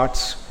own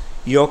carts,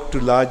 yoked to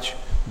large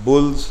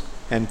bulls,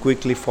 and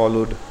quickly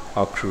followed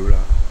Akrura.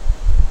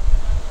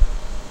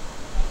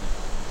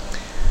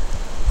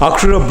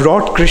 Akrura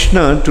brought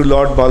Krishna to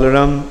Lord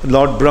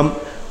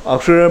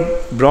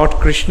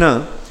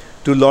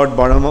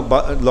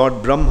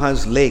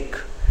Brahma's lake,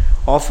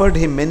 offered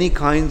him many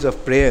kinds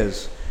of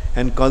prayers,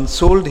 and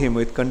consoled him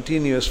with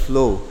continuous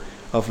flow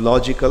of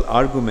logical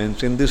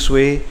arguments, in this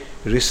way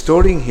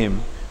restoring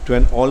him to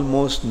an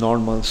almost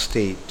normal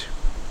state.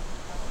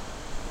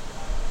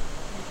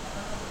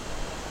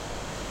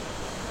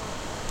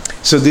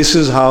 So this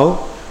is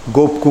how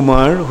Gop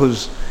Kumar,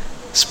 whose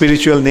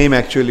spiritual name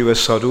actually was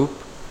Sarup,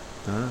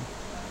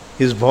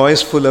 his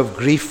voice full of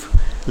grief,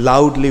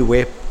 loudly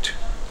wept.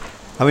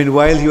 I mean,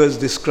 while he was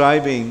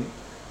describing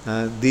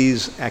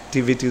these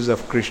activities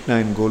of Krishna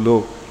in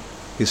Golok,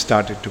 he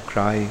started to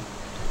cry.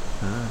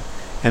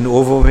 And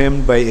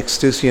overwhelmed by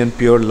ecstasy and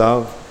pure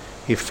love,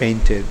 he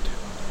fainted.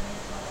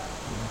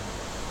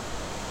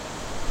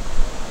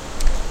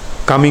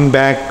 Coming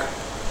back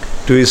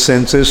to his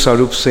senses,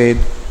 Sarup said,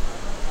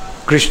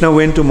 Krishna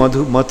went to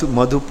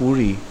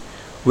Madhupuri,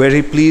 where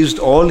he pleased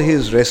all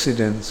his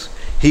residents.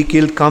 He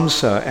killed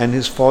Kamsa and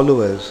his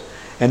followers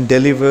and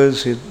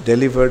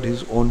delivered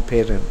his own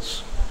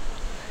parents.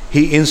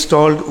 He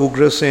installed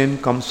Ugrasen,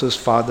 Kamsa's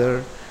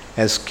father,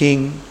 as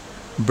king,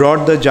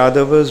 brought the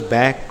Jadavas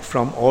back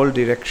from all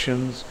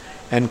directions,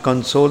 and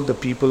consoled the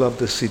people of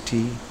the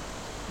city.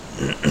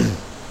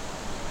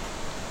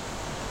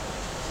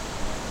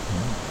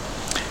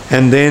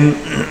 And then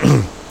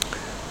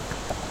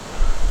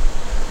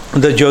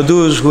the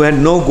Jadus, who had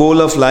no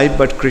goal of life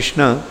but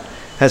Krishna,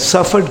 had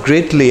suffered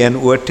greatly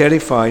and were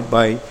terrified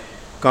by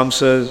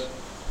Kamsa's.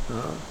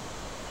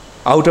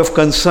 Out of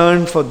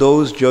concern for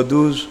those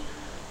Jadus,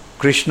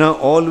 Krishna,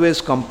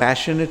 always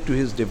compassionate to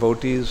his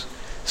devotees,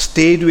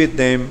 stayed with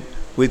them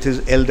with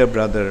his elder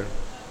brother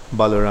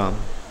Balaram.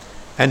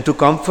 And to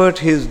comfort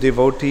his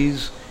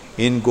devotees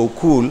in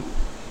Gokul,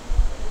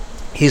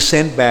 he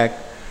sent back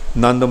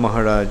Nanda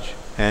Maharaj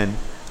and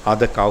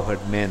other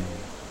cowherd men.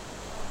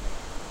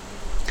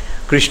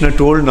 Krishna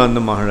told Nanda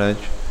Maharaj,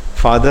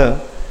 Father,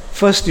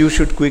 first you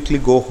should quickly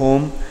go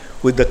home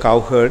with the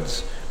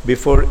cowherds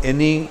before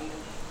any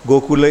of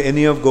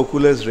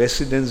Gokula's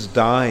residents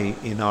die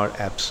in our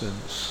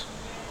absence.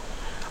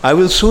 I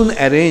will soon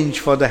arrange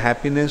for the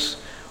happiness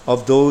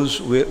of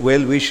those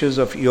well-wishers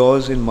of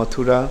yours in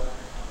Mathura,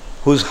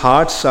 whose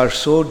hearts are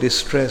so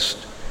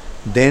distressed.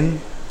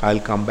 Then I'll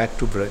come back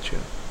to Braja.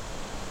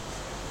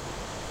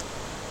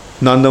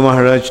 Nanda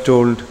Maharaj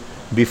told,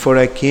 before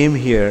I came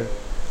here,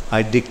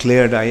 I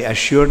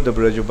assured the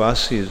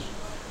Brajavasis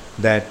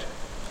that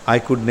I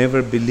could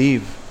never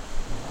believe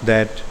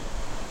that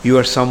you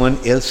are someone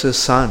else's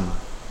son,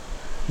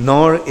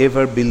 nor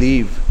ever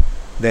believe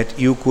that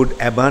you could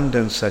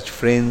abandon such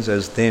friends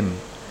as them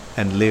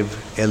and live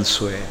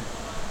elsewhere.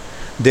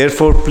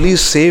 Therefore,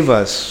 please save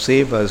us.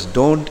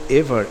 Don't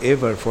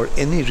ever, for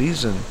any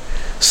reason,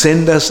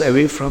 send us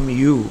away from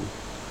you.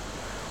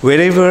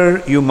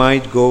 Wherever you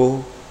might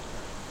go,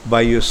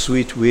 by your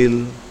sweet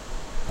will,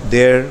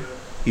 there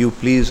you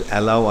please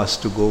allow us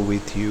to go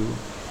with you.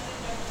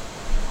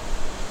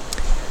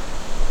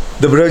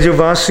 The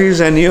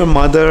Brajavasis and your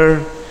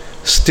mother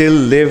still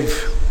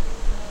live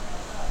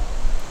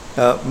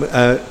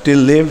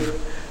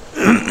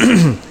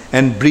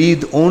and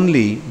breathe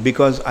only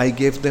because I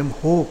gave them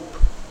hope.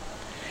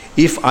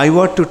 If I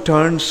were to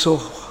turn so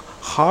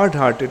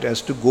hard-hearted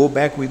as to go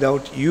back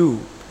without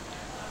you,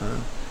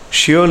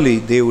 surely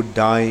they would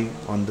die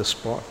on the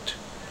spot.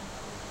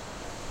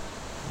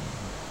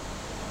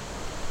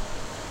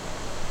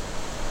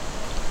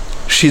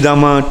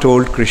 Shidama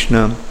told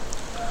Krishna,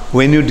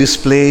 when you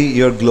display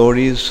your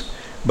glories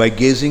by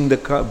grazing the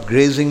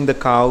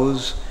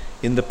cows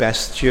in the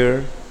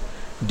pasture,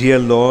 dear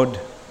Lord,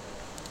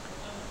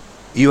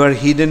 you are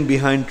hidden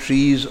behind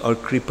trees or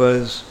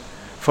creepers.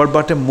 For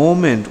but a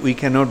moment we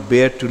cannot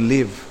bear to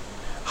live.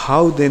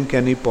 How then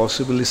can we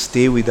possibly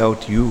stay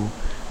without you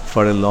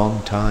for a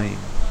long time?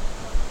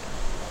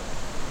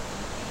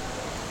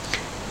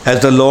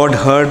 As the Lord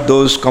heard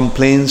those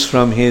complaints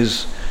from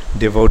his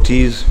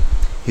devotees,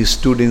 he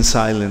stood in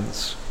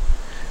silence.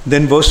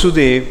 Then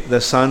Vasudev,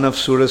 the son of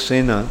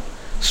Surasena,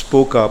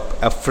 spoke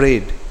up,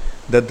 afraid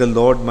that the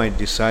Lord might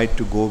decide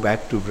to go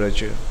back to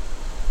Vraja.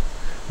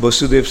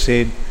 Vasudev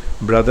said,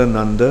 Brother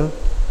Nanda,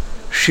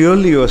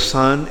 surely your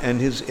son and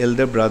his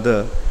elder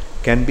brother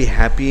can be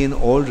happy in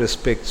all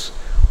respects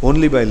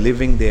only by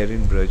living there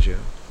in Vraja.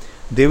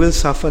 They will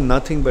suffer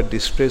nothing but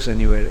distress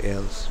anywhere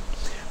else.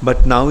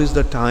 But now is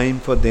the time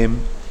for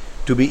them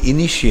to be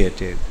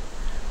initiated.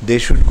 They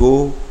should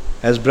go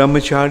as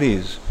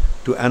brahmacharis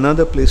to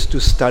another place to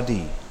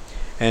study,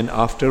 and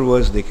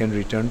afterwards they can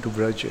return to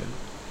Vraja.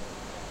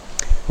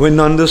 When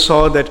Nanda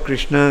saw that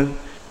Krishna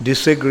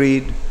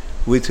disagreed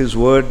with his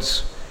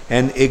words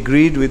and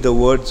agreed with the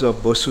words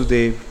of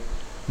Vasudev,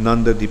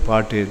 Nanda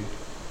departed,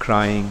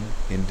 crying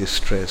in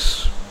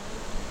distress.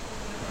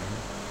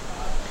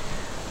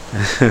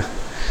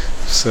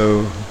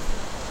 So,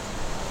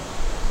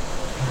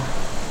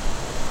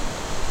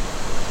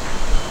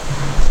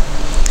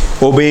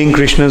 obeying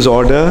Krishna's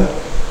order,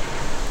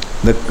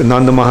 the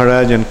Nanda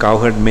Maharaj and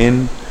cowherd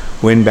men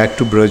went back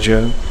to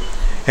Braja.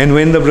 And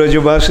when the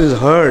Brajavasis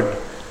heard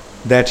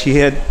that he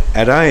had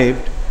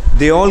arrived,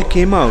 they all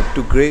came out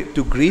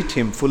to greet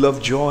him full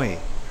of joy.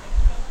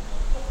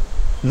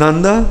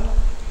 Nanda,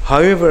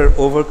 however,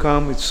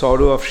 overcome with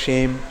sorrow of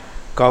shame,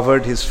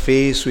 covered his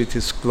face with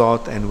his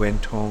cloth and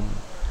went home.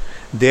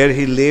 There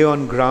he lay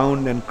on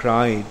ground and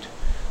cried,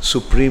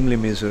 supremely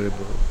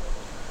miserable.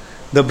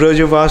 The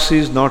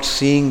Brajavasis, not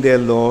seeing their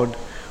Lord,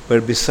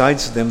 were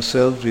besides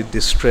themselves with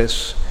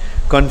distress,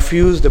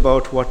 confused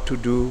about what to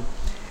do,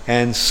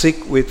 and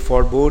sick with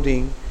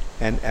foreboding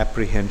and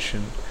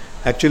apprehension.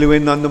 Actually,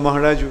 when Nanda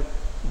Maharaj,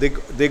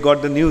 they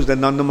got the news that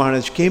Nanda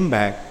Maharaj came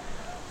back,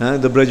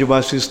 the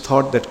Brajavasis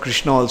thought that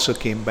Krishna also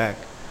came back.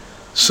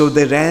 So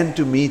they ran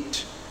to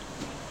meet,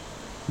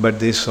 but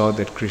they saw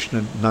that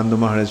Nanda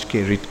Maharaj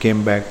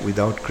came back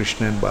without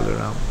Krishna and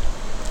Balaram.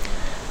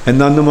 And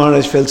Nanda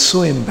Maharaj felt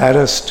so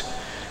embarrassed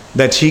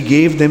that he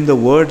gave them the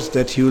words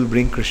that he will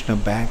bring Krishna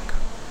back,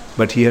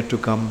 but he had to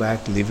come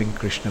back leaving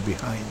Krishna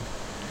behind.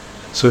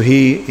 So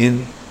he,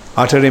 in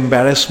utter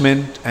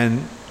embarrassment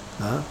and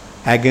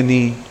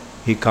agony,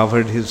 he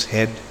covered his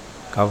head,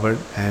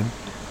 and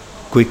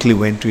quickly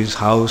went to his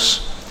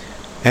house,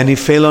 and he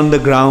fell on the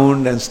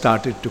ground and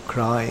started to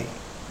cry.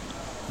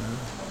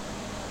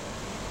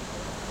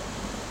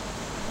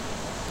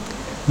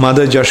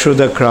 Mother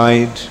Jashoda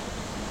cried,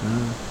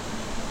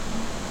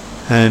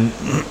 and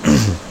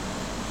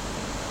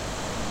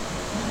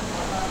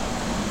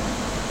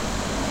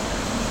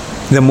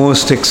the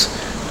most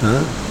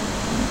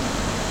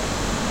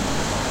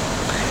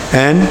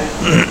and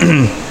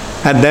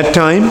at that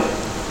time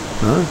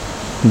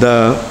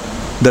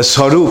the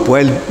Swarup,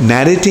 while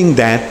narrating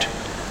that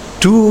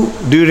do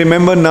you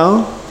remember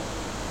now?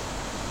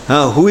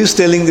 Who is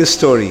telling this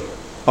story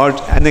or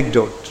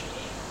anecdote?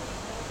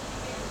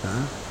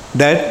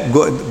 That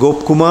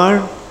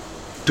Gopkumar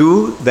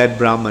to that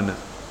Brahmana.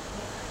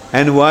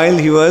 And while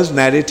he was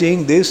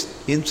narrating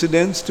this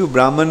incidents to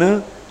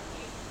Brahmana,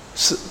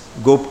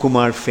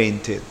 Gopkumar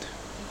fainted.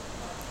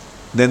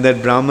 Then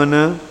that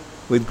Brahmana,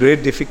 with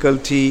great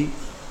difficulty,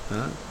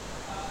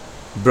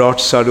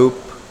 brought Swarup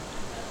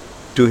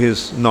to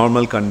his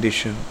normal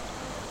condition.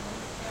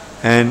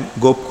 And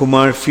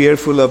Gopkumar,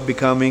 fearful of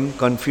becoming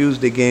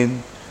confused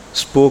again,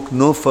 spoke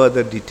no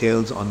further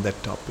details on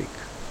that topic.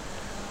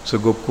 So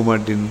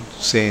Gopkumar didn't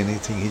say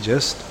anything, he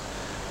just...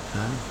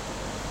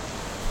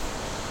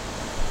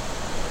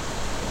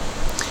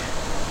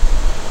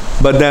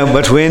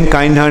 But when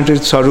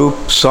kind-hearted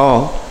Swarup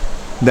saw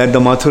that the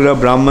Mathura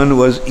Brahman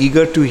was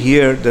eager to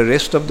hear the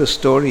rest of the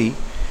story,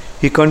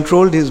 he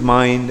controlled his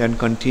mind and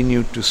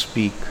continued to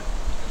speak.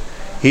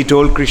 He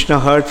told Krishna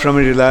heard from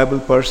a reliable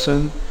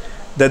person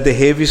that the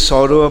heavy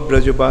sorrow of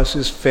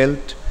Brajavasis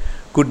felt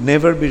could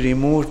never be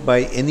removed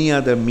by any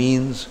other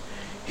means.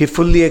 He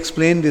fully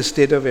explained the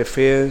state of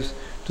affairs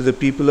to the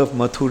people of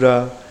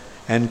Mathura,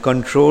 and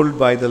controlled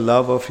by the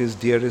love of his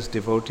dearest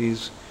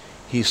devotees,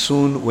 he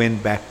soon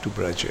went back to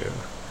Braja.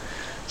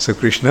 So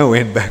Krishna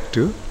went back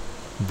to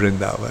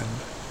Vrindavan.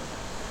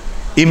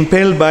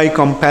 Impelled by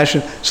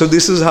compassion. So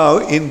this is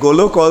how in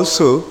Golok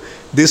also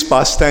these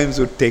pastimes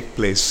would take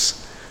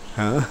place.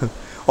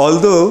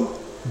 Although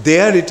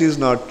there it is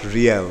not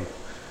real,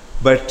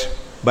 but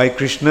by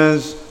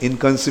Krishna's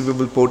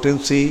inconceivable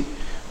potency,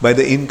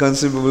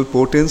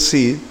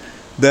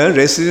 the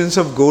residents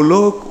of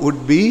Golok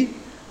would be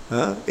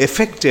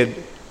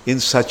affected in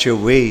such a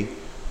way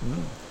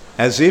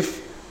as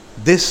if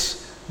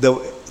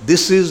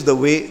this is the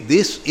way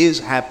this is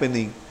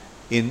happening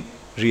in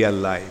real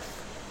life.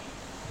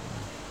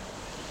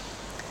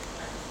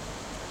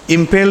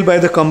 Impelled by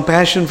the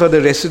compassion for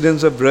the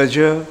residents of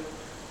Braja,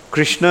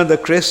 Krishna, the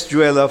crest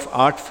jewel of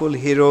artful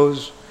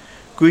heroes,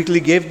 quickly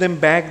gave them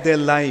back their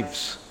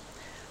lives.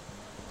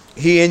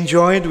 He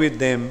enjoyed with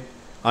them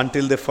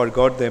until they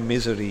forgot their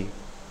misery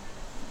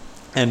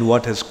and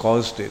what has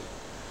caused it.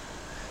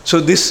 So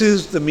this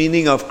is the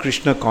meaning of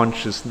Krishna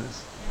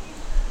consciousness.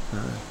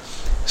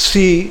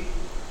 See,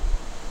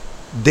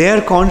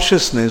 their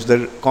consciousness,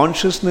 the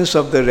consciousness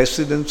of the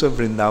residents of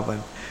Vrindavan,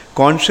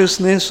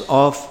 consciousness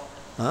of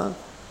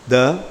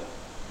the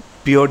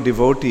pure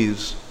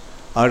devotees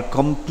are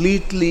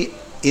completely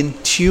in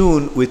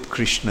tune with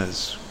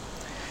Krishna's.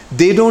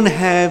 They don't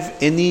have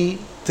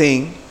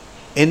anything,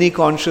 any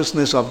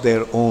consciousness of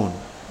their own.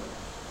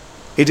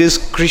 It is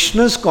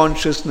Krishna's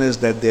consciousness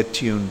that they're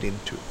tuned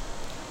into.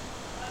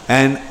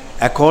 And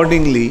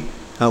accordingly,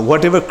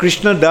 whatever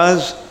Krishna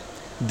does,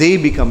 they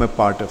become a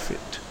part of it.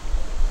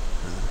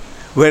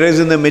 Whereas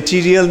in the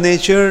material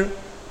nature,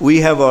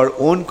 we have our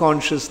own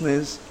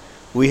consciousness,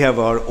 we have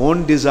our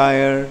own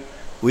desire,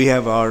 we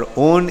have our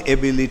own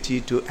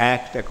ability to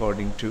act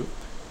according to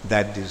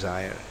that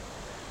desire.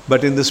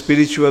 But in the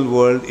spiritual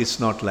world, it's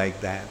not like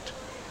that.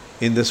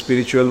 In the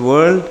spiritual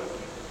world,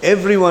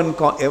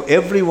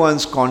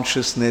 everyone's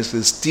consciousness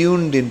is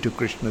tuned into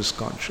Krishna's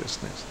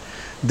consciousness.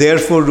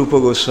 Therefore, Rupa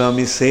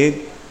Goswami said,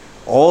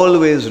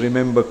 always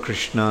remember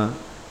Krishna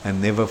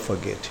and never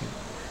forget him.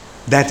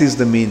 That is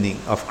the meaning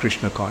of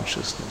Krishna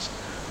consciousness.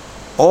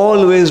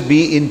 Always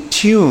be in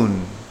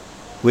tune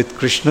with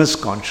Krishna's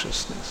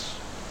consciousness.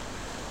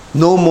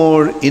 No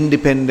more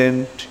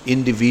independent,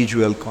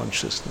 individual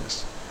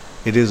consciousness.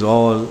 It is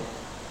all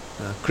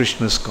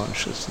Krishna's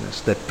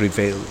consciousness that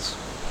prevails.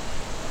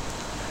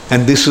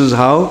 And this is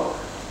how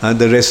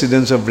the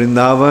residents of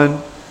Vrindavan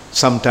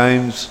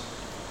sometimes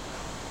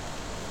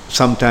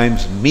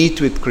meet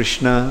with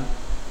Krishna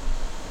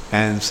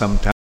and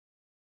sometimes